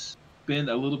has been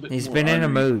a little bit. He's more been in a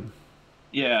mood.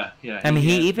 Yeah. I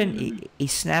mean, he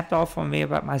snapped off on me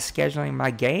about my scheduling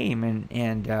my game,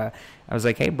 and I was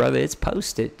like, hey, brother, it's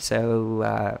posted,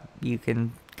 so you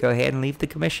can go ahead and leave the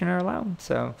commissioner alone.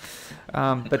 So,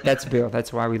 but that's Bill.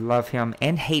 That's why we love him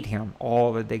and hate him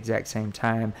all at the exact same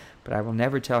time. But I will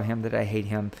never tell him that I hate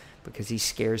him, because he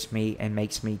scares me and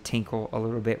makes me tinkle a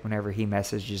little bit whenever he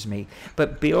messages me.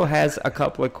 But Bill has a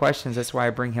couple of questions. That's why I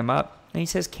bring him up. And he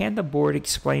says, can the board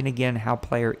explain again how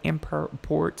player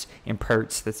imports,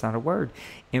 that's not a word,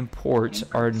 imports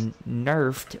are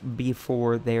nerfed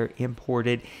before they're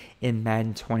imported in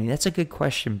Madden 20? That's a good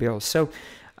question, Bill. So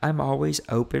I'm always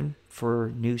open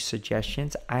for new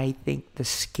suggestions. I think the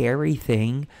scary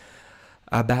thing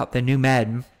about the new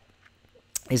Madden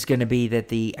is going to be that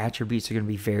the attributes are going to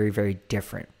be very, very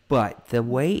different. But the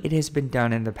way it has been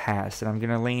done in the past, and I'm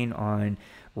going to lean on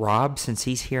Rob since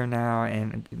he's here now,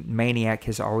 and Maniac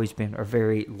has always been a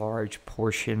very large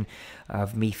portion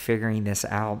of me figuring this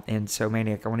out. And so,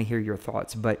 Maniac, I want to hear your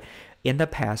thoughts. But in the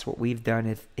past, what we've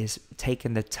done is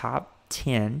taken the top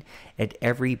 10 at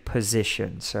every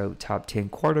position. So top 10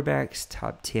 quarterbacks,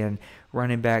 top 10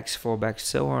 running backs, fullbacks,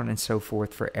 so on and so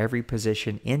forth for every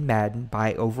position in Madden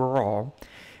by overall.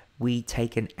 We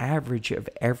take an average of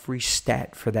every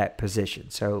stat for that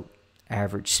position. So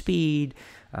average speed,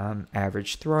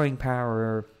 average throwing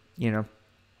power,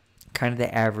 kind of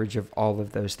the average of all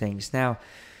of those things. Now,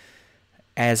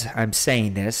 as I'm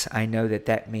saying this, I know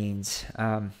that means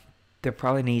there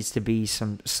probably needs to be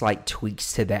some slight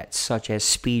tweaks to that, such as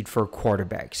speed for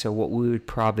quarterback. So what we would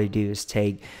probably do is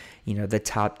take, the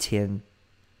top 10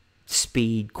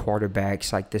 speed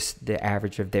quarterbacks, like this, the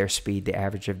average of their speed, the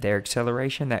average of their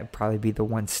acceleration. That would probably be the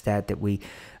one stat that we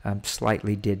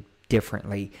slightly did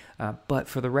differently. But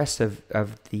for the rest of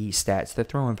the stats, the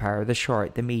throwing power, the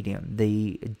short, the medium,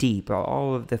 the deep,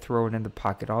 all of the throwing in the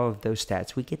pocket, all of those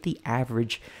stats, we get the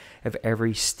average of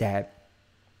every stat.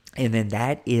 And then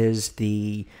that is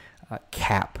the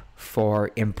cap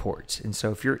for imports. And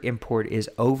so if your import is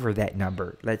over that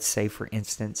number, let's say, for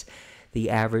instance, the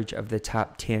average of the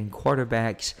top 10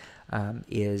 quarterbacks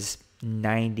is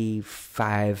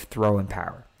 95 throwing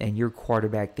power, and your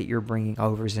quarterback that you're bringing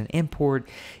over as an import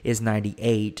is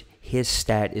 98, his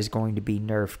stat is going to be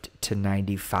nerfed to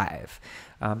 95.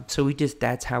 So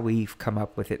that's how we've come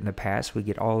up with it in the past. We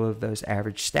get all of those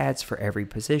average stats for every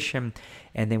position,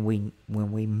 and then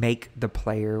when we make the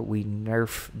player, we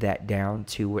nerf that down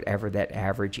to whatever that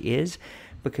average is,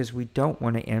 because we don't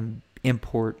want to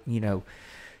import,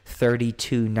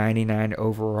 32 99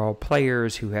 overall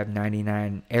players who have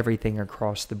 99 everything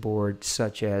across the board,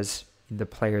 such as the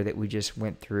player that we just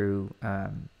went through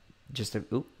I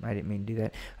didn't mean to do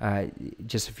that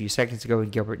just a few seconds ago in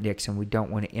Gilbert Nixon. We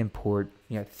don't want to import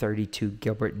 32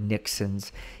 Gilbert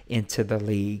Nixons into the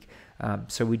league,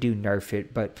 so we do nerf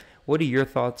it. But what are your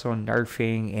thoughts on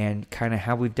nerfing and kind of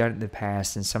how we've done it in the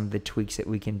past and some of the tweaks that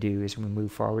we can do as we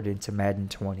move forward into Madden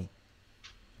 20?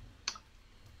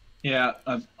 Yeah,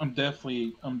 I'm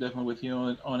definitely with you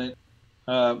on it,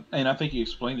 and I think you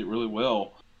explained it really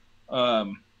well.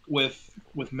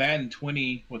 With Madden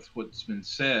 20, with what's been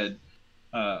said,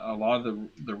 a lot of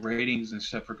the ratings and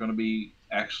stuff are going to be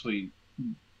actually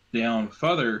down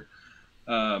further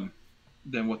than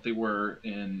what they were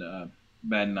in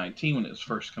Madden 19 when it was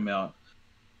first come out,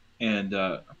 and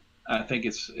I think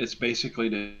it's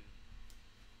basically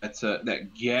that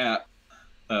gap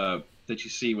that you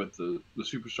see with the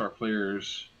superstar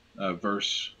players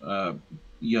versus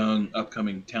young,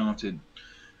 upcoming, talented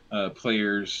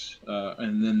players,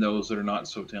 and then those that are not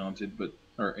so talented but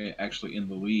are actually in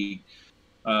the league.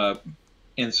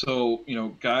 And so,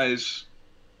 guys,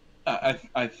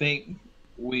 I think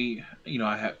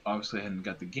I obviously hadn't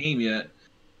got the game yet.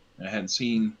 I hadn't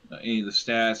seen any of the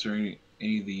stats or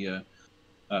any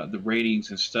of the ratings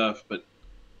and stuff, but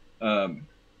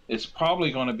it's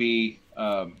probably going to be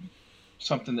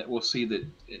something that we'll see that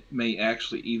it may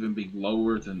actually even be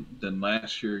lower than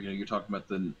last year. You're talking about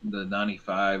the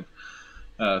 95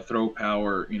 throw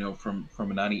power, from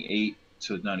a 98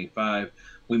 to 95.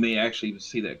 We may actually even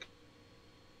see that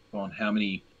on how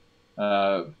many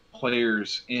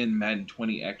players in Madden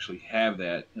 20 actually have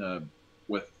that.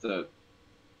 With the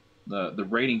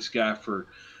ratings guy for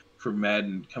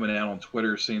Madden coming out on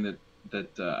Twitter saying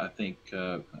that I think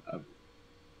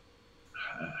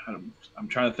I'm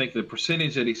trying to think the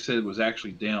percentage that he said was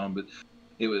actually down, but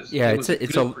it was it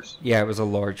was a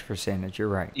large percentage. You're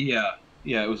right. Yeah,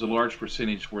 it was a large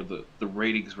percentage where the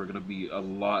ratings were going to be a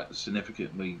lot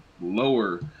significantly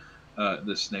lower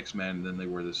this next Madden than they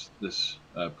were this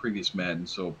previous Madden.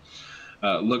 So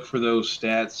look for those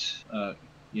stats,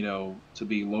 to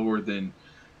be lower than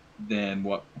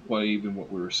what we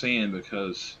were saying,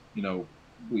 because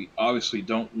we obviously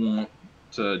don't want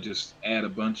to just add a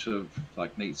bunch of,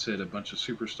 like Nate said, a bunch of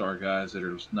superstar guys that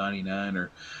are 99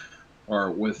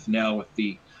 or with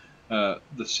the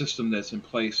system that's in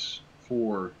place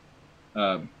for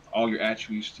all your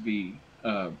attributes to be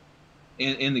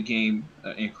in the game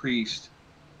increased,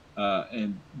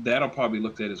 and that'll probably be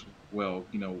looked at as well.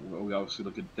 We obviously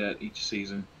look at that each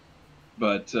season,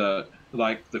 but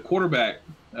like the quarterback,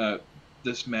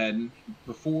 this Madden,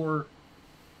 before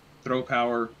throw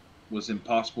power was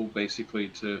impossible basically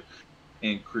to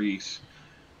increase,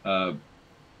 but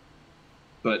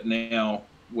now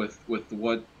with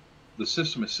what the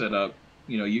system is set up,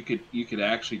 you could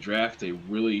actually draft a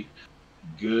really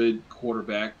good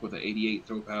quarterback with an 88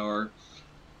 throw power,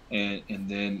 and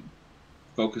then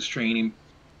focus training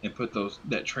and put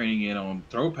that training in on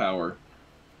throw power,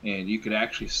 and you could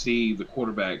actually see the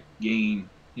quarterback gain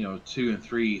 2 and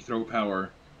 3 throw power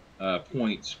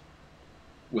points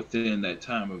within that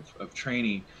time of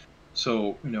training.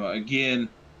 So again,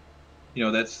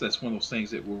 that's one of those things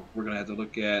that we're going to have to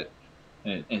look at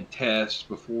and test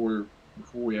before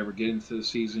we ever get into the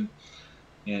season,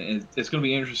 and it's going to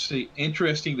be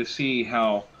interesting to see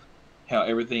how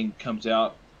everything comes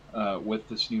out with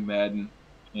this new Madden,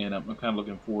 and I'm kind of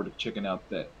looking forward to checking out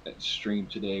that stream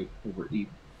today over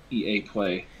EA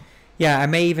Play. Yeah, I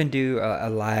may even do a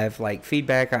live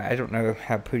feedback. I don't know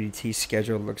how Pootie T's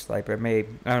schedule looks like, but I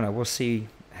don't know. We'll see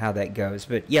how that goes.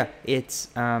 But yeah, it's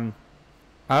I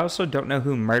also don't know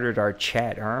who murdered our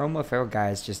chat. Our OMFL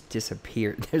guys just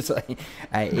disappeared. There's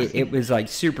it was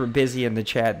super busy in the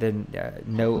chat. Then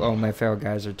no OMFL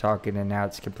guys are talking, and now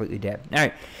it's completely dead. All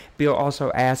right. Bill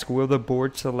also asked, will the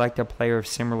board select a player of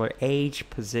similar age,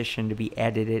 position to be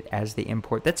edited as the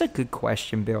import? That's a good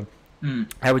question, Bill.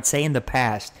 I would say in the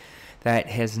past that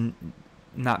has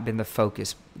not been the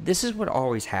focus. This is what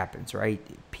always happens, right?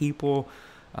 People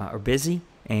are busy,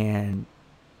 and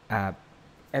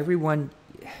everyone,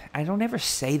 I don't ever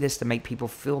say this to make people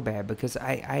feel bad, because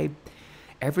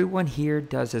everyone here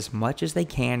does as much as they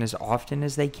can, as often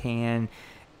as they can,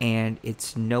 and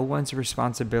it's no one's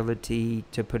responsibility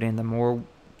to put in the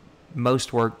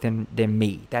most work than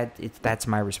me. That's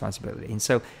my responsibility. And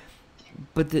so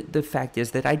but the fact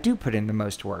is that I do put in the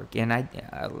most work, and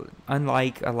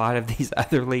unlike a lot of these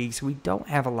other leagues, we don't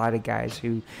have a lot of guys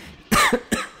who.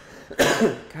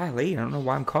 Golly, I don't know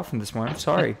why I'm coughing this morning. I'm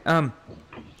sorry.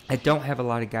 I don't have a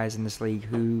lot of guys in this league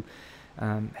who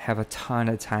have a ton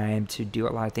of time to do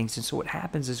a lot of things, and so what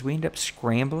happens is we end up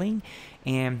scrambling,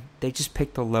 and they just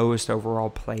pick the lowest overall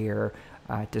player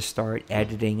to start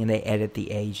editing, and they edit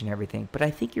the age and everything. But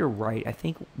I think you're right. I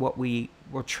think what we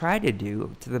will try to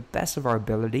do, to the best of our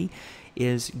ability,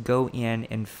 is go in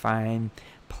and find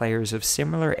players of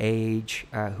similar age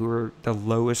who are the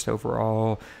lowest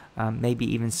overall, maybe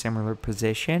even similar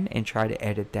position, and try to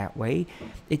edit that way.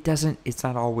 It's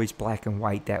not always black and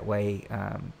white that way,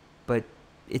 but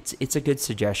it's a good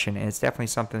suggestion, and it's definitely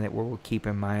something that we'll keep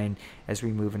in mind as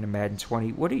we move into Madden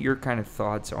 20. What are your kind of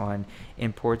thoughts on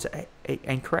imports?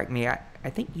 And correct me, I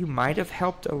think you might have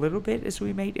helped a little bit as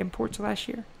we made imports last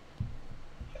year.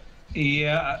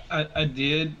 Yeah, I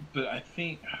did, but I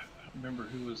remember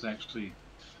who was actually.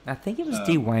 I think it was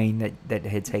Dwayne that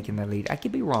had taken the lead. I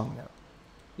could be wrong though.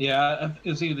 Yeah, it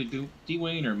was either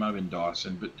Dwayne or it might have been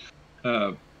Dawson,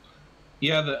 but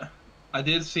I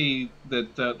did see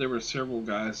that there were several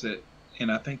guys that,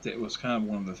 and I think that was kind of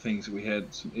one of the things that we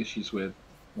had some issues with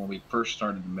when we first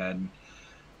started the Madden.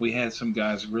 We had some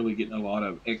guys really getting a lot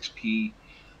of XP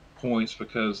points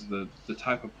because the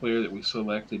type of player that we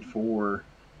selected for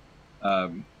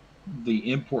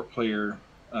the import player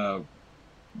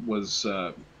was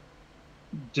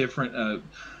different.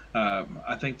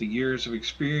 I think the years of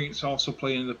experience also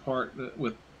play into part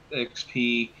with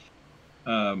XP.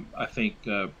 I think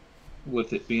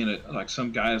with it being like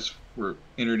some guys were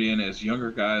entered in as younger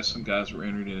guys, some guys were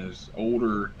entered in as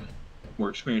older,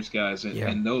 more experienced guys,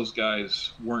 and those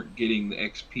guys weren't getting the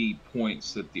XP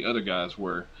points that the other guys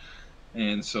were,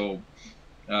 and so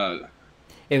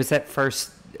it was that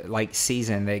first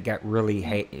season that got really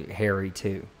hairy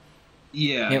too.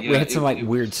 Yeah, we had some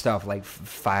weird stuff like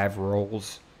 5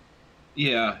 rolls.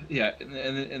 Yeah,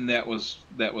 and that was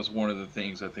one of the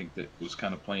things I think that was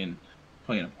kind of playing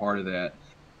a part of that.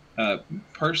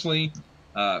 Personally,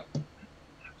 I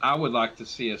would like to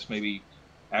see us maybe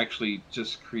actually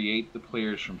just create the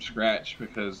players from scratch,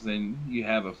 because then you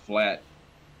have a flat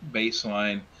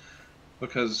baseline.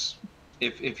 Because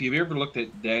if you've ever looked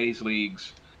at Daddy's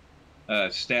League's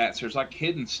stats, there's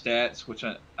hidden stats, which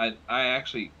I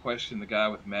actually questioned the guy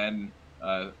with Madden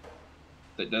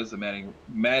that does the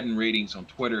Madden ratings on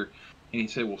Twitter, and he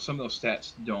said, well, some of those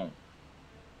stats don't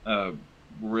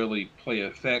really play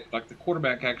effect. Like the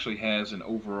quarterback actually has an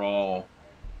overall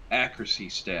accuracy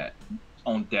stat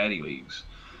on Daddy Leagues,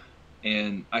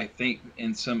 and I think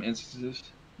in some instances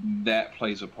that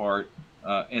plays a part,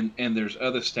 and there's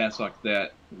other stats like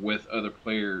that with other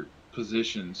player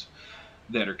positions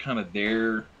that are kind of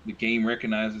there. The game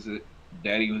recognizes it,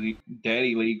 Daddy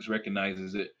Leagues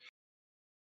recognizes it,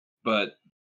 but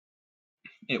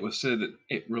it was said that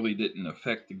it really didn't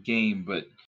affect the game. But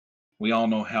we all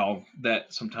know how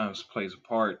that sometimes plays a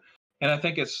part, and I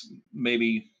think it's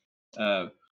maybe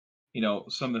some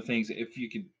of the things,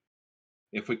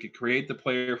 if we could create the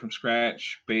player from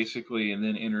scratch basically and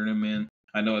then enter them in.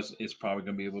 I know it's probably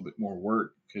going to be a little bit more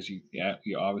work because you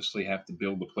obviously have to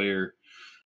build the player,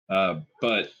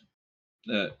 but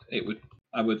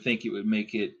I would think it would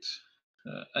make it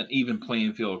an even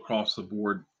playing field across the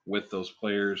board with those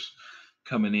players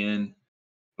coming in.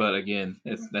 But again,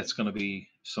 that's going to be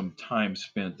some time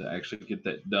spent to actually get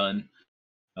that done.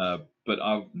 But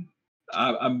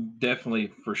I'm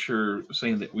definitely for sure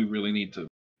saying that we really need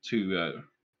to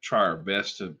try our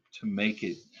best to make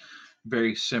it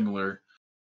very similar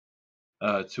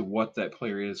to what that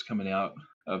player is coming out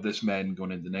of this Madden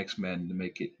going into the next Madden, to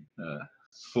make it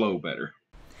flow better.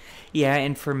 Yeah,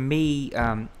 and for me,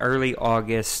 early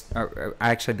August, or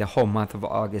actually the whole month of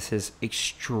August, is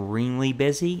extremely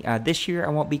busy. This year I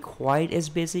won't be quite as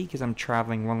busy because I'm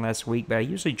traveling one less week, but I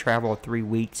usually travel 3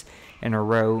 weeks in a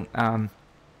row.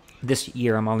 This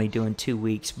year I'm only doing 2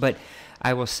 weeks, but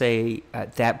I will say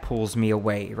that pulls me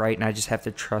away, right? And I just have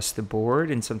to trust the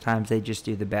board, and sometimes they just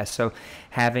do the best. So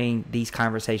having these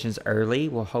conversations early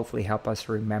will hopefully help us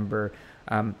remember.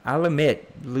 I'll admit,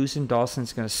 losing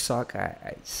Dawson's going to suck.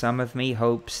 Some of me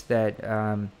hopes that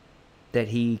that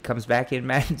he comes back in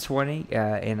Madden 20,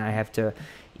 and I have to,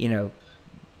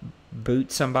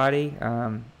 boot somebody.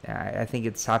 I think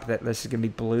at the top of that list is going to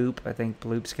be Bloop. I think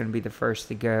Bloop's going to be the first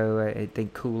to go. I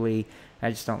think Cooley, I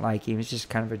just don't like him. He's just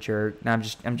kind of a jerk. No,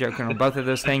 I'm joking on both of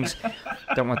those things.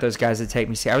 Don't want those guys to take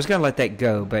me. I was going to let that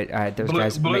go, but those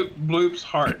guys. Bloop's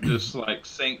heart just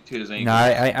sank to his ankle. No,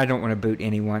 I don't want to boot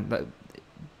anyone.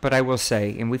 But I will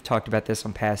say, and we've talked about this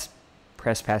on past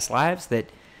Press Pass Lives, that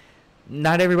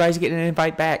not everybody's getting an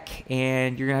invite back,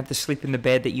 and you're going to have to sleep in the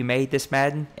bed that you made this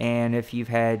Madden. And if you've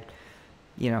had,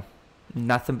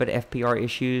 nothing but FPR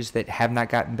issues that have not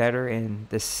gotten better and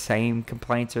the same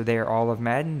complaints are there all of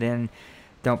Madden, then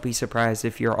don't be surprised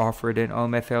if you're offered an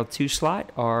OMFL 2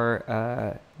 slot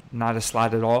or not a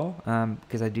slot at all,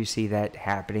 because I do see that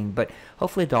happening. But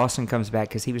hopefully Dawson comes back,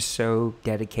 because he was so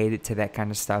dedicated to that kind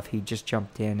of stuff. He just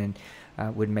jumped in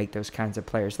and would make those kinds of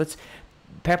players.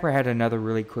 Pepper had another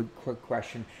really quick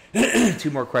question. 2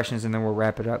 more questions, and then we'll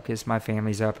wrap it up, because my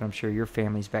family's up, and I'm sure your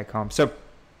family's back home. So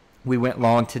we went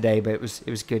long today, but it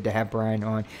was good to have Brian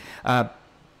on.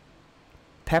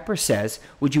 Pepper says,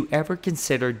 would you ever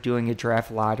consider doing a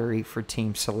draft lottery for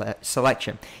team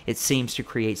selection? It seems to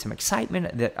create some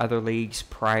excitement that other leagues,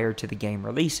 prior to the game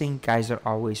releasing, guys would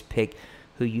always pick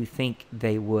who you think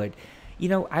they would.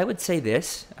 I would say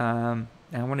this. I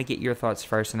want to get your thoughts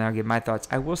first, and then I'll give my thoughts.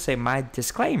 I will say my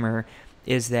disclaimer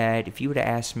is that if you would have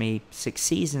asked me 6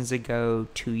 seasons ago,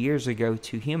 2 years ago,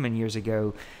 2 human years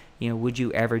ago, would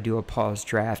you ever do a pause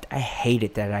draft? I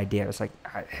hated that idea. I was like,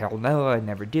 hell no, I'd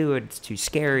never do it. It's too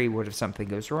scary. What if something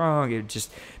goes wrong? It would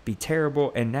just be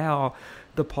terrible. And now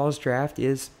the pause draft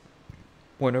is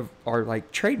one of our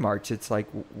trademarks. It's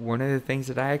one of the things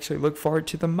that I actually look forward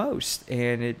to the most.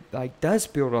 And it does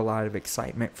build a lot of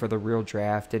excitement for the real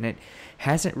draft. And it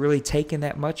hasn't really taken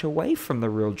that much away from the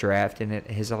real draft. And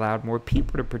it has allowed more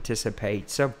people to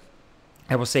participate. So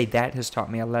I will say that has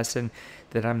taught me a lesson,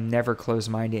 that I'm never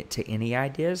closed-minded to any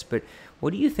ideas. But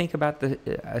what do you think about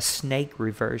a snake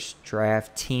reverse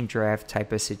draft, team draft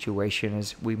type of situation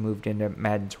as we moved into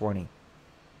Madden 20?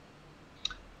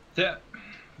 That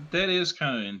is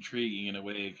kind of intriguing in a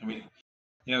way. I mean,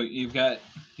 you've got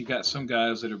some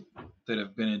guys that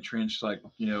have been entrenched,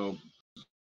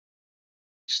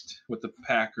 with the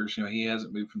Packers. He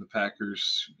hasn't moved from the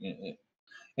Packers.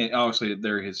 And obviously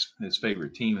they're his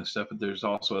favorite team and stuff, but there's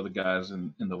also other guys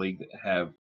in the league that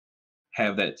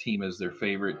have that team as their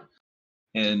favorite.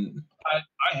 And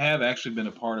I have actually been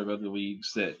a part of other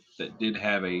leagues that did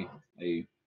have a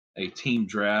team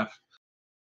draft.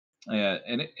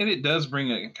 And it does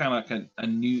bring a kind of like a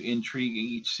new intrigue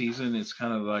each season. It's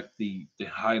kind of like the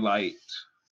highlight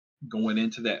going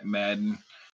into that Madden,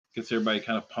 gets everybody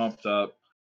kind of pumped up.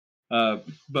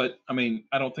 But I mean,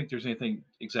 I don't think there's anything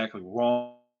exactly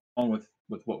wrong with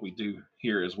what we do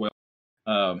here as well.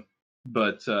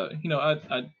 But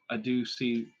I do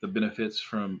see the benefits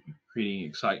from creating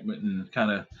excitement and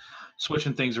kind of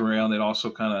switching things around. It also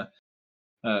kind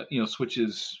of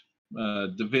switches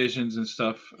divisions and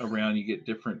stuff around. You get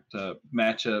different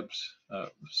matchups.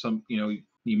 Some you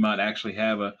might actually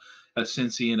have a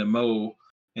Cincy and a Mo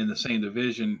in the same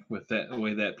division with the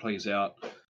way that plays out.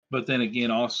 But then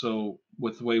again, also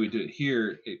with the way we do it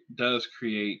here, it does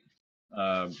create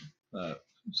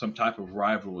some type of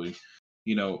rivalry.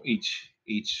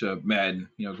 Each Madden,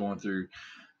 going through.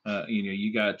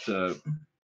 You got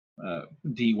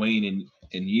D Wayne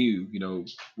and you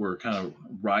were kind of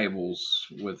rivals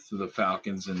with the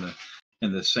Falcons and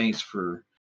the Saints for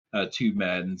 2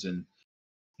 Maddens,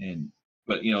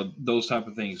 but those type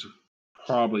of things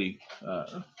probably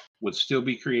would still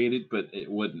be created, but it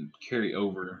wouldn't carry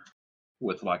over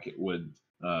with like it would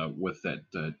with that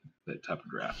type of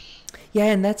draft. Yeah,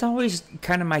 and that's always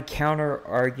kind of my counter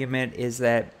argument, is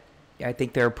that I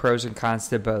think there are pros and cons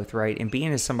to both, right? And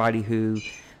being as somebody who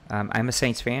I'm a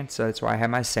Saints fan, so that's why I have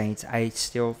my Saints. I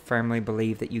still firmly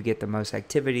believe that you get the most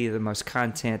activity, the most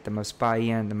content, the most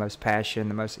buy-in, the most passion,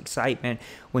 the most excitement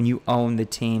when you own the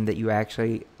team that you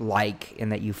actually like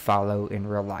and that you follow in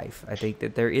real life. I think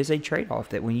that there is a trade-off,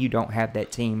 that when you don't have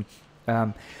that team,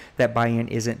 that buy-in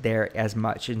isn't there as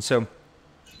much. And so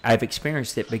I've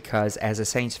experienced it, because as a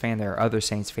Saints fan, there are other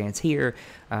Saints fans here.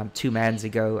 2 Maddens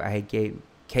ago,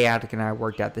 Chaotic and I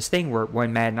worked out this thing where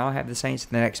one Madden I'll have the Saints,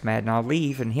 and the next Madden I'll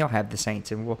leave and he'll have the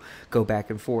Saints, and we'll go back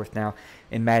and forth. Now,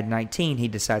 in Madden 19, he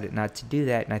decided not to do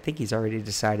that, and I think he's already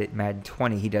decided Madden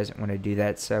 20 he doesn't want to do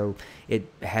that, so it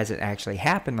hasn't actually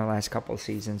happened the last couple of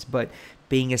seasons. But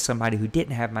being as somebody who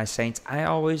didn't have my Saints, I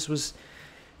always was...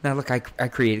 Now, look, I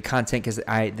created content because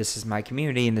this is my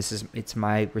community, and it's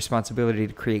my responsibility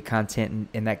to create content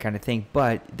and that kind of thing,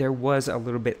 but there was a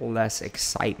little bit less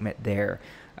excitement there.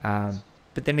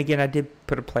 But then again, I did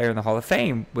put a player in the Hall of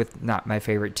Fame with not my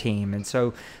favorite team. And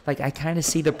so, I kind of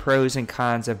see the pros and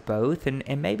cons of both.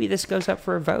 And maybe this goes up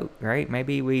for a vote, right?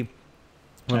 Maybe when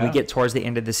we get towards the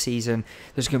end of the season,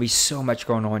 there's going to be so much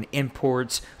going on.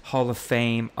 Imports, Hall of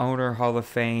Fame, owner Hall of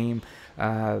Fame.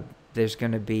 There's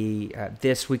going to be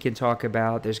this we can talk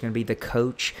about. There's going to be the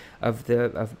coach of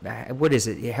what is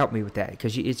it? Help me with that,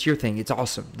 because it's your thing. It's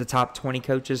awesome. The top 20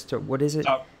 coaches. What is it?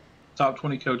 Top top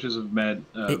 20 coaches of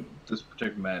this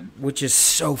particular Madden. Which is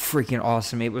so freaking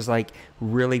awesome. It was like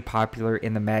really popular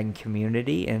in the Madden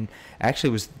community, and actually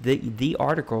was the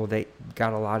article that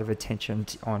got a lot of attention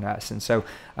on us. And so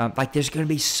like there's going to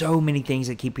be so many things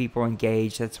that keep people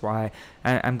engaged. That's why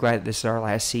I'm glad that this is our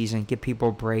last season. Give people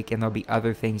a break, and there'll be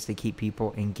other things to keep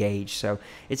people engaged. So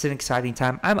it's an exciting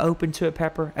time. I'm open to it,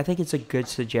 Pepper. I think it's a good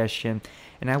suggestion,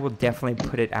 and I will definitely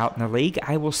put it out in the league.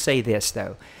 I will say this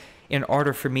though, in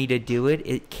order for me to do it,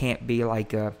 it can't be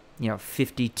like a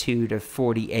 52 to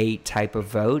 48 type of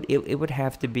vote. It would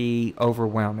have to be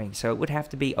overwhelming. So it would have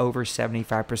to be over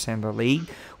 75% of the league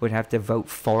would have to vote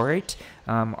for it,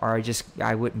 or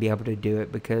I wouldn't be able to do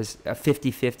it, because a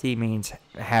 50-50 means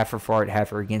half are for it,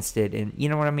 half are against it, and you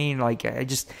know what I mean? Like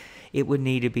it would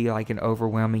need to be like an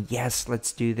overwhelming, yes,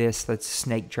 let's do this, let's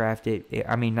snake draft it.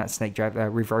 I mean, not snake draft,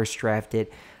 reverse draft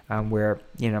it, where,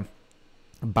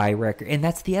 by record. And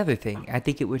that's the other thing. I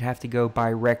think it would have to go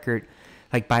by record,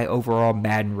 like by overall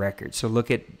Madden record. So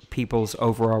look at people's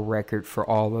overall record for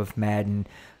all of Madden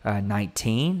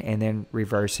 19, and then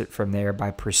reverse it from there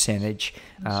by percentage.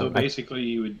 So basically,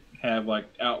 you would have like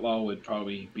Outlaw would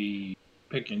probably be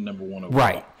picking number one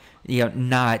overall. Right.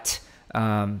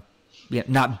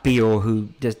 Not Bill, who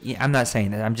does. I'm not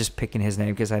saying that. I'm just picking his name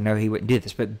because I know he wouldn't do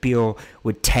this. But Bill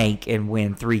would tank and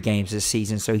win 3 games this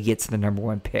season, so he gets the number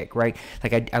 1 pick, right?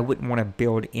 Like I wouldn't want to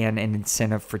build in an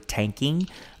incentive for tanking,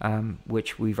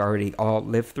 which we've already all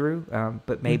lived through.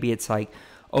 But maybe it's like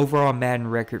overall Madden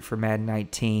record for Madden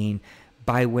 19.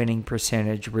 By winning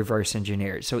percentage, reverse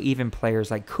engineered. So even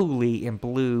players like Cooley and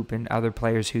Bloop and other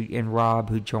players and Rob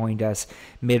who joined us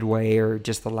midway or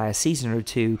just the last season or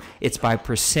two, it's by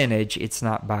percentage. It's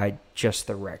not by just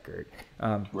the record.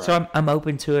 Right. So I'm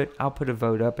open to it. I'll put a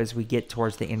vote up as we get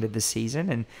towards the end of the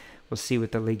season, and we'll see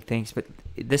what the league thinks. But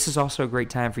this is also a great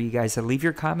time for you guys to leave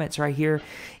your comments right here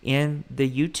in the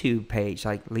YouTube page.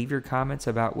 Like, leave your comments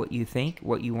about what you think,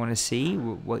 what you want to see,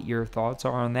 what your thoughts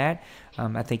are on that.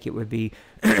 I think it would be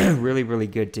really, really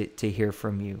good to hear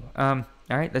from you.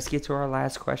 All right, let's get to our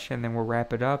last question, then we'll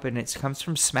wrap it up. And it comes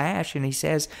from Smash, and he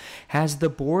says, has the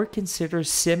board considered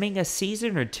simming a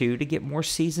season or two to get more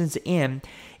seasons in?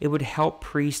 It would help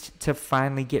Priest to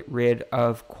finally get rid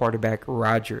of quarterback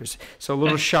Rodgers. So a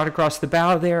little shot across the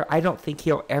bow there. I don't think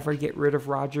he'll ever get rid of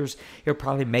Rodgers. He'll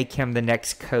probably make him the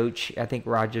next coach. I think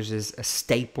Rodgers is a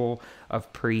staple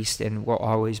of Priest and will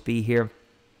always be here.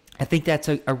 I think that's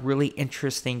a really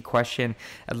interesting question.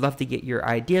 I'd love to get your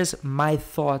ideas. My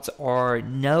thoughts are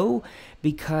no,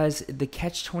 because the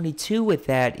catch-22 with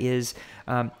that is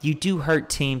you do hurt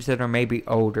teams that are maybe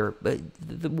older. But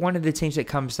one of the teams that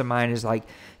comes to mind is like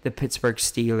the Pittsburgh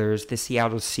Steelers, the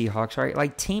Seattle Seahawks, right?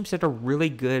 Like teams that are really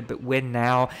good but win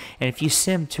now. And if you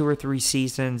sim 2 or 3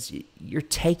 seasons, you're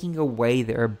taking away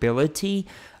their ability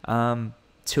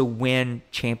to win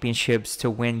championships, to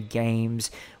win games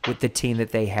with the team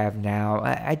that they have now.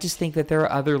 I just think that there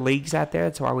are other leagues out there.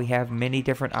 That's why we have many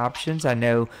different options. I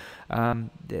know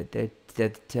that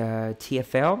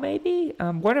TFL maybe,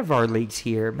 one of our leagues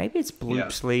here, maybe it's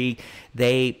Bloop's league.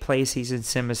 They play a season,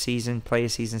 sim a season, play a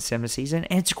season, sim a season,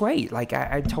 and it's great. Like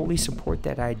I totally support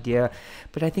that idea,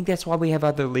 but I think that's why we have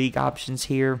other league options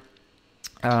here.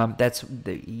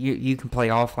 You can play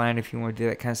offline if you want to do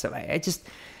that kind of stuff.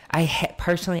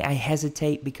 Personally, I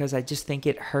hesitate because I just think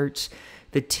it hurts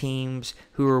the teams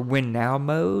who are win now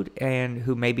mode and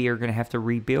who maybe are going to have to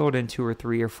rebuild in 2 or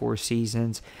 3 or 4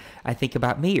 seasons. I think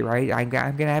about me, right? I'm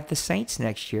going to have the Saints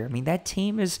next year. I mean, that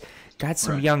team has got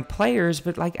some young players,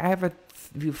 but like I have a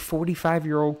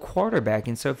 45-year-old quarterback,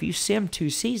 and so if you sim 2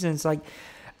 seasons, like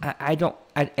I'm going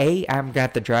to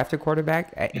have to draft a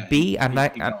quarterback. B, I'm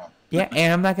not. Yeah,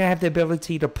 and I'm not going to have the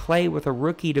ability to play with a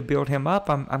rookie to build him up.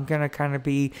 I'm going to kind of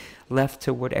be left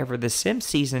to whatever the sim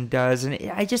season does. And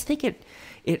I just think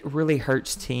it really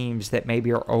hurts teams that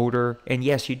maybe are older. And,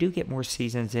 yes, you do get more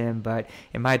seasons in, but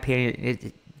in my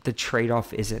opinion, the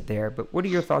trade-off isn't there. But what are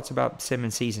your thoughts about sim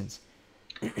and seasons?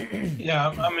 Yeah,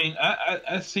 I mean,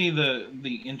 I see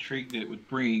the intrigue that it would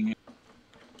bring.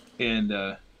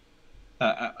 And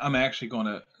I'm actually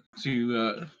going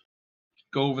to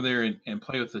go over there and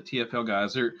play with the TFL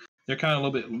guys. They're kind of a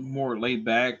little bit more laid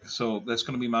back, so that's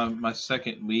going to be my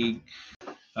second league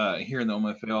here in the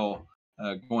OMFL,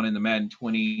 going into Madden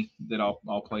 20 that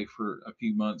I'll play for a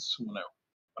few months when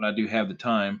I do have the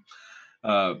time.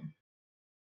 But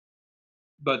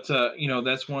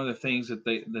that's one of the things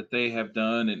that they have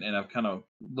done, and I've kind of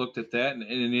looked at that, and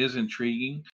it is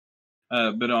intriguing.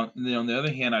 But on the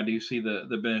other hand, I do see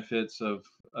the benefits of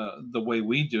the way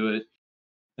we do it.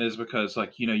 Is because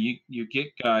you get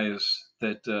guys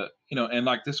that and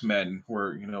like this Madden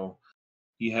where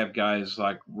you have guys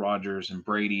like Rodgers and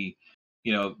Brady,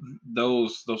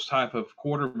 those type of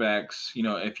quarterbacks,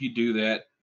 if you do that,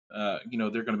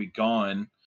 they're going to be gone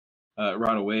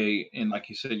right away. And like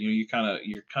you said, you're kind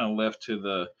of left to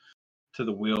the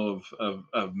will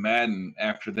of Madden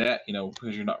after that,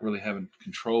 because you're not really having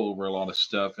control over a lot of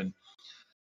stuff. And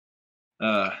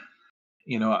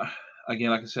again,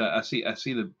 like I said, I see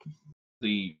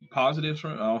the positives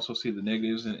from it. I also see the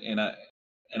negatives, and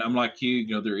I'm like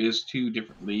you. There is two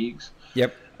different leagues.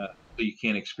 Yep. So you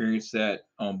can't experience that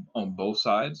on both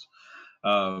sides.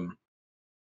 I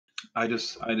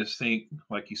just think,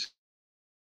 like you said,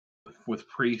 with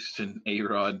Priest and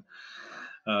A-Rod,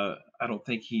 I don't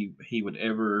think he would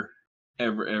ever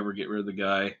get rid of the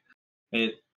guy.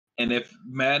 And if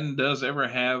Madden does ever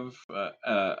have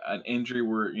an injury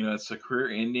where it's a career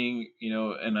ending,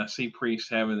 and I see Priest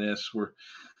having this where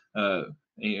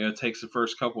it takes the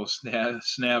first couple of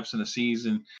snaps in the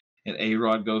season, and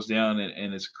A-Rod goes down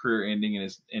and it's career ending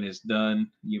and it's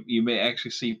done. You may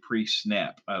actually see Priest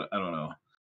snap. I don't know.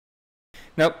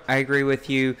 Nope, I agree with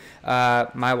you.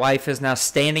 My wife is now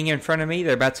standing in front of me.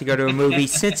 They're about to go to a movie.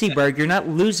 Cincyberg, you're not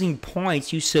losing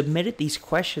points. You submitted these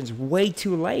questions way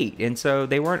too late, and so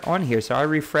they weren't on here. So I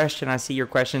refreshed, and I see your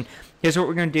question. Here's what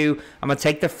we're going to do. I'm going to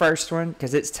take the first one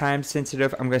because it's time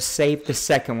sensitive. I'm going to save the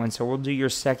second one. So we'll do your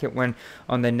second one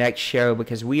on the next show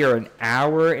because we are an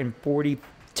hour and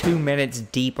 42 minutes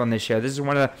deep on this show. This is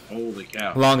one of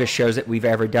the longest shows that we've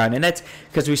ever done, and that's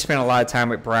because we spent a lot of time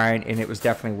with Brian, and it was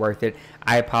definitely worth it.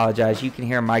 I apologize. You can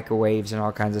hear microwaves and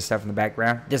all kinds of stuff in the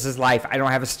background. This is life. I don't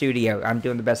have a studio. I'm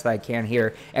doing the best that I can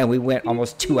here, and we went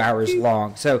almost 2 hours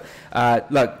long. So,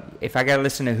 look, if I got to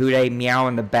listen to Houday meow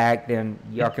in the back, then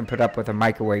y'all can put up with a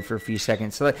microwave for a few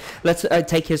seconds. So let's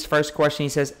take his first question. He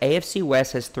says, AFC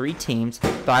West has 3 teams,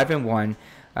 5-1.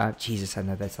 Jesus, I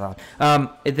know that's loud.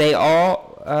 They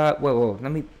all, whoa,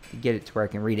 let me get it to where I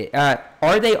can read it.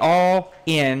 Are they all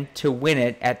in to win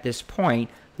it at this point?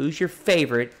 Who's your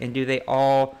favorite, and do they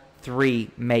all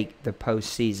 3 make the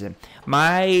postseason?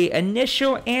 My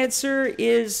initial answer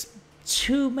is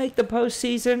to make the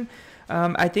postseason.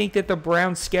 I think that the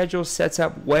Browns' schedule sets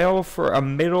up well for a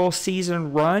middle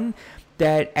season run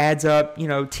that adds up,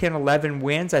 10, 11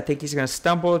 wins. I think he's going to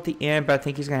stumble at the end, but I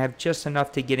think he's going to have just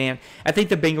enough to get in. I think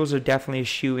the Bengals are definitely a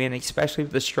shoe-in, especially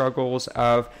with the struggles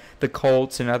of the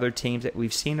Colts and other teams that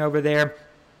we've seen over there.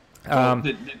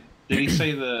 Did he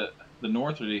say the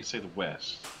North, or did he say the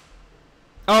West?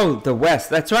 Oh, the West.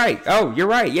 That's right. Oh, you're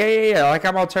right. Yeah. Like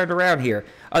I'm all turned around here.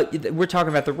 We're talking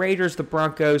about the Raiders, the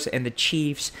Broncos, and the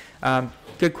Chiefs.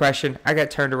 Good question. I got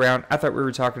turned around. I thought we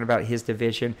were talking about his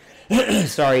division.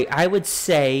 Sorry. I would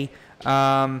say,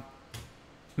 man,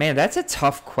 that's a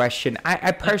tough question.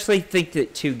 I personally think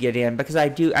that 2 get in because I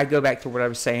go back to what I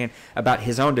was saying about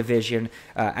his own division.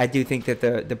 I do think that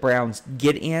the Browns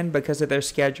get in because of their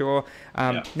schedule.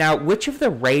 Now, which of the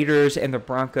Raiders and the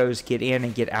Broncos get in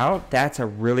and get out? That's a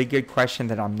really good question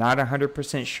that I'm not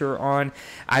 100% sure on.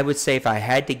 I would say if I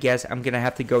had to guess, I'm going to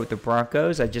have to go with the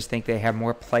Broncos. I just think they have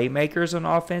more playmakers on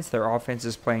offense. Their offense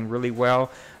is playing really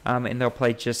well, and they'll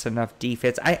play just enough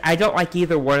defense. I don't like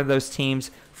either one of those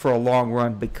teams for a long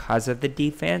run because of the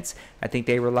defense. I think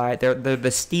they're the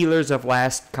Steelers of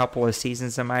last couple of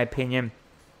seasons, in my opinion.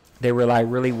 They rely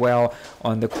really well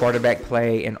on the quarterback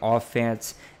play and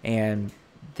offense, and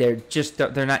they're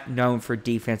not known for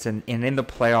defense. And in the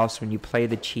playoffs, when you play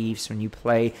the Chiefs, when you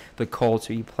play the Colts,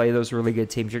 or you play those really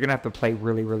good teams, you're going to have to play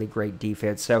really, really great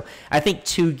defense. So I think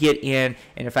 2 get in,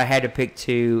 and if I had to pick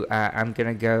 2, I'm going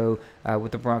to go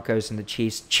with the Broncos and the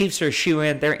Chiefs. Chiefs are a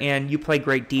shoe-in. They're in. You play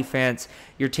great defense.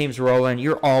 Your team's rolling.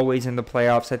 You're always in the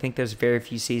playoffs. I think there's very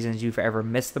few seasons you've ever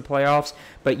missed the playoffs,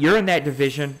 but you're in that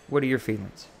division. What are your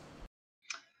feelings?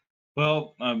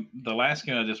 Well, the last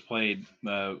game I just played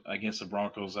against the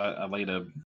Broncos, I laid a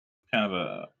kind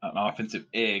of an offensive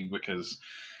egg because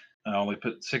I only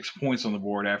put 6 points on the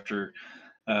board after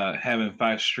having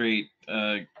 5 straight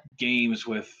games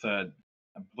with, I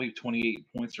believe, 28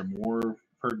 points or more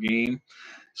per game.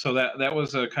 So that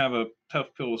was a kind of a tough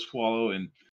pill to swallow. And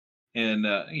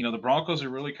the Broncos are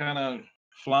really kind of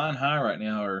flying high right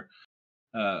now, or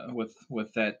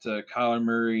with that Kyler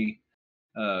Murray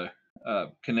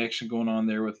connection going on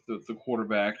there with the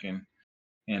quarterback, and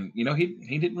he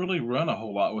didn't really run a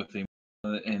whole lot with him,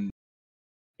 and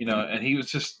he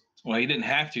was just, well, he didn't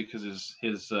have to because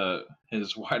his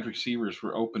wide receivers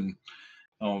were open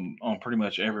on pretty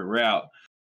much every route,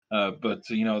 but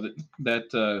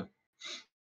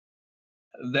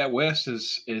that West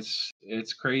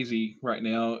it's crazy right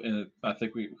now, and I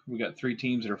think we got 3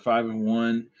 teams that are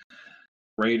 5-1: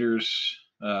 Raiders,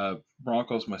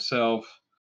 Broncos, myself.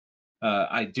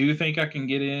 I do think I can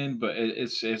get in, but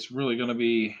it's really going to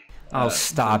be. Oh,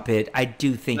 stop it! I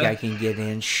do think I can get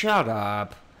in. Shut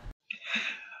up.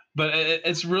 But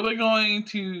it's really going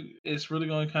to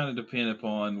kind of depend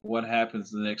upon what happens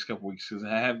the next couple weeks, because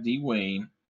I have Dwayne,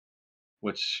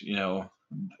 which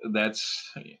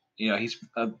that's he's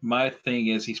my thing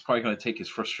is he's probably going to take his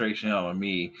frustration out on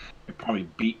me and probably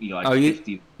beat me like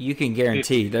 50. You can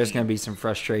guarantee there's going to be some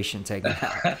frustration taken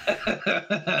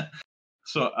out.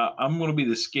 So I'm going to be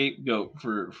the scapegoat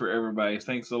for everybody.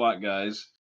 Thanks a lot, guys.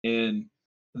 And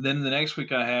then the next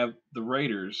week I have the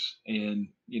Raiders, and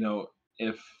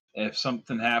if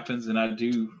something happens and I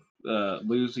do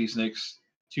lose these next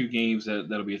 2 games,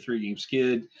 that'll be a 3-game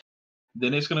skid.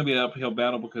 Then it's going to be an uphill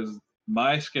battle, because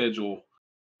my schedule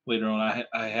later on,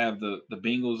 I have the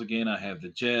Bengals again. I have the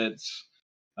Jets.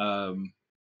 I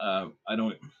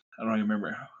don't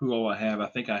remember who all I have. I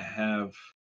think I have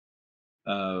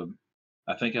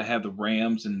the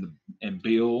Rams and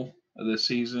Bill this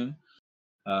season.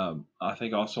 I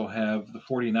think I also have the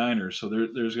 49ers. So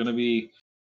there's going to be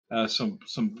some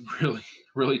really,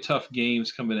 really tough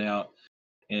games coming out,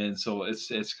 and so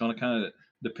it's going to kind of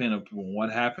depend on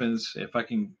what happens. If I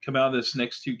can come out of this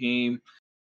next 2 game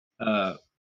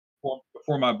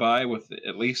before my bye with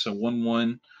at least a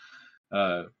 1-1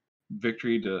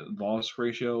 victory to loss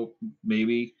ratio,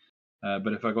 maybe.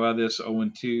 But if I go out of this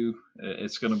 0-2,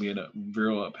 it's going to be a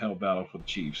real uphill battle for the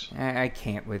Chiefs. I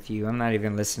can't with you. I'm not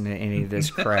even listening to any of this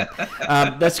crap.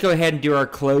 Let's go ahead and do our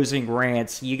closing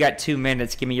rants. You got 2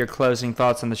 minutes. Give me your closing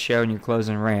thoughts on the show and your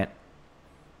closing rant.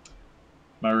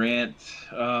 My rant,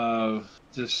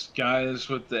 just guys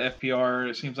with the FPR,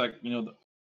 it seems like,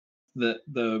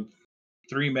 the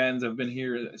 3 Maddens have been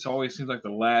here. It always seems like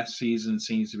the last season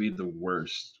seems to be the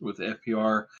worst with the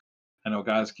FPR. I know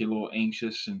guys get a little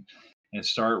anxious and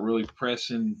start really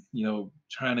pressing,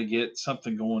 trying to get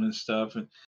something going and stuff. And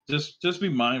just be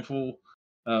mindful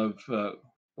of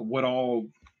what all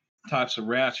types of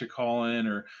routes you're calling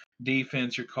or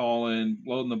defense you're calling,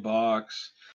 loading the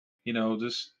box. We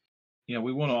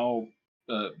want to all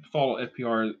follow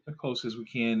FPR as close as we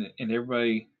can, and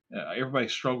everybody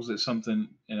struggles at something,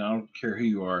 and I don't care who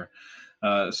you are.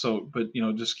 But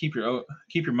just keep your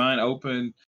mind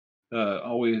open.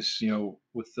 Always,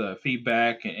 with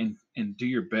feedback and do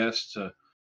your best to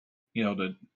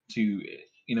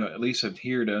at least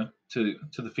adhere to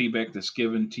the feedback that's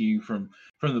given to you from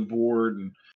the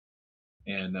board,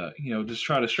 and just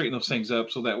try to straighten those things up,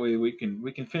 so that way we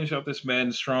can finish up this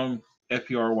Madden strong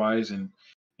FPR wise and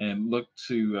look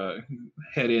to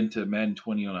head into Madden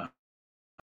 20 on a.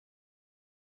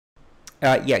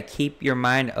 Keep your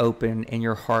mind open, and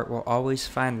your heart will always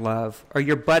find love, or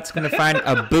your butt's going to find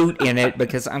a boot in it,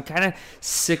 because I'm kind of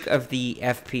sick of the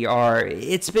FPR.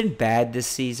 It's been bad this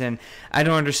season. I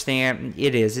don't understand.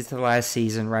 It's the last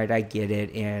season, right? I get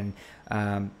it. And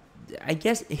I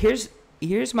guess here's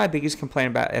my biggest complaint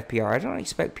about FPR. I don't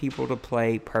expect people to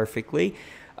play perfectly.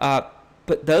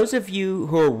 But those of you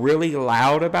who are really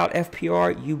loud about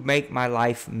FPR, you make my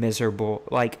life miserable.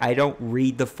 Like, I don't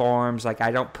read the forums. Like,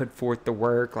 I don't put forth the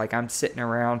work. Like, I'm sitting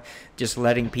around just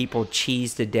letting people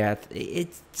cheese to death.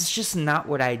 It's just not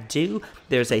what I do.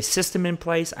 There's a system in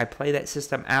place. I play that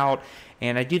system out,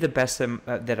 and I do the best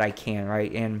that I can,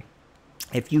 right? And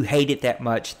if you hate it that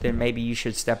much, then maybe you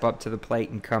should step up to the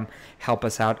plate and come help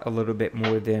us out a little bit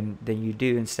more than you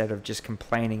do, instead of just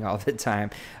complaining all the time.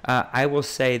 I will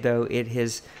say, though,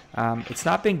 it's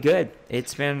not been good.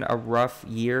 It's been a rough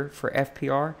year for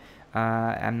FPR.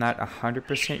 I'm not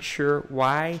 100% sure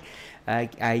why.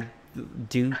 I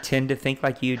do tend to think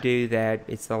like you do, that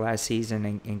it's the last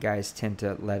season and guys tend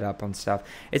to let up on stuff.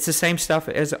 It's the same stuff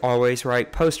as always,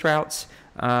 right? Post routes.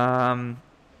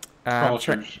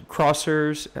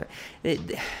 Crossers.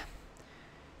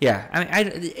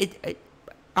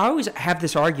 I always have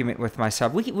this argument with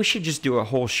myself. We should just do a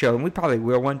whole show, and we probably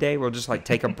will one day. We'll just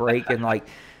take a break and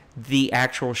the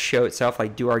actual show itself,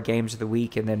 do our games of the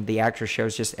week, and then the actual show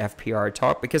is just FPR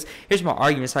talk. Because here's my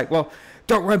argument: it's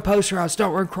don't run post routes,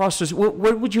 don't run crossers.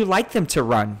 What would you like them to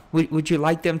run? Would you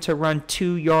like them to run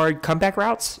 2-yard comeback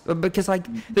routes? Because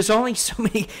there's only so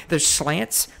many. There's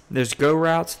slants, there's go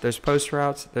routes, there's post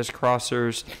routes, there's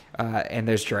crossers, and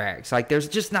there's drags. There's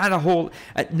just not a whole.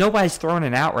 Nobody's throwing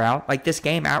an out route. This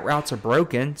game, out routes are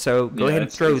broken. So go ahead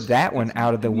and throw that one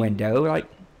out of the window.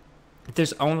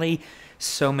 There's only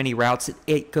so many routes.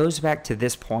 It goes back to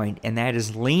this point, and that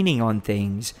is leaning on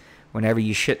things whenever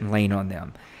you shouldn't lean on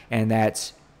them. And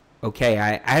that's, okay,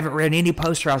 I haven't ran any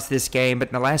post routes this game, but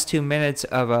in the last 2 minutes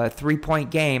of a 3-point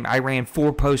game, I ran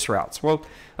 4 post routes. Well,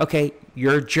 okay,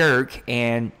 you're a jerk,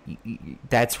 and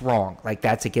that's wrong.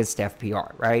 That's against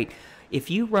FPR, right? if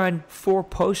you run 4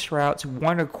 post routes,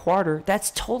 1 a quarter,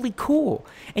 that's totally cool.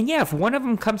 And yeah, if one of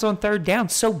them comes on third down,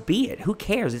 so be it. Who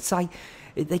cares? It's like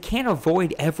they can't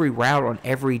avoid every route on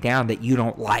every down that you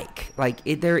don't like.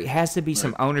 There has to be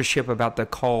some ownership about the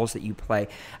calls that you play.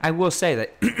 I will say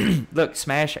that, look,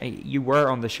 Smash, you were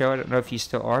on the show. I don't know if you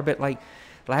still are, but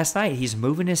last night he's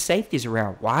moving his safeties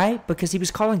around. Why? Because he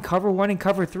was calling cover 1 and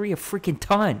cover 3 a freaking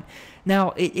ton.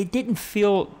 Now, it didn't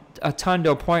feel a ton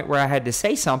to a point where I had to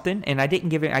say something, and I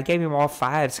gave him all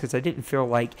 5s because I didn't feel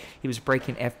like he was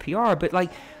breaking FPR, but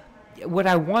what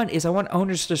I want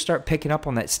owners to start picking up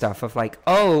on that stuff of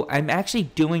oh, I'm actually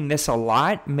doing this a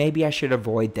lot. Maybe I should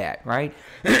avoid that, right?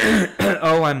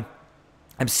 Oh,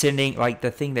 I'm sending,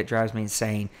 the thing that drives me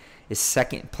insane is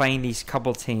playing these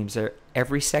couple teams.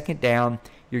 Every second down,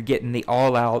 you're getting the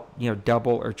all-out,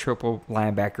 double or triple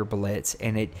linebacker blitz,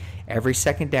 and every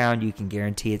second down you can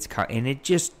guarantee it's and it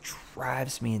just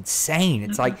drives me insane.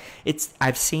 It's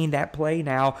I've seen that play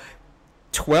now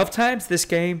 12 times this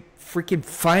game. Freaking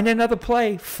find another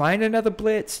play, find another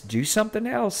blitz, do something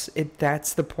else.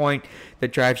 That's the point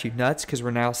that drives you nuts, because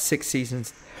we're now 6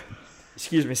 seasons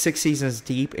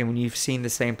deep, and when you've seen the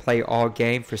same play all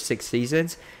game for 6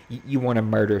 seasons, you want to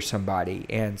murder somebody.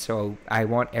 And so I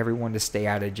want everyone to stay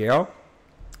out of jail,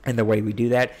 and the way we do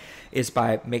that is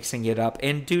by mixing it up.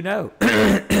 And do know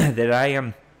that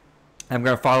I'm going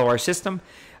to follow our system.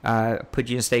 Put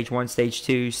you in stage 1, stage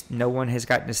 2. No one has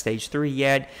gotten to stage 3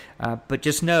 yet, but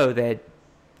just know that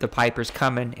the Piper's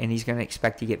coming, and he's going to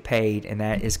expect to get paid, and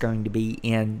that is going to be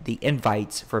in the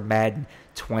invites for Madden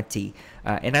 20.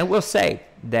 And I will say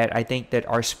that I think that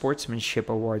our sportsmanship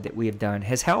award that we have done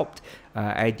has helped.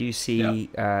 I do see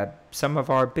some of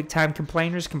our big-time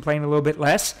complainers complain a little bit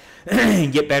less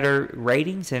and get better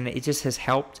ratings, and it just has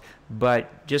helped.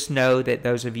 But just know that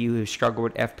those of you who struggle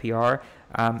with FPR,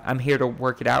 I'm here to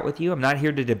work it out with you. I'm not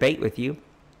here to debate with you.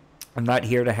 I'm not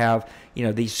here to have,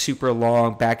 these super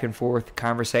long back and forth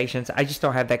conversations. I just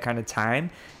don't have that kind of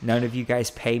time. None of you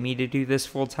guys pay me to do this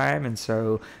full time. And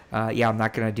so, I'm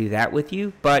not going to do that with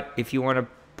you. But if you want to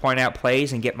point out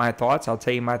plays and get my thoughts, I'll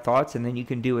tell you my thoughts, and then you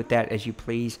can do with that as you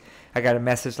please. I got a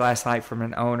message last night from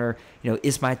an owner,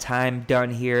 is my time done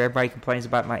here? Everybody complains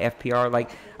about my FPR.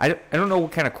 I don't know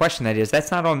what kind of question that is. That's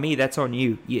not on me. That's on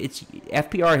you.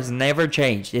 FPR has never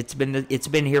changed. It's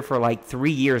been here for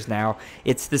 3 years now.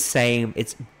 It's the same.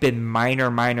 It's been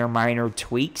minor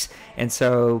tweaks. And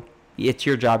so it's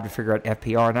your job to figure out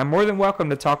FPR. And I'm more than welcome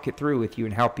to talk it through with you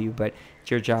and help you, but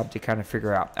it's your job to kind of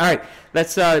figure out. All right,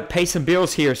 let's pay some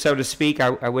bills here, so to speak.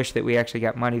 I wish that we actually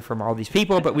got money from all these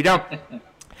people, but we don't.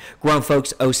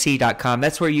 GrownFolksOC.com.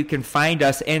 That's where you can find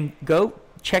us, and go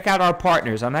check out our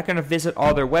partners. I'm not going to visit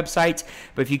all their websites,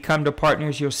 but if you come to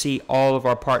partners, you'll see all of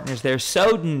our partners there.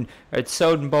 Soden at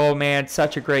Soden Bowl, man,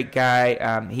 such a great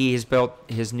guy. He has built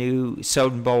his new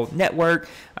Soden Bowl network,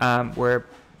 where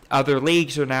other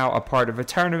leagues are now a part of a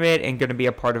tournament and going to be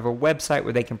a part of a website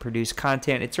where they can produce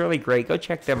content. It's really great. Go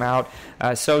check them out.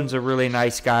 Soden's a really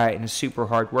nice guy and a super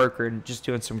hard worker and just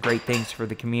doing some great things for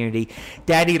the community.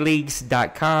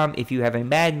 DaddyLeagues.com. If you have a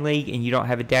Madden League and you don't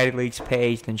have a Daddy Leagues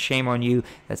page, then shame on you.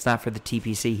 That's not for the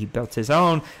TPC. He built his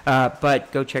own.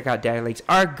 But go check out Daddy Leagues.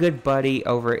 Our good buddy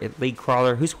over at League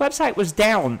Crawler, whose website was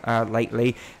down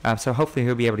lately. So hopefully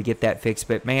he'll be able to get that fixed.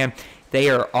 But, man, they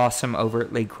are awesome over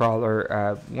at League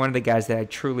Crawler. One of the guys that I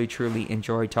truly, truly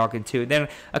enjoy talking to. Then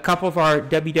a couple of our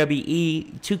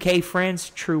WWE 2K friends,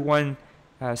 True One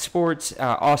Sports,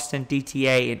 Austin,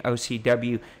 DTA, and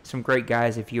OCW. Some great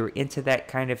guys if you're into that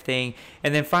kind of thing.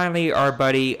 And then finally, our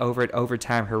buddy over at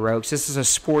Overtime Heroics. This is a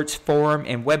sports forum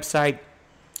and website.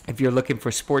 If you're looking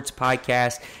for sports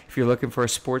podcasts, if you're looking for a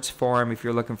sports forum, if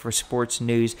you're looking for sports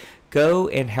news, go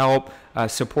and help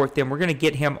support them. We're going to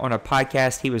get him on a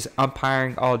podcast. He was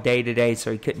umpiring all day today,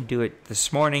 so he couldn't do it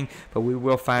this morning, but we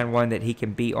will find one that he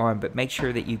can be on. But make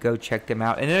sure that you go check them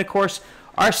out. And then, of course,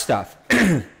 our stuff.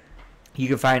 You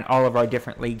can find all of our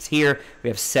different leagues here. We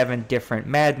have 7 different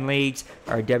Madden leagues,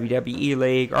 our WWE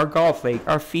league, our golf league,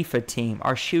 our FIFA team,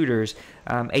 our shooters,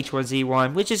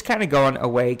 H1Z1, which is kind of going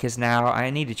away because now I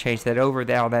need to change that over.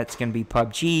 Now that's going to be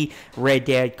PUBG, Red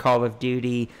Dead, Call of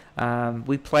Duty.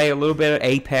 We play a little bit of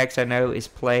Apex, I know is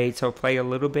played, so play a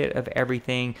little bit of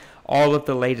everything. All of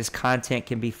the latest content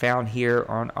can be found here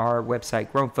on our website,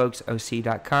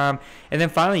 GrownFolksOC.com. And then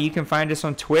finally, you can find us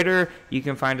on Twitter. You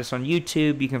can find us on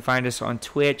YouTube. You can find us on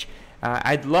Twitch.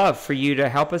 I'd love for you to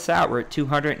help us out. We're at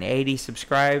 280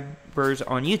 subscribers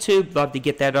on YouTube. Love to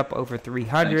get that up over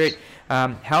 300.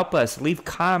 Nice. Help us. Leave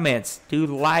comments. Do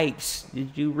likes.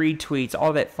 Do retweets.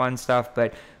 All that fun stuff.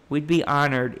 But we'd be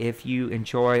honored if you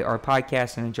enjoy our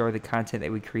podcast and enjoy the content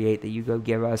that we create, that you go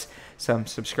give us some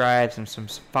subscribes and some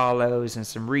follows and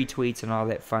some retweets and all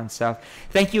that fun stuff.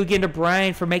 Thank you again to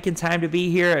Brian for making time to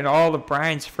be here, and all of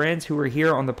Brian's friends who are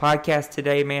here on the podcast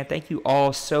today, man. Thank you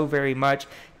all so very much.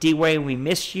 D-Wayne, we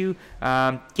miss you.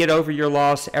 Get over your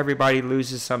loss. Everybody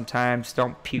loses sometimes.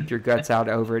 Don't puke your guts out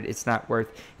over it. It's not worth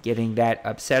getting that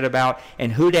upset about.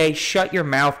 And Hude, shut your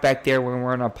mouth back there when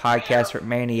we're on a podcast with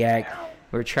Maniac.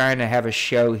 We're trying to have a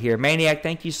show here. Maniac,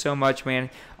 thank you so much, man.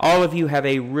 All of you have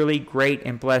a really great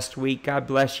and blessed week. God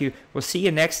bless you. We'll see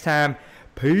you next time.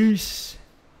 Peace.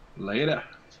 Later.